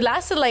night. But it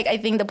lasted I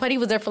think the putty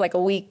was there for a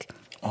week.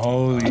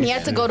 Holy and he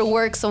had to go to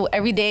work, so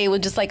every day it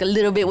would just a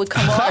little bit would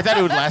come off. I thought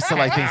it would last till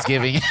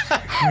Thanksgiving.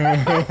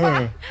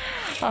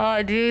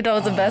 Oh, dude, that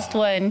was the best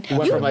one.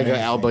 Went from an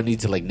Al Bundy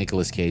to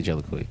Nicolas Cage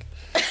real quick.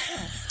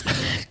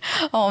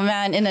 Oh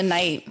man, in a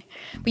night.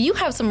 But you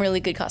have some really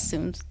good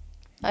costumes.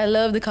 I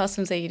love the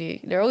costumes that you do.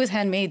 They're always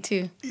handmade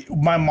too.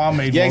 My mom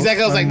made. Yeah,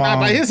 exactly. I was not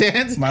by his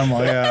hands. My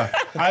mom, yeah.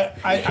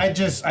 I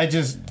just,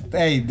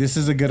 hey, this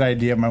is a good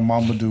idea. My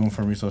mom would do them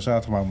for me, so shout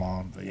out to my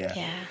mom. But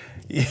yeah.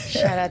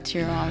 Shout out to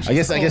your mom. I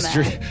guess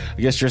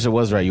Jerisa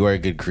was right. You are a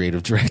good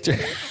creative director.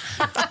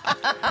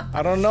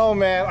 I don't know,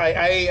 man.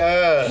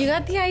 You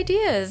got the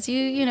ideas,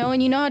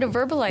 and you know how to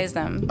verbalize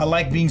them. I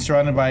like being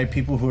surrounded by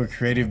people who are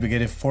creative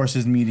because it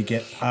forces me to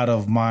get out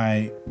of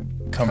my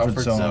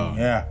comfort zone.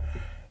 Yeah,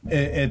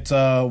 it's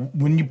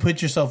when you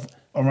put yourself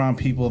around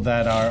people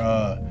that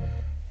are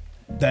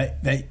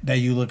that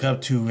you look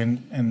up to,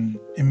 and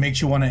it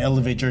makes you want to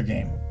elevate your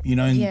game.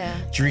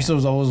 Jerisa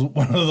was always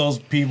one of those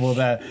people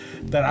that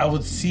I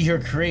would see her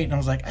create, and I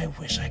was like, I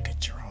wish I could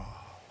draw.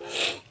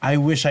 I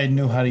wish I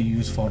knew how to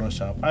use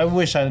Photoshop. I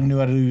wish I knew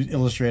how to use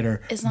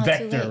Illustrator. It's not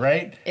Vector, too late.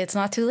 right? It's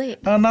not too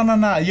late. No.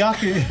 Y'all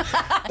can.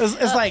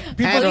 It's like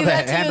people handle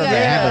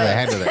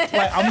that.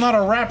 Like, I'm not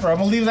a rapper. I'm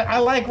gonna leave that. I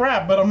like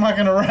rap, but I'm not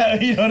gonna rap.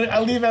 I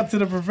leave that to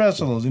the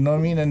professionals. You know what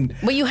I mean?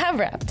 But you have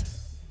rapped.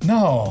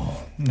 No,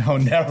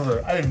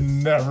 never. I have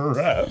never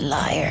rapped.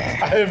 Liar.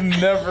 I have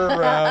never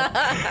rapped.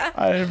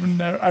 I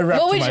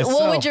rapped to myself.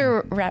 What would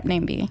your rap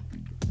name be?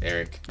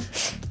 Eric.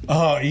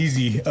 Oh,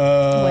 easy.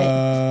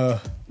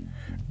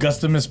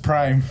 Gustamus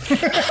Prime.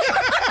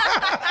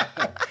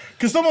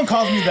 Because someone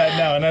calls me that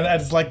now, and I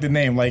just like the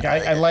name.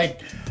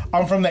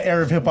 I'm from the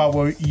era of hip hop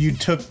where you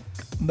took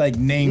like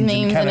names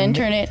and then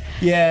turn it.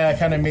 Yeah,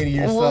 kind of made it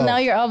yourself. Well, now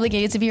you're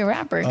obligated to be a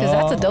rapper because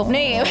that's a dope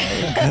name.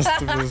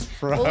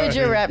 What would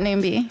your rap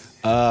name be?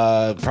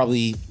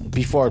 Probably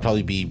before it'd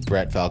probably be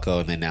Brett Falco,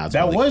 and then now it's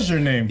that probably, was your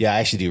name. Yeah, I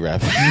actually do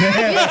rap. You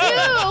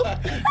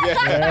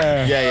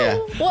yeah.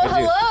 do? Well,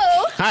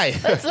 hello. Hi.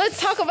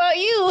 Let's talk about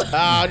you.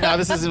 No,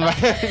 this isn't my.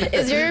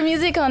 Is your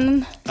music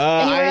on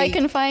anywhere I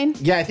can find?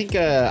 Yeah, I think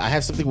I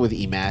have something with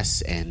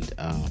Emas and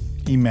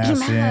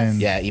Emasin.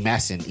 yeah,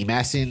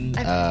 Emasin,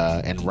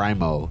 and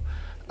Rimo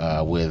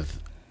with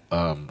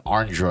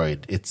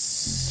Android.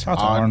 It's Shout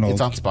out to Arnold.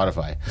 It's on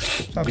Spotify.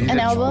 An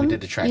album? We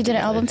did a track You did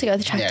an album together?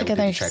 We did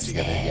a track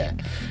together. Yeah,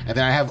 and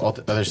then I have all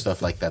the other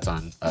stuff like that's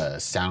on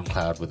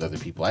SoundCloud with other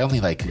people. I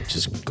only like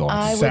just go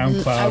on.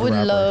 SoundCloud I would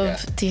rapper.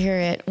 love to hear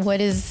it.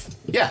 What is?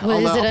 Yeah,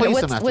 What is I'll play it?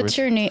 some afterwards. What's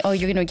your name? Oh,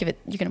 you're gonna give it.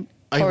 You're gonna.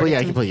 I forward it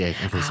can to play. me. Yeah, I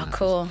can play some.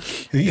 Cool.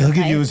 He'll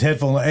give you his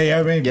headphone. Hey,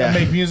 I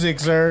make music,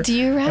 sir. Do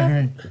you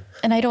rap?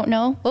 And I don't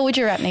know. What would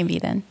your rap name be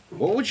then?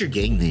 What would your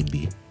gang name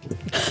be?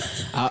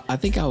 I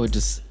think I would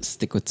just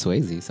stick with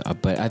Swayze. So,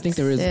 but I think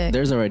Sick.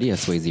 there's already a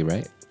Swayze,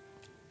 right?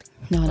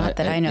 No, not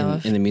that I know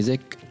of. In the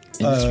music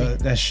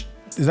industry.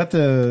 Is that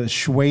the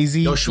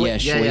Swayze? No, Yeah,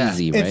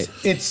 Swayze, right?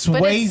 It's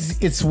But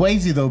Swayze. It's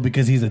Swayze though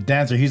because he's a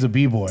dancer. He's a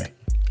b-boy.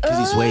 Because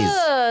he sways.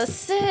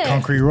 Sick.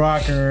 Concrete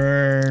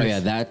rocker. Oh yeah,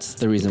 that's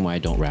the reason why I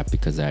don't rap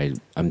because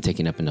I'm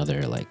taking up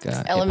another like hip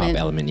hop Element.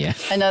 element. Yeah.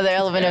 Another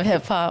element of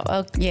hip hop.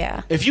 Oh,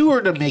 yeah. If you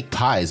were to make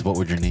pies, what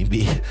would your name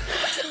be?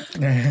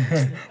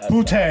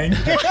 Wu-Tang.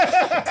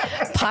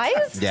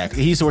 Pies? Yeah,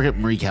 he used to work at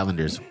Marie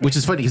Callender's, which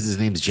is funny because his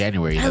name's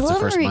January. I That's the love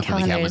first Marie month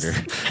on the Callender's.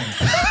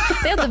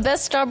 calendar. They have the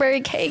best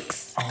strawberry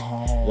cakes.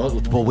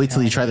 Well, wait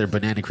till you try their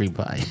banana cream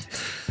pie.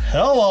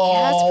 Hello.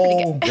 Yeah, that's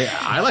pretty good.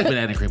 I like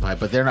banana cream pie,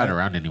 but they're not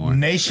around anymore.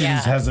 Nations Yeah.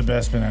 has the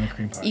best banana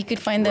cream pie. You could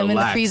find them in the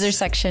Relax. freezer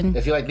section.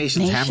 If you like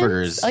Nation's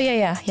hamburgers Oh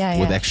yeah.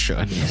 with extra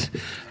onions.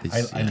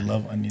 I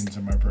love onions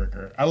in my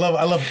burger. I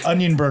love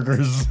onion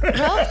burgers.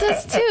 Ralph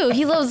does too.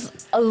 He loves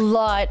a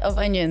lot of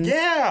onions.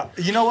 Yeah.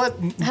 You know what?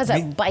 Has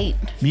that bite.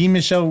 Me and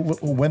Michelle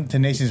went to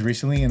Nations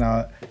recently, and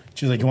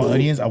she was like, "You want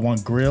onions? I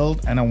want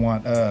grilled, and I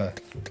want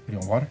you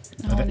want water?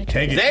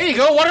 Take it." There you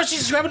go. Why don't you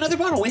just grab another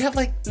bottle? We have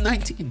like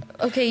 19.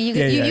 Okay, you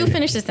Yeah.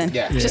 finish this then.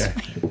 Yeah. Just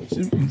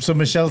So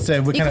Michelle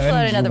said, "What You kind of can fill out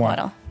onions you another want?"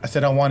 bottle. I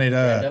said, "I wanted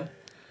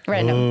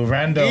random.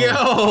 random."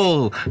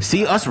 Yo,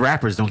 see, us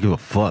rappers don't give a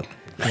fuck.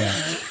 Yeah.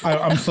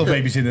 I'm still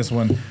babysitting this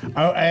one.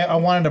 I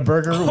wanted a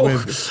burger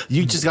with.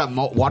 You just got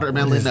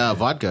watermelon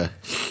vodka.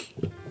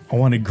 I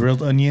wanted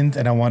grilled onions,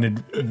 and I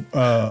wanted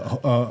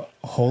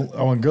whole.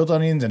 I want grilled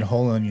onions and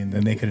whole onions,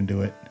 and they couldn't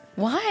do it.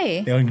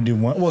 Why? They only can do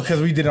one. Well,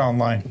 because we did it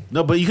online.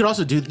 No, but you could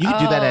also do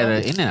that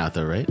at In-N-Out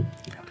though, right?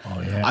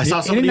 Oh yeah. I saw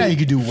somebody- In-N-Out, you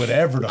could do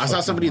whatever. I saw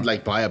somebody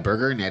like buy a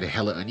burger and they had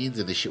hella onions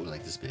and the shit was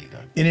like this big.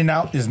 Dog.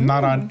 In-N-Out is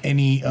not on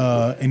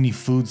any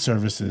food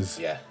services.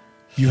 Yeah.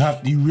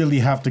 You really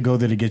have to go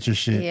there to get your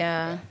shit.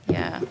 Yeah.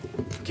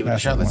 Give it a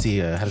shot. Let's see.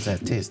 How does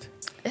that taste?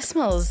 It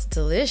smells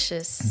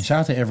delicious.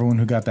 Shout out to everyone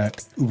who got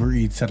that Uber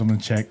Eats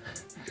settlement check.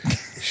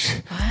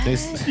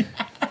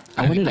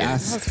 I wanted to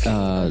ask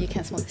You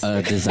can't smell this.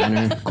 a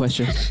designer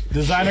question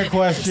Designer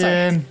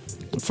question.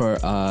 for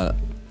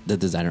the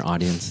designer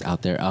audience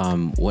out there.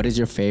 What is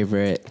your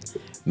favorite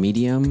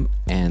medium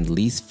and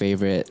least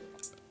favorite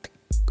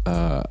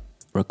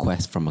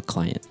request from a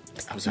client?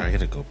 I'm sorry, I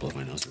gotta go blow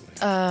my nose.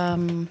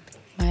 Away.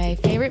 My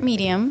favorite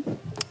medium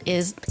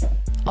is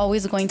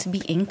always going to be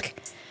ink,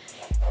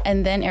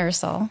 and then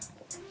aerosol.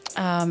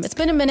 It's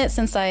been a minute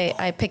since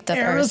I picked up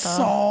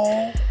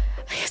aerosol.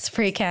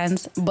 Spray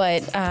cans,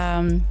 but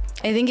I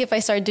think if I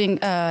start doing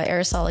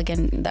aerosol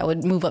again, that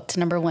would move up to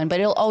number one. But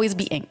it'll always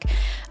be ink.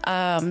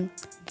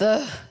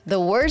 The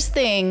worst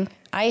thing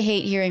I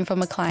hate hearing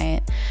from a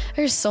client.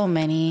 There's so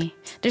many.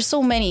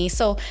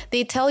 So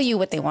they tell you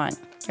what they want,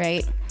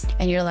 right?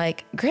 And you're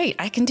like, great,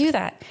 I can do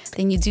that.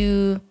 Then you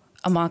do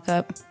a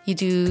mock-up. You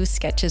do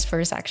sketches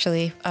first,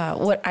 actually.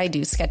 What I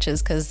do,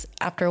 sketches, because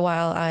after a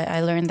while, I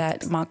learned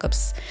that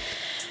mock-ups,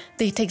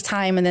 they take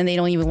time and then they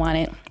don't even want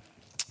it.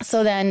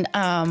 So then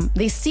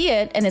they see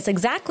it and it's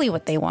exactly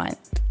what they want.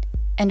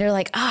 And they're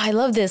like, I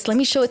love this. Let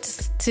me show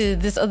it to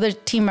this other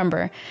team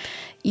member.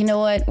 You know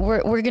what?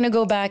 We're going to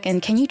go back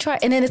and can you try?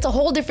 And then it's a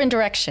whole different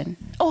direction.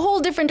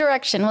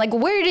 Like,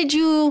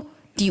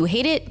 do you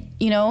hate it?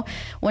 You know,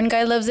 one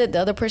guy loves it, the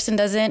other person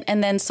doesn't.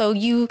 And then so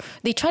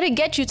they try to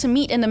get you to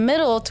meet in the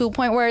middle to a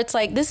point where it's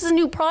like, this is a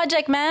new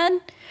project,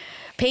 man.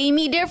 Pay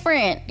me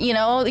different. You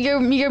know,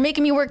 you're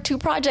making me work 2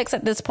 projects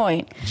at this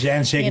point.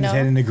 Jan shaking his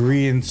head in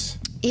agreement.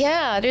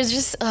 Yeah, there's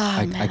just,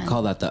 I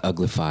call that the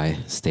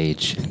uglify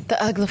stage. The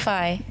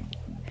uglify.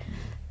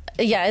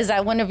 Yeah, is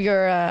that one of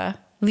your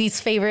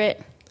least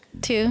favorite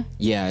too?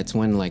 Yeah, it's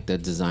when like the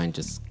design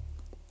just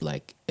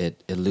like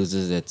it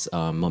loses its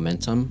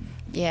momentum.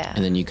 Yeah.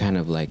 And then you kind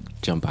of like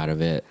jump out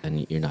of it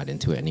and you're not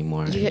into it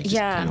anymore. And you just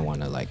kind of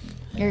want to like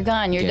you're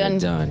gone. You're get done. it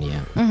done.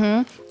 Yeah.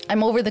 Mm-hmm.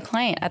 I'm over the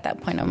client at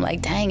that point. I'm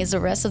like, dang, is the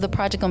rest of the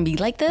project gonna be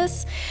like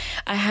this?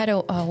 I had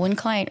one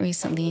client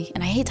recently,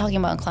 and I hate talking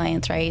about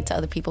clients, right, to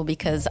other people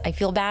because I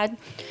feel bad,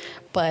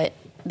 but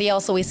they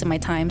also wasted my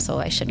time, so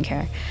I shouldn't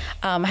care.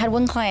 I had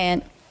one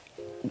client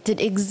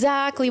did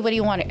exactly what he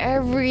wanted,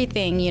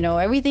 everything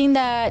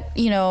that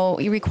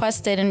he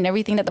requested, and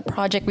everything that the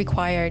project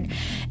required,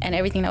 and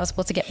everything that was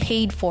supposed to get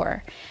paid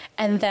for.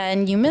 And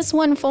then you miss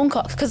one phone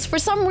call because for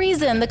some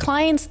reason the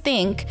clients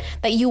think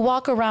that you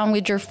walk around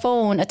with your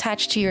phone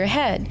attached to your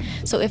head.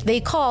 So if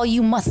they call,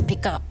 you must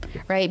pick up,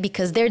 right?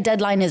 Because their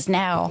deadline is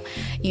now,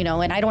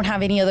 and I don't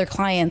have any other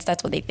clients.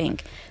 That's what they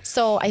think.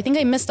 So I think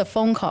I missed a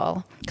phone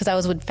call because I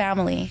was with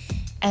family,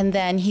 and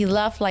then he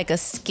left like a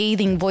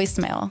scathing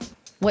voicemail.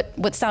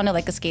 What sounded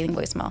like a scathing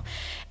voicemail,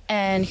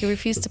 and he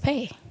refused to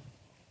pay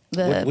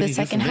the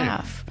second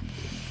half.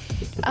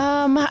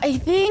 I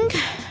think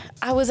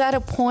I was at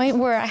a point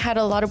where I had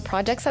a lot of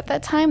projects at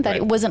that time that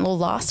it wasn't a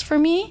loss for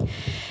me,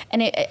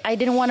 and I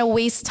didn't want to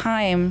waste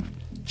time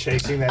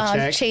chasing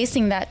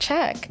that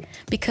check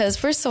because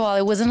first of all,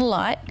 it wasn't a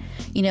lot.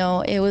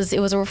 It was a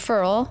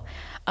referral.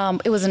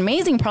 It was an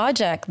amazing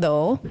project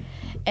though.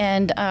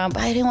 And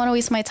I didn't want to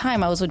waste my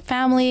time. I was with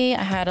family.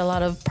 I had a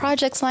lot of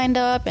projects lined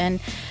up, and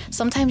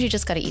sometimes you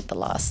just got to eat the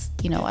loss.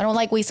 I don't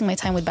like wasting my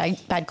time with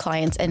bad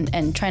clients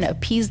and trying to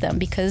appease them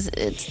because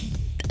it's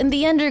in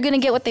the end they're gonna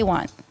get what they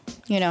want.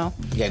 Yeah,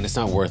 and it's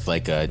not worth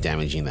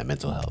damaging that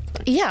mental health.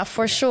 Yeah,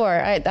 for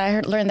sure.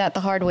 I learned that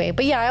the hard way.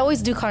 But yeah, I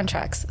always do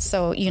contracts.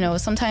 So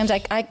sometimes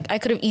I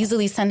could have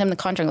easily sent him the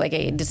contract like,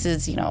 hey, this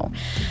is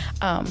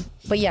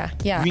But yeah.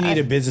 You need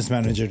a business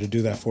manager to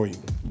do that for you.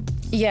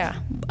 Yeah,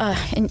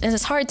 and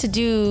it's hard to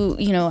do,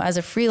 as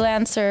a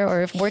freelancer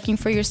or if working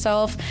for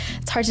yourself.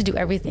 It's hard to do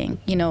everything.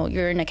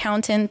 You're an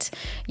accountant,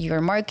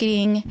 you're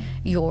marketing,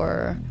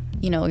 you're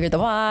the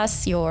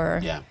boss,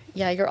 you're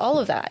all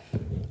of that.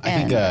 I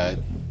think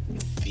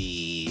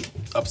the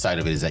upside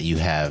of it is that you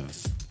have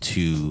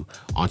two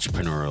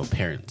entrepreneurial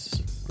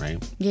parents,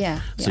 right? Yeah.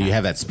 So you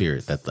have that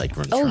spirit that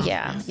runs. Oh strong,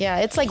 yeah, right? yeah.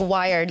 It's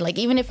wired.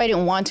 Even if I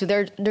didn't want to,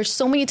 there's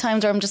so many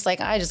times where I'm just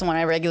I just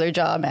want a regular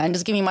job, man.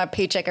 Just give me my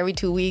paycheck every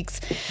 2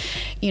 weeks,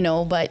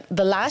 But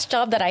the last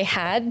job that I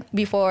had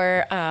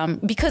before,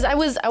 because I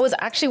was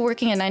actually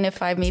working a 9 to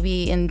 5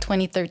 maybe in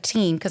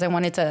 2013 because I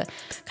wanted to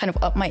kind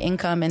of up my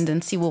income and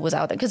then see what was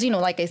out there. Because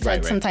like I said,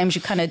 right. Sometimes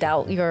you kind of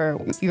doubt your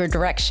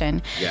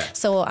direction. Yeah.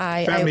 So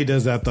family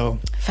does that though.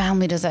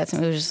 Family does that to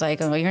me. It was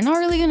just oh, you're not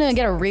really gonna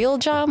get a real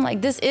job.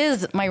 This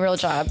is my real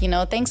job.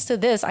 Thanks to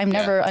this, I'm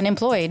never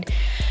unemployed.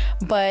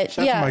 But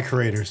shout out to my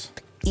creators.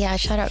 Yeah,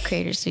 shout out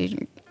creators,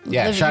 dude.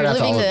 Yeah, shout out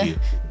to all of you.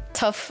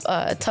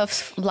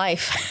 Tough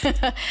life,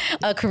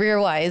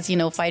 career-wise.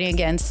 Fighting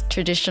against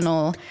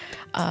traditional.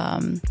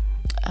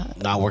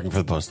 Not working for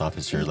the post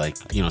office or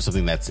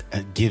something that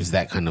gives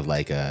that kind of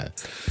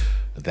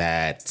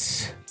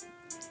that.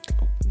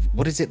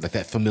 What is it?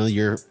 That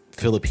familiar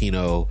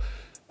Filipino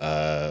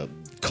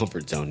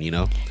comfort zone,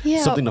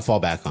 Yeah, something to fall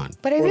back on.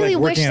 But I really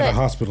wish working that at a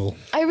hospital.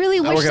 I really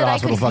wish that I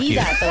could be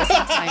that though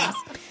sometimes.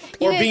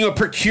 Or being a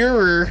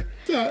procurer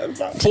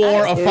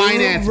for a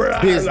finance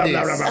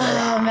business.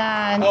 Oh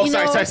man! Oh,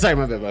 sorry,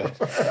 my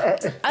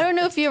bad. I don't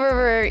know if you've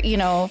ever,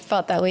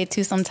 felt that way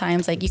too.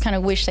 Sometimes, you kind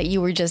of wish that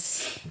you were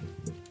just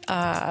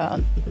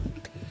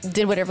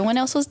did what everyone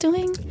else was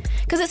doing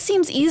because it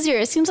seems easier.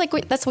 It seems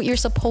like that's what you're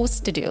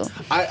supposed to do.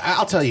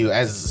 I'll tell you,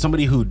 as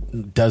somebody who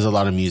does a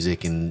lot of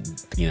music and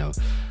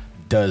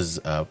does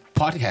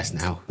podcasts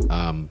now,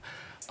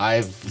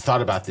 I've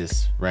thought about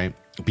this, right?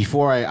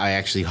 Before I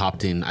actually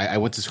hopped in, I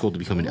went to school to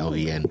become an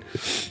LVN.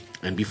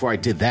 And before I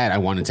did that, I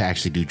wanted to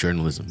actually do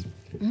journalism,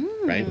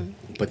 right?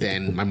 But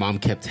then my mom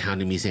kept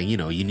hounding me saying,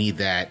 you need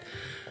that.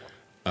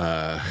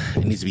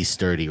 It needs to be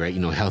sturdy, right?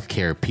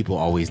 Healthcare, people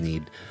always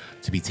need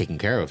to be taken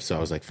care of. So I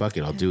was like, fuck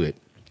it, I'll do it.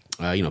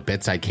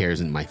 Bedside care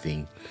isn't my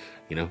thing,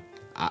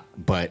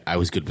 but I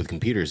was good with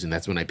computers. And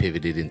that's when I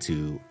pivoted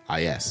into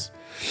IS.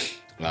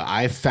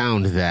 I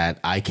found that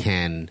I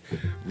can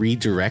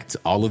redirect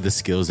all of the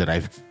skills that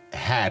I've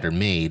had or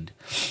made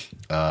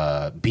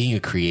being a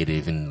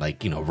creative and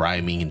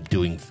rhyming and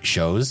doing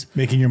shows,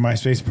 making your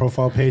MySpace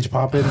profile page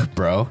pop in,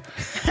 bro.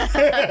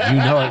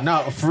 It.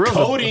 No, for real.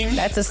 Coding.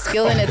 That's a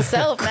skill in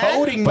itself, man.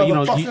 Coding, but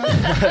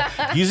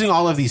using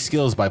all of these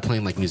skills by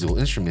playing musical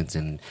instruments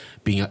and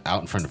being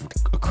out in front of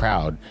a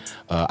crowd,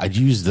 I'd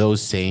use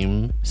those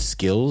same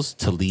skills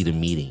to lead a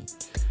meeting,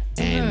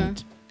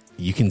 and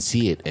you can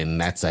see it, and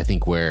that's I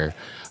think where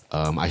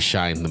I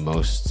shine the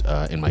most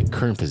in my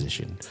current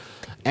position.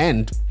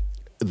 And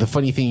the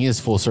funny thing is,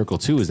 full circle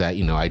too, is that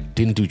I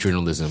didn't do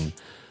journalism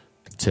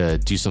to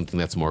do something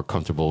that's more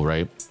comfortable,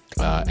 right?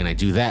 And I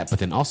do that, but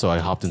then also I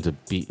hopped into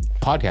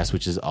podcast,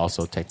 which is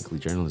also technically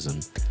journalism.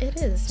 It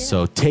is. Yeah.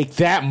 So take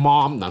that,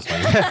 Mom. No,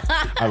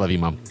 I love you,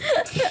 Mom.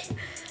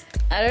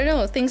 I don't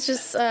know. Things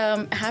just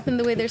happen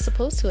the way they're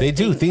supposed to. They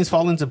do. Things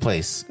fall into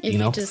place. If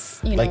you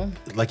just,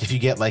 like if you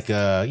get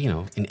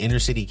an inner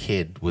city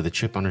kid with a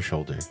chip on her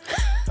shoulder,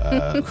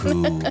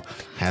 who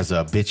has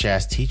a bitch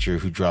ass teacher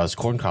who draws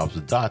corn cobs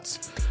with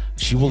dots,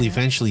 she will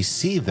eventually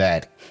see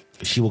that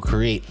she will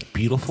create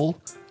beautiful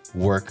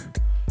work,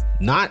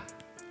 not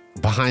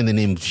behind the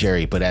name of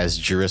Jerry, but as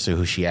Jerisa,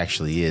 who she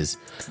actually is,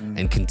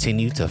 and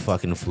continue to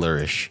fucking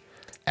flourish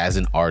as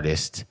an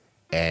artist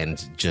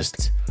and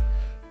just,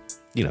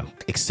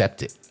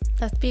 accept it.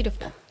 That's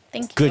beautiful.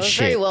 Thank you. Good That was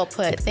shit. Very well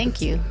put.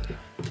 Thank you.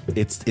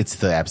 It's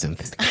the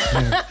absinthe.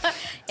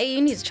 Hey,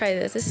 you need to try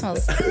this. It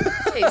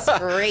tastes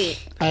great.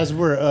 As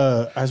we're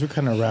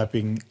kind of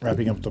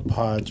wrapping up the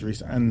pod,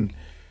 Jerisa, and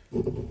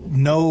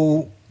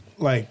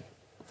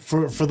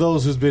for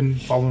those who's been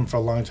following for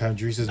a long time,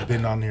 Jerisa's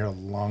been on here a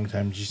long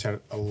time. She's had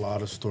a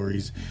lot of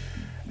stories,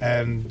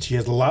 and she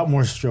has a lot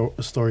more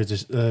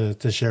stories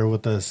to share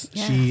with us.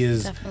 Yeah, she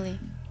is definitely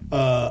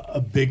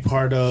a big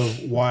part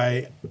of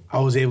why I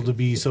was able to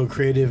be so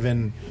creative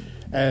and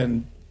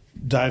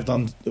dived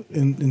on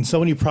in so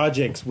many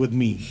projects with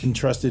me and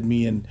trusted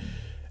me and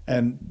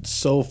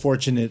so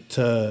fortunate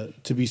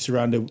to be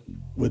surrounded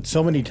with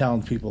so many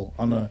talented people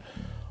on a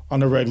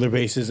regular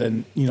basis,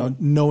 and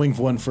knowing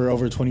one for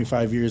over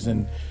 25 years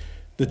and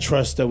the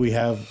trust that we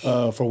have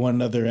for one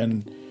another,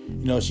 and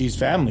she's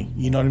family.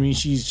 You know what I mean?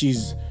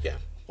 She's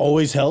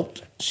always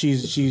helped. She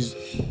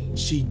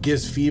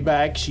gives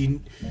feedback.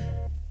 She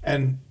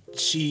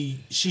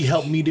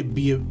helped me to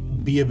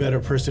be a better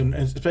person,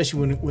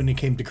 especially when it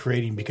came to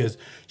creating, because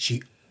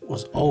she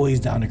was always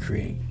down to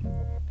create,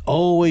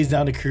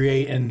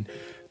 and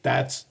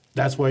that's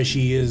why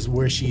she is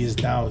where she is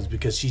now, is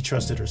because she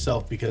trusted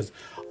herself, because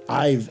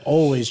I've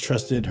always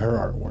trusted her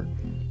artwork.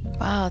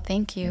 Wow,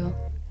 thank you.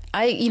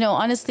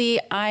 Honestly,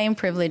 I am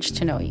privileged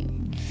to know you.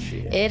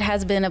 It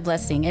has been a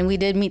blessing, and we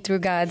did meet through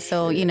God,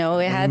 so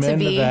it had to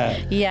be.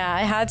 Yeah,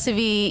 it had to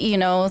be.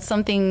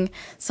 Something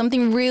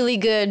really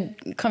good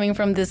coming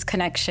from this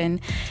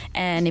connection.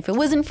 And if it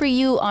wasn't for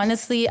you,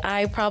 honestly,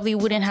 I probably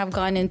wouldn't have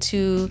gone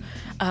into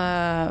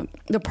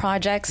the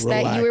projects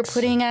that you were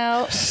putting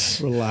out.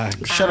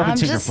 Relax. Shut up and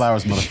take your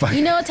flowers,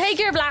 motherfucker. Take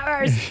your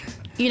flowers.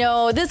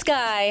 This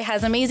guy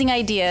has amazing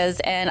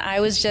ideas, and I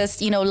was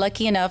just,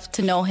 lucky enough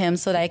to know him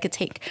so that I could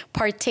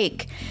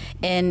partake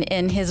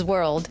in his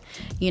world,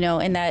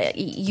 and that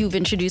you've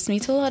introduced me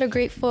to a lot of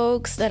great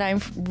folks that I'm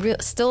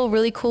still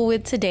really cool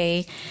with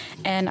today,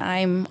 and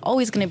I'm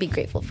always going to be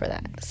grateful for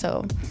that.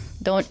 So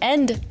don't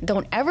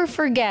ever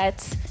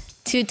forget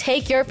to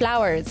take your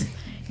flowers.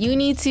 You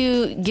need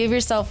to give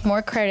yourself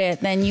more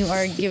credit than you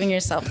are giving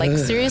yourself. Like,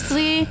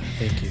 seriously,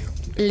 thank you.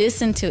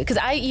 Listen to it, because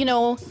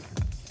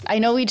I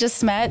know we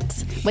just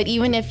met, but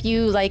even if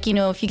you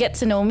if you get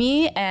to know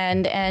me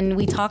and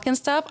we talk and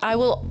stuff, I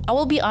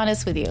will be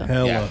honest with you.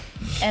 Hella.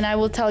 And I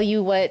will tell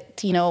you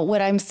what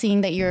I'm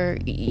seeing that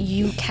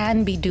you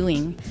can be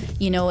doing,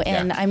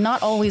 and I'm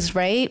not always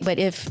right, but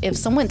if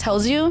someone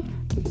tells you,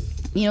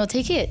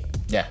 take it.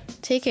 Yeah.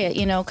 Take it,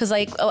 because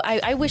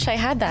I wish I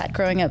had that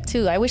growing up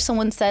too. I wish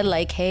someone said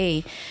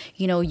hey,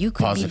 you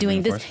could Positive be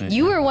doing this.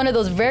 You were one of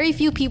those very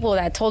few people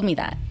that told me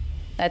that.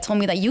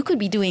 You could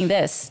be doing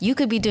this. You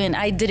could be doing.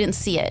 I didn't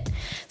see it.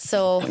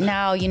 So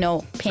now,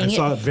 paying it.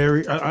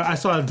 I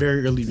saw it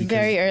very early.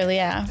 Very early,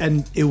 yeah.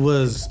 And it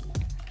was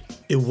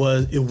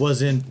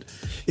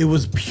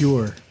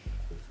pure.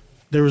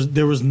 There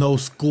was no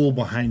school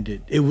behind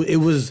it. It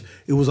was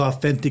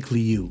authentically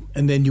you.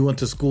 And then you went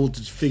to school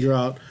to figure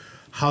out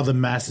how the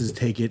masses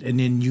take it, and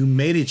then you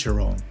made it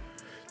your own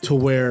to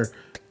where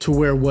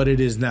what it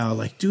is now.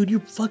 Like, dude, you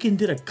fucking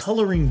did a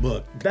coloring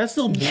book. That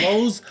still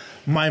blows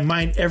my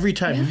mind every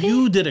time. Really?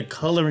 You did a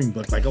coloring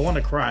book. Like, I want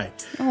to cry.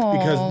 Aww.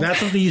 Because that's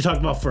something you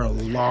talked about for a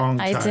long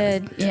time. I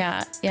did.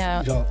 Yeah.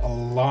 A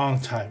long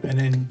time. And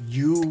then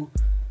you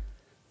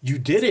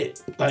did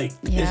it. Like,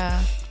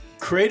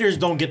 creators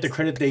don't get the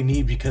credit they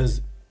need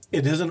because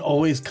it doesn't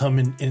always come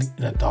in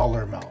a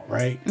dollar amount,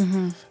 right?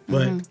 Mm-hmm.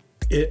 But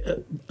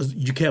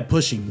you kept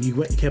pushing.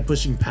 You kept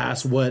pushing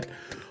past what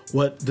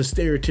the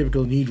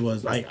stereotypical need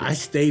was. I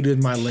stayed in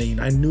my lane.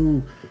 I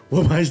knew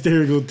what my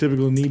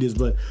stereotypical need is,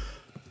 but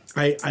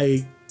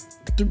I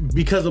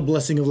because of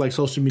blessing of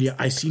social media,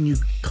 I seen you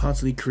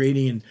constantly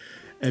creating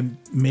and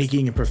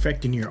making and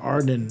perfecting your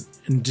art and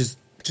just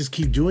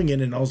keep doing it.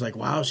 And I was like,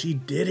 wow, she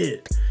did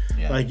it.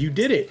 Yeah. Like, you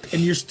did it,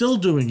 and you're still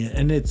doing it.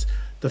 And it's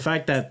the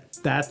fact that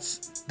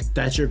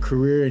that's your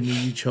career and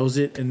you chose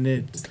it, and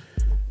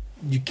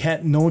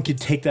no one can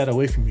take that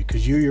away from you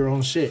because you're your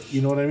own shit.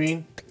 You know what I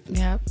mean?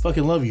 Yeah.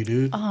 Fucking love you,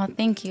 dude. Oh,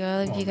 thank you.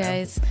 I love you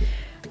guys. Man.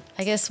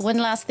 I guess one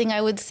last thing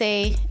I would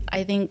say,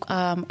 I think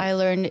I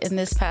learned in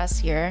this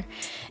past year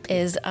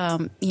is,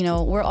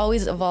 we're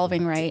always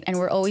evolving, right? And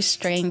we're always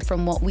straying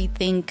from what we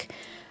think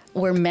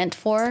we're meant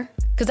for.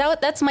 Because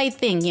that's my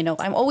thing,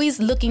 I'm always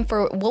looking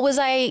for, what was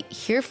I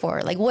here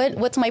for? Like,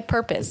 what's my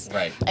purpose?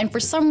 Right. And for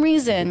some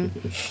reason,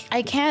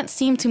 I can't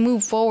seem to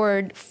move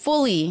forward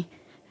fully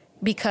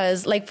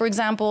because, for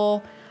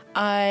example,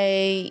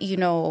 I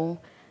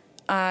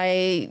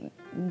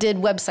did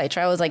websites,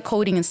 right? I was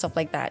coding and stuff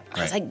like that. Right.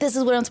 I was like, this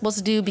is what I'm supposed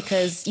to do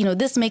because,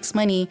 this makes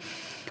money.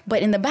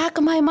 But in the back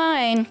of my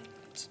mind,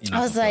 I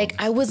was like,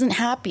 I wasn't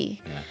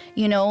happy,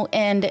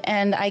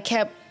 and I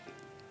kept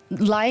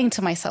lying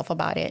to myself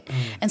about it. Mm.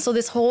 And so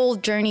this whole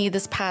journey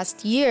this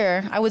past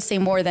year, I would say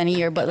more than a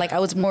year, but I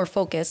was more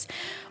focused,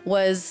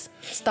 was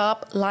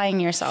stop lying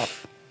to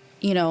yourself.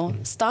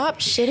 Stop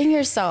shitting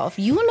yourself.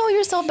 You know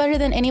yourself better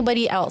than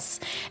anybody else.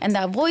 And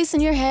that voice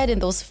in your head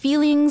and those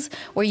feelings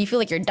where you feel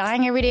like you're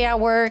dying every day at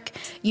work,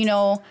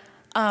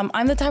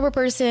 I'm the type of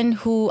person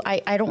who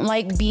I don't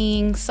like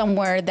being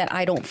somewhere that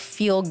I don't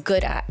feel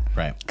good at.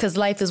 Right. Because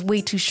life is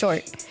way too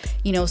short.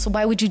 So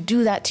why would you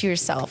do that to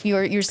yourself?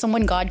 You're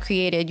someone God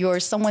created. You're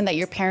someone that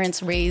your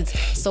parents raised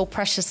so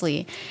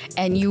preciously.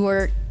 And you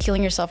are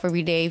killing yourself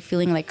every day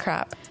feeling like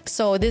crap.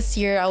 So this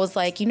year I was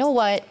like, you know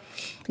what?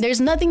 There's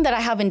nothing that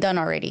I haven't done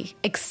already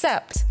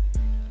except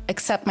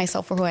accept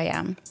myself for who I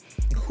am.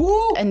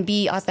 And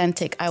be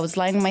authentic. I was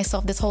lying to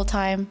myself this whole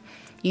time.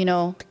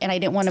 And I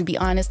didn't want to be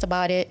honest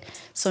about it.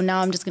 So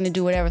now I'm just going to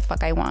do whatever the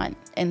fuck I want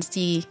and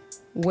see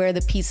where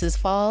the pieces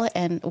fall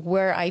and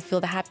where I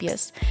feel the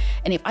happiest.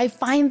 And if I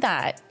find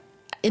that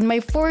in my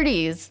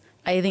 40s,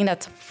 I think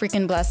that's a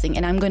freaking blessing.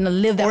 And I'm going to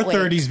live that way.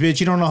 Or 30s, bitch.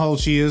 You don't know how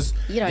old she is.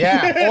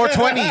 Yeah. Or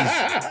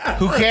 20s.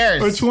 Who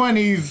cares? Or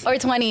 20s. Or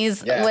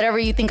 20s, whatever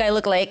you think I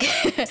look like.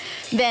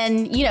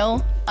 Then,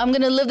 I'm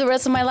going to live the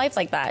rest of my life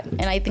like that.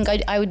 And I think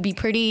I would be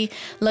pretty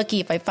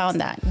lucky if I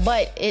found that.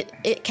 But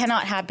it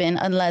cannot happen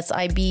unless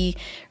I be,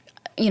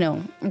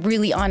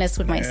 really honest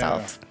with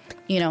myself,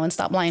 and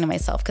stop lying to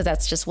myself. Because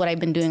that's just what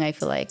I've been doing, I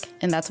feel like.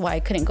 And that's why I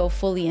couldn't go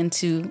fully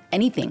into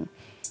anything.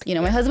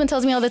 My husband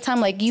tells me all the time,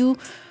 like, you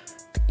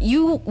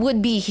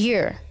would be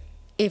here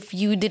if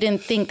you didn't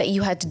think that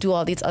you had to do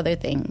all these other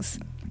things,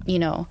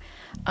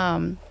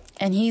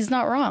 and he's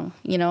not wrong.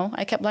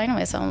 I kept lying to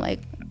myself. I'm like,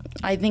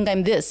 I think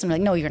I'm this. I'm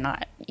like, no, you're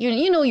not.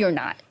 You know you're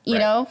not. You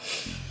know,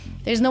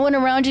 there's no one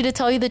around you to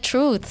tell you the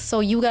truth. So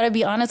you got to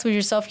be honest with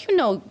yourself. You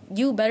know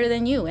you better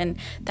than you, and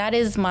that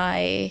is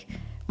my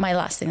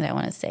last thing that I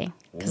want to say,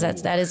 because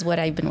that is what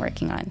I've been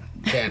working on.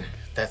 Jen,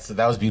 that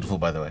was beautiful,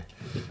 by the way.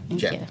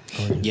 Jen.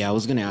 Yeah, I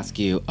was gonna ask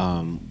you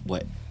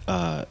what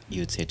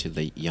you would say to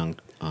the young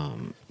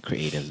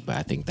creatives, but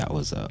I think that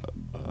was a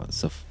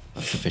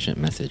sufficient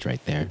message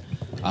right there.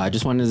 I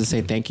just wanted to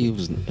say thank you. It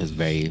was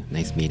very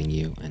nice meeting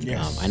you, and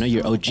I know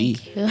you're OG to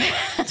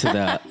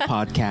the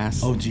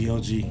podcast.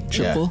 OG.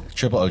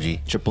 Triple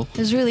OG. Triple. It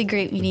was really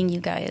great meeting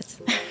you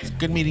guys. It's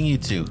good meeting you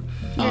too.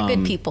 You're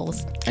good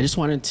peoples. I just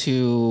wanted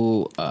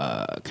to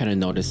kind of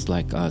notice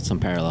some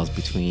parallels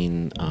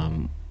between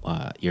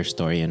your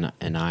story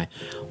and I.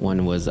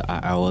 One was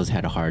I always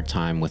had a hard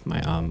time with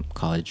my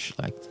college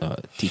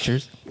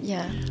teachers.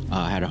 Yeah.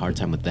 I had a hard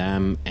time with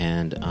them,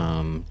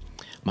 and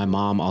my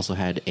mom also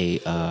had a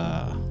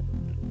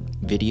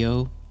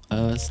video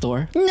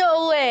store.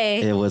 No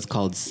way. It was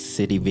called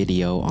City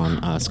Video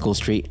on School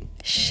Street.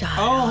 Shut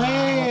Oh, up.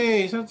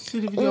 hey. Shout out to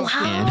City Video.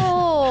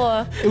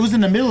 Wow. It was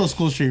in the middle of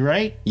School Street,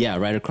 right? Yeah,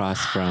 right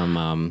across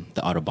from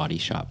the auto body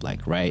shop,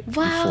 right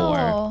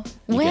Wow. before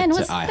you When get to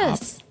was IHOP.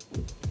 this?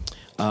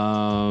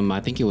 I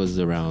think it was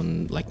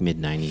around It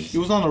mid-90s.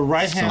 was on the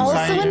right-hand Also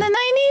side. in the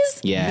 90s?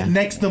 Yeah.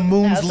 Next to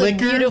Moon's That's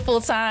Liquor. a beautiful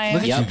time.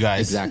 Look at you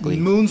guys. Exactly.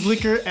 Moon's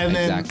Liquor, and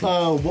Exactly.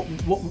 then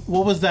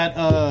what was that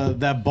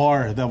that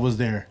bar that was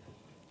there?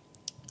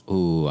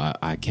 Ooh,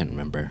 I can't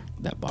remember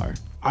that bar.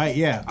 I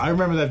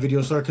remember that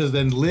video store, because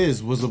then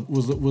Liz was the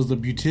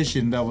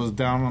beautician that was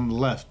down on the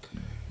left.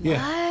 Yeah,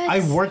 What? I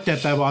worked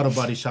at that auto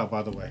body shop,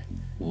 by the way.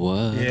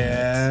 What?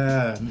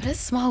 Yeah, What a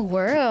small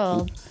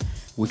world.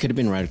 We could have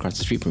been right across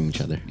the street from each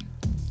other.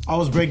 I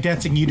was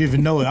breakdancing. You didn't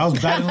even know it. I was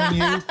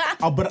battling you.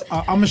 But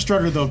I'm a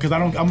strutter though, because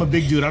I'm a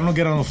big dude. I don't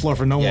get on the floor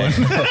for no one.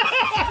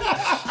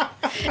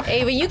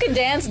 Hey, but you can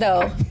dance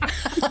though.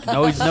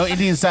 No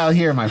Indian style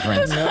here, my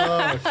friends.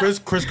 No,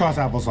 crisscross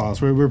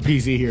applesauce. We're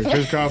PC here.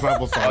 Crisscross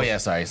applesauce. Oh yeah,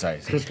 sorry.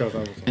 Crisscross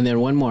applesauce. And then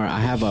one more. I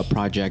have a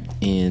project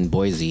in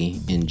Boise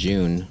in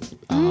June.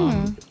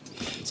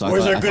 So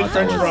Where's I our good thought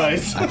French that was-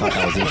 fries? I thought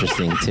that was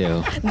interesting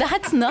too.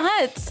 That's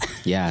nuts.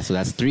 Yeah, so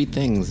that's 3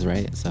 things,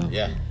 right? So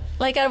Yeah.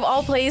 Like out of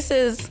all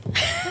places.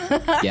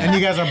 yeah. And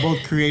you guys are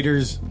both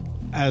creators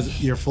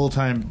as your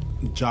full-time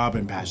job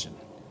and passion.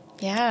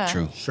 Yeah.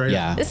 True. Straight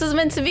Yeah. up. This is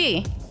meant to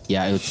be.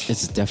 Yeah,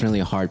 it's definitely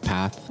a hard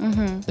path.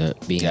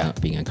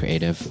 Being a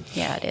creative.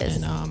 Yeah, it is.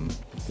 And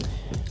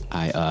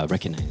I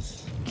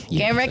recognize. you.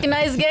 Game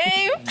recognized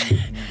game.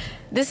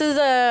 This is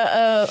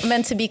a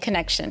meant to be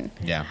connection.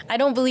 Yeah. I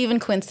don't believe in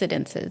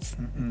coincidences.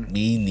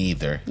 Me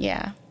neither.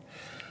 Yeah.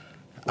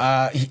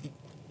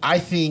 I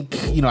think,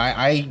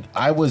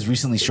 I was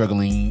recently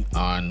struggling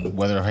on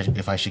whether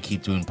if I should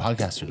keep doing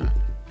podcasts or not.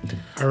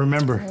 I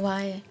remember.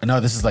 Why? No,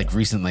 this is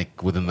recent,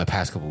 within the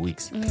past couple of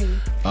weeks.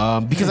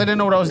 Because I didn't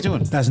know what I was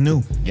doing. That's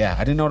new. Yeah,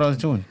 I didn't know what I was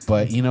doing.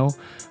 But,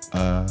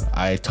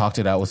 I talked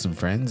it out with some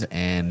friends,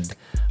 and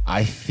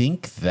I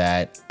think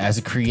that as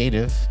a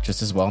creative,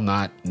 just as well,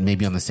 not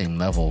maybe on the same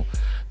level,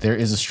 there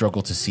is a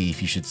struggle to see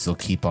if you should still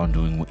keep on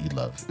doing what you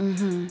love.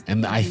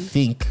 And I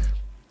think,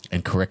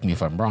 and correct me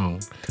if I'm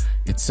wrong,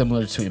 it's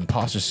similar to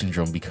imposter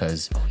syndrome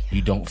because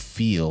you don't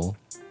feel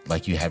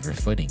like you have your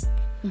footing.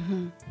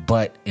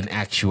 But in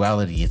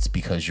actuality, it's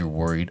because you're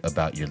worried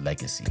about your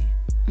legacy,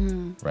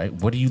 right?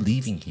 What are you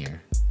leaving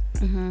here?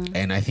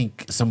 And I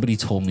think somebody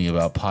told me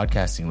about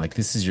podcasting,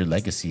 this is your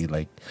legacy.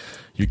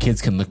 Your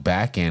kids can look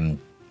back and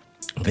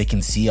they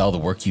can see all the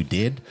work you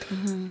did.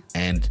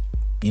 And,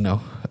 you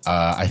know,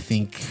 I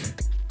think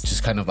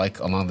just kind of like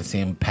along the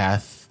same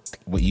path,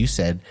 what you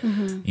said,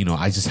 you know,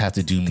 I just have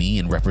to do me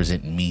and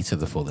represent me to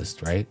the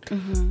fullest, right?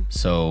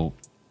 So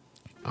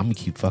I'm gonna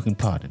keep fucking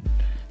potting.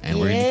 And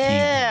we're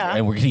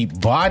gonna keep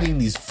botting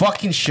these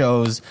fucking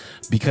shows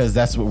because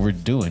that's what we're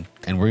doing.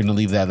 And we're gonna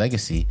leave that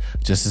legacy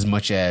just as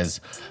much as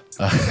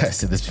I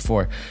said this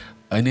before,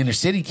 an inner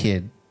city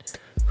kid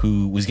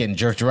who was getting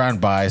jerked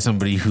around by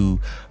somebody who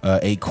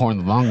ate corn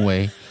the long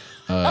way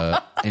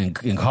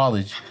in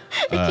college.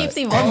 It keeps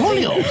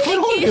evolving.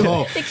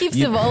 It keeps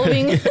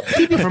evolving.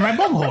 Keep it from my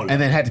bunghole. And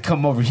then had to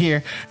come over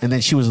here, and then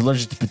she was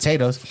allergic to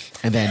potatoes,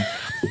 and then,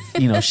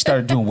 you know, she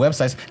started doing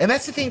websites. And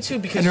that's the thing too,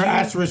 because and her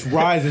asterisk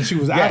rise, and she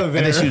was out of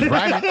there. And then she was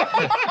rhyming.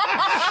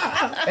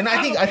 And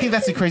I think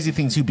that's the crazy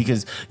thing too,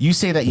 because you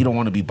say that you don't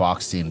want to be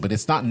boxed in, but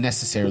it's not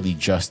necessarily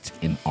just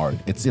in art;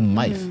 it's in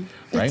life,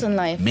 right? It's in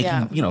life,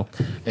 you know,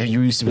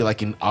 you used to be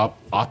like an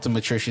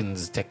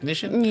optometrician's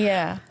technician,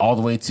 all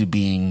the way to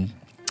being.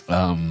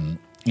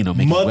 You know,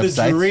 making Mother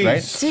websites, Jerisa.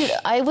 right? Dude,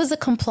 I was a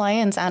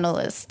compliance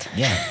analyst.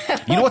 Yeah.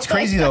 You know what's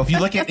crazy though? If you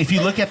look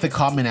at the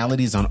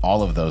commonalities on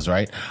all of those,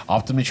 right?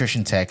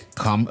 Optometrician tech,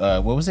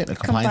 what was it? A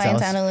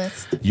compliance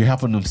analyst. You're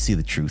helping them see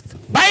the truth.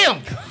 Bam!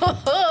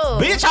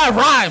 Bitch, I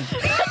rhyme.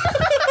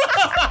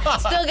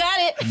 Still got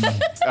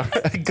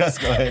it. Gus,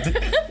 go ahead.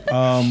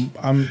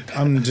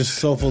 I'm just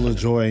so full of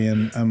joy,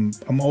 and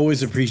I'm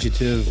always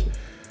appreciative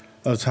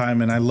of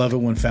time, and I love it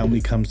when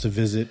family comes to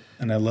visit,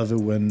 and I love it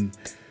when,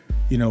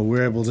 you know,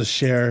 we're able to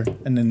share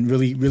and then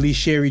really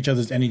share each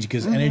other's energy,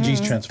 because energy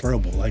is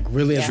transferable. Like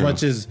really, as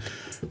much as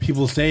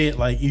people say it,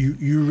 like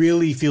you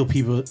really feel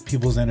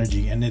people's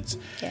energy, and it's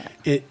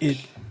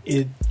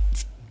it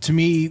to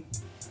me,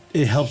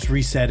 it helps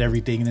reset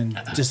everything, and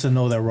then just to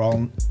know that we're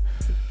all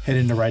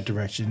heading in the right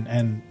direction,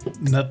 and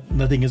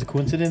nothing is a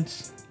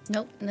coincidence.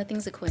 Nope,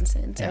 nothing's a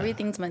coincidence.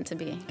 Everything's meant to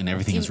be. And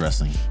everything is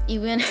wrestling.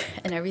 And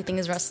everything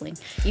is wrestling.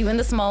 Even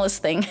the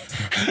smallest thing.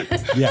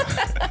 Yeah.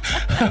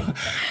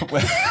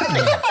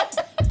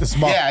 The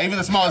small. Yeah, even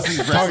the smallest thing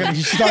is wrestling.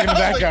 She's talking to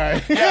that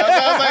guy. Yeah,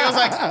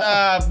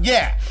 I was like,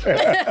 yeah.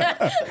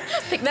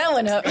 Pick that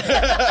one up.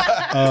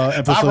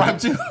 Episode I rhyme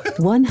too.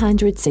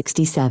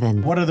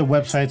 167. What are the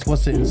websites?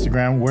 What's the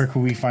Instagram? Where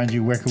can we find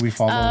you? Where can we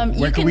follow?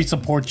 Where can we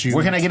support you?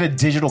 Where can I get a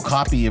digital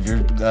copy of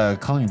your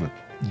coloring book?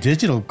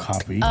 Digital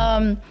copy?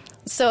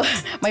 So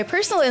my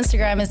personal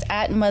Instagram is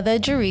at Mother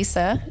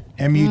Jerisa.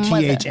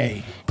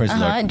 MUTHA.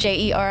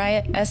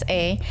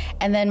 Jerisa.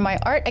 And then my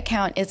art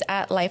account is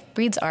at Life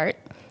Breeds Art.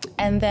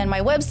 And then my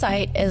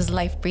website is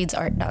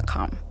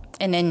lifebreedsart.com.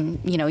 And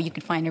then, you know, you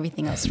can find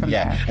everything else from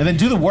there. And then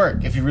do the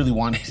work if you really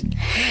want it.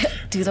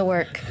 Do the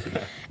work.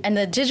 And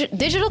the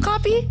digital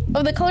copy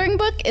of the coloring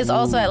book is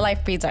also at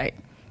Life Breeds Art.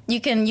 You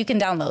can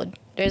download.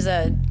 There's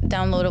a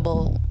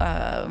downloadable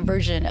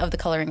version of the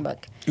coloring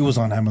book. It was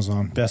on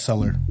Amazon.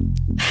 Bestseller.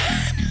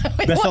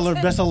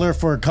 Bestseller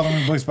for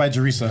coloring books by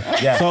Jerisa.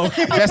 Yeah. So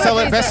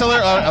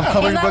bestseller of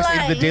coloring books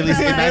in the dailies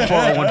in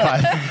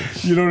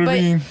 94015. You know what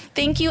I mean?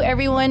 Thank you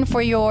everyone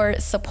for your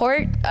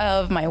support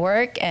of my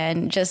work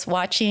and just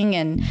watching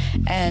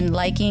and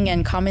liking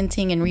and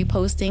commenting and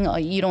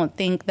reposting. You don't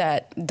think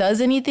that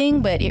does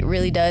anything, but it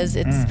really does.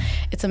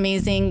 It's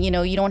amazing. You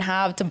know, you don't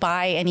have to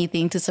buy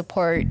anything to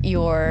support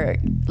your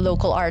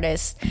local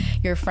artists,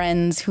 your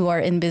friends who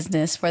are in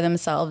business for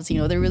themselves. You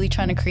know, they're really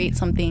trying to create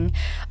something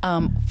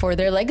for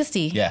their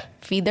legacy. Yeah.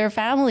 Feed their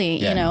family,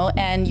 you know,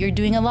 and you're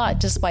doing a lot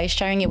just by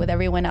sharing it with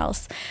everyone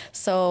else.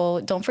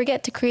 So don't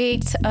forget to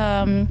create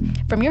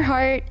from your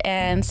heart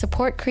and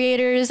support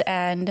creators.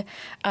 And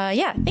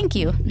thank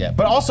you. Yeah,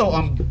 but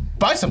also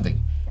buy something.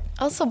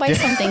 Also buy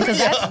something, because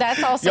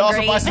that's also you also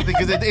great. buy something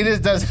because it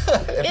does.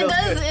 It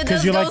does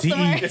Because you go like to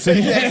somewhere. eat.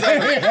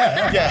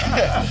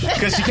 Yeah,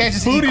 because you can't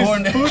just eat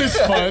corn. Food is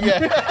fun.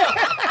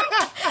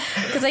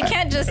 Because I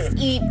can't just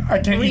eat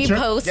can't eat your-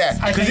 reposts.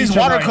 Yeah, because these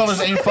watercolors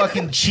ain't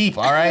fucking cheap.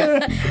 All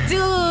right, Dude,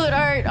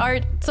 our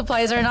art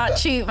supplies are not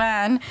cheap,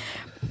 man.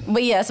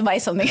 But yes, buy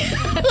something.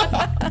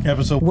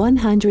 Episode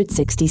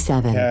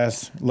 167.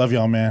 Yes. Love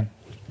y'all, man.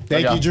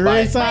 Thank Love you, y'all.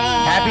 Jerisa. Bye.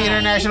 Happy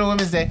International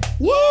Women's Day.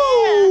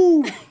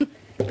 Woo!